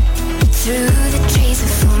 through the trees the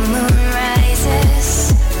full moon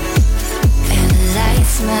rises and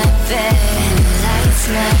lights my bed,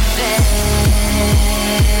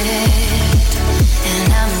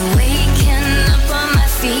 and I'm waking up on my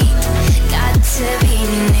feet, got to be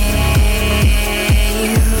near.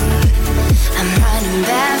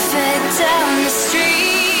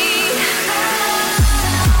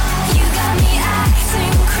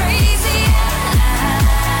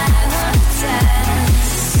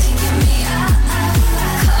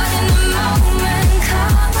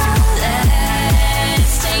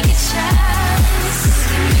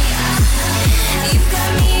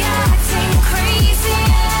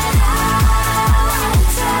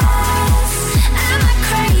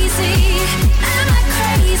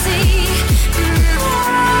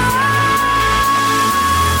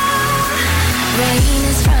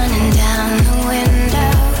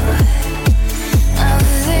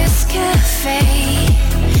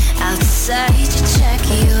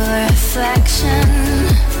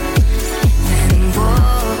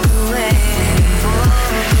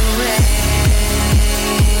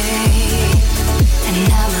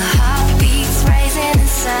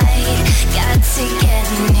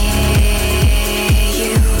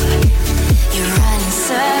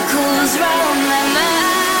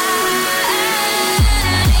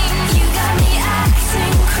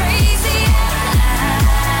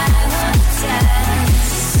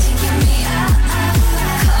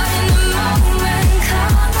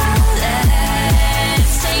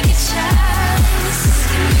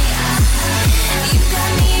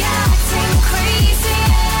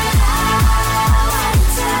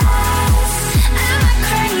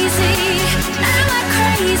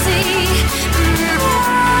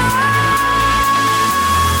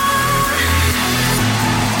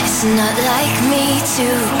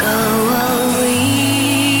 to go a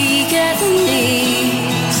week at the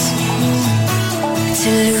least, to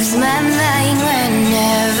lose my mind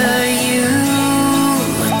whenever you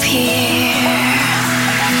appear.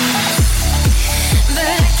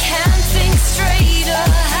 But I can't think straight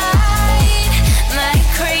or hide my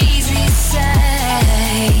crazy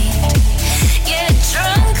side. Get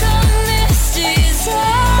drunk on this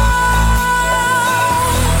desire.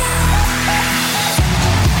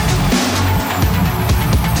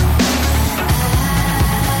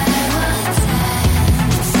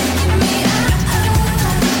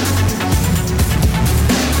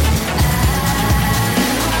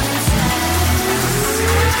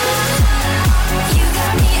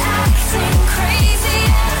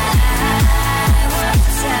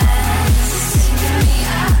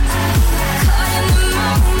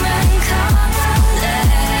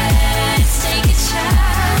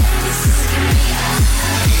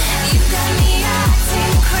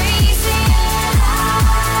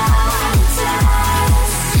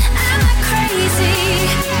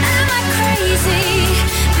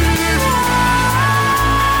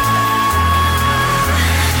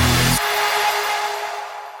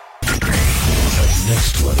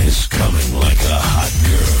 Next one is coming like a hot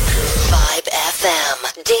girl. Vibe FM,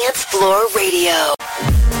 Dancefloor Radio.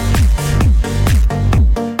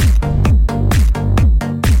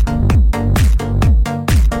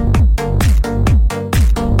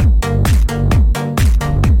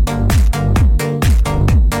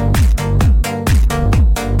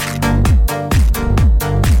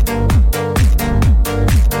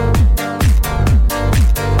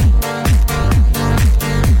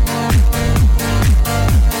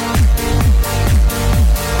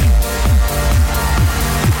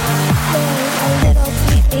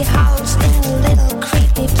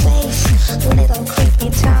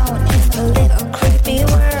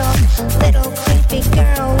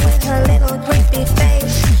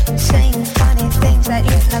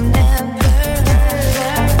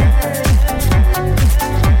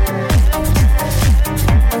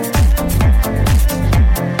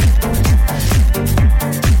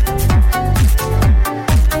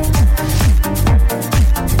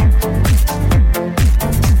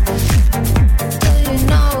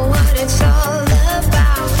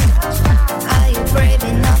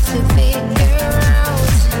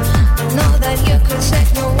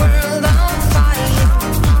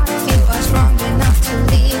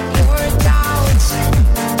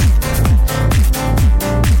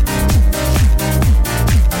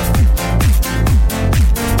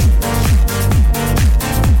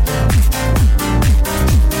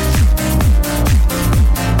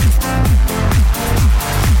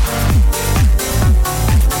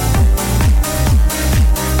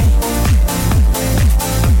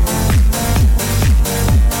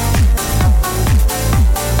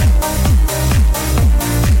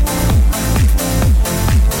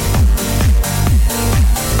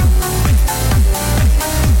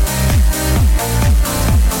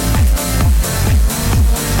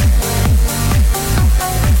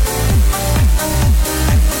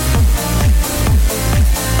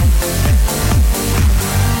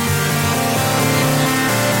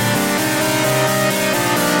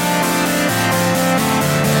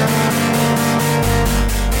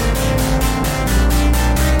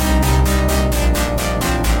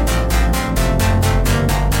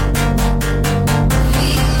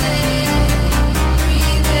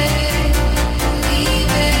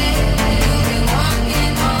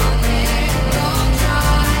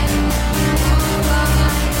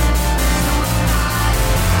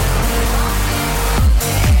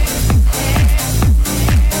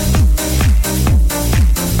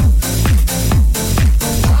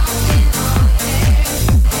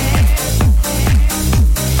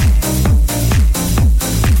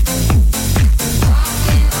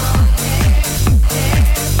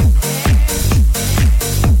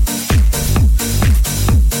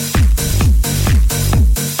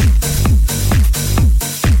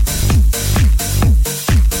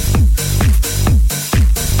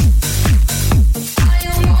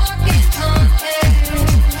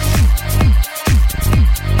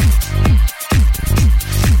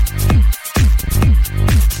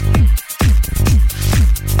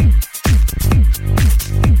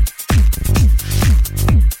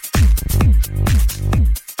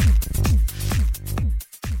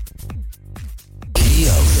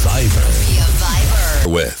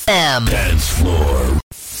 with Mdancefloor.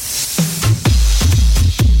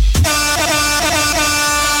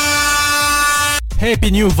 Happy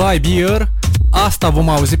New Vibe Year. Asta vom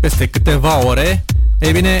auzi peste câteva ore.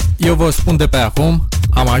 Ei bine, eu vă spun de pe acum,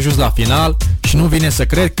 am ajuns la final și nu vine să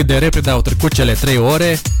cred cât de repede au trecut cele 3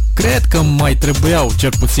 ore. Cred că mai trebuiau cel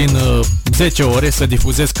puțin 10 ore să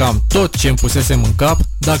difuzez cam tot ce îmi pusesem în cap,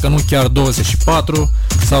 dacă nu chiar 24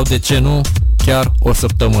 sau de ce nu chiar o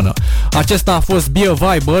săptămână. Acesta a fost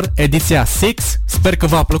BioViber, ediția 6. Sper că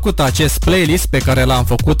v-a plăcut acest playlist pe care l-am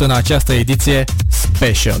făcut în această ediție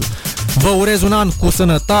special. Vă urez un an cu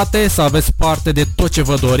sănătate, să aveți parte de tot ce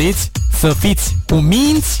vă doriți, să fiți cu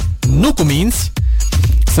minți, nu cu minți,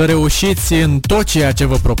 să reușiți în tot ceea ce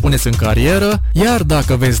vă propuneți în carieră, iar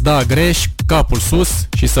dacă veți da greș, capul sus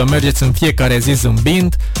și să mergeți în fiecare zi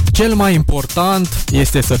zâmbind, cel mai important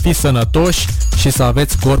este să fiți sănătoși și să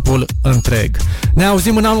aveți corpul întreg. Ne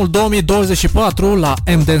auzim în anul 2024 la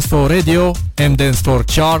Mdancefloor Radio, Mdancefloor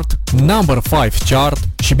Chart, Number 5 Chart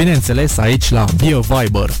și bineînțeles aici la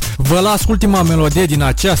VIBER. Vă las ultima melodie din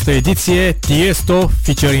această ediție, Tiesto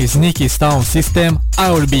featuring Sneaky Sound System,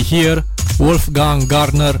 I Will Be Here, Wolfgang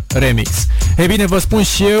Gartner Remix. E bine, vă spun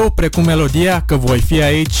și eu, precum melodia, că voi fi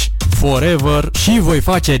aici forever și voi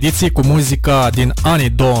face ediții cu muzica din anii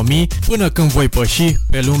 2000 până când voi păși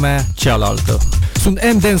pe lumea cealaltă. Sunt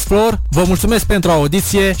Mdancefloor, vă mulțumesc pentru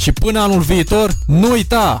audiție și până anul viitor, nu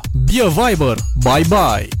uita, BioViber, bye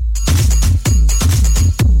bye!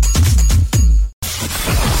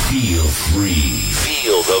 Feel free.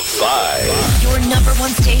 Feel the vibe. Your number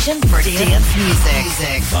one station for dance music.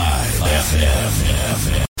 Vibe FM.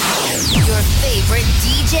 Your favorite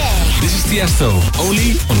DJ. This is Tiesto,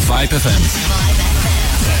 only on Vibe FM. Vibe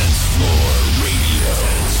FM. Dancefloor Radio.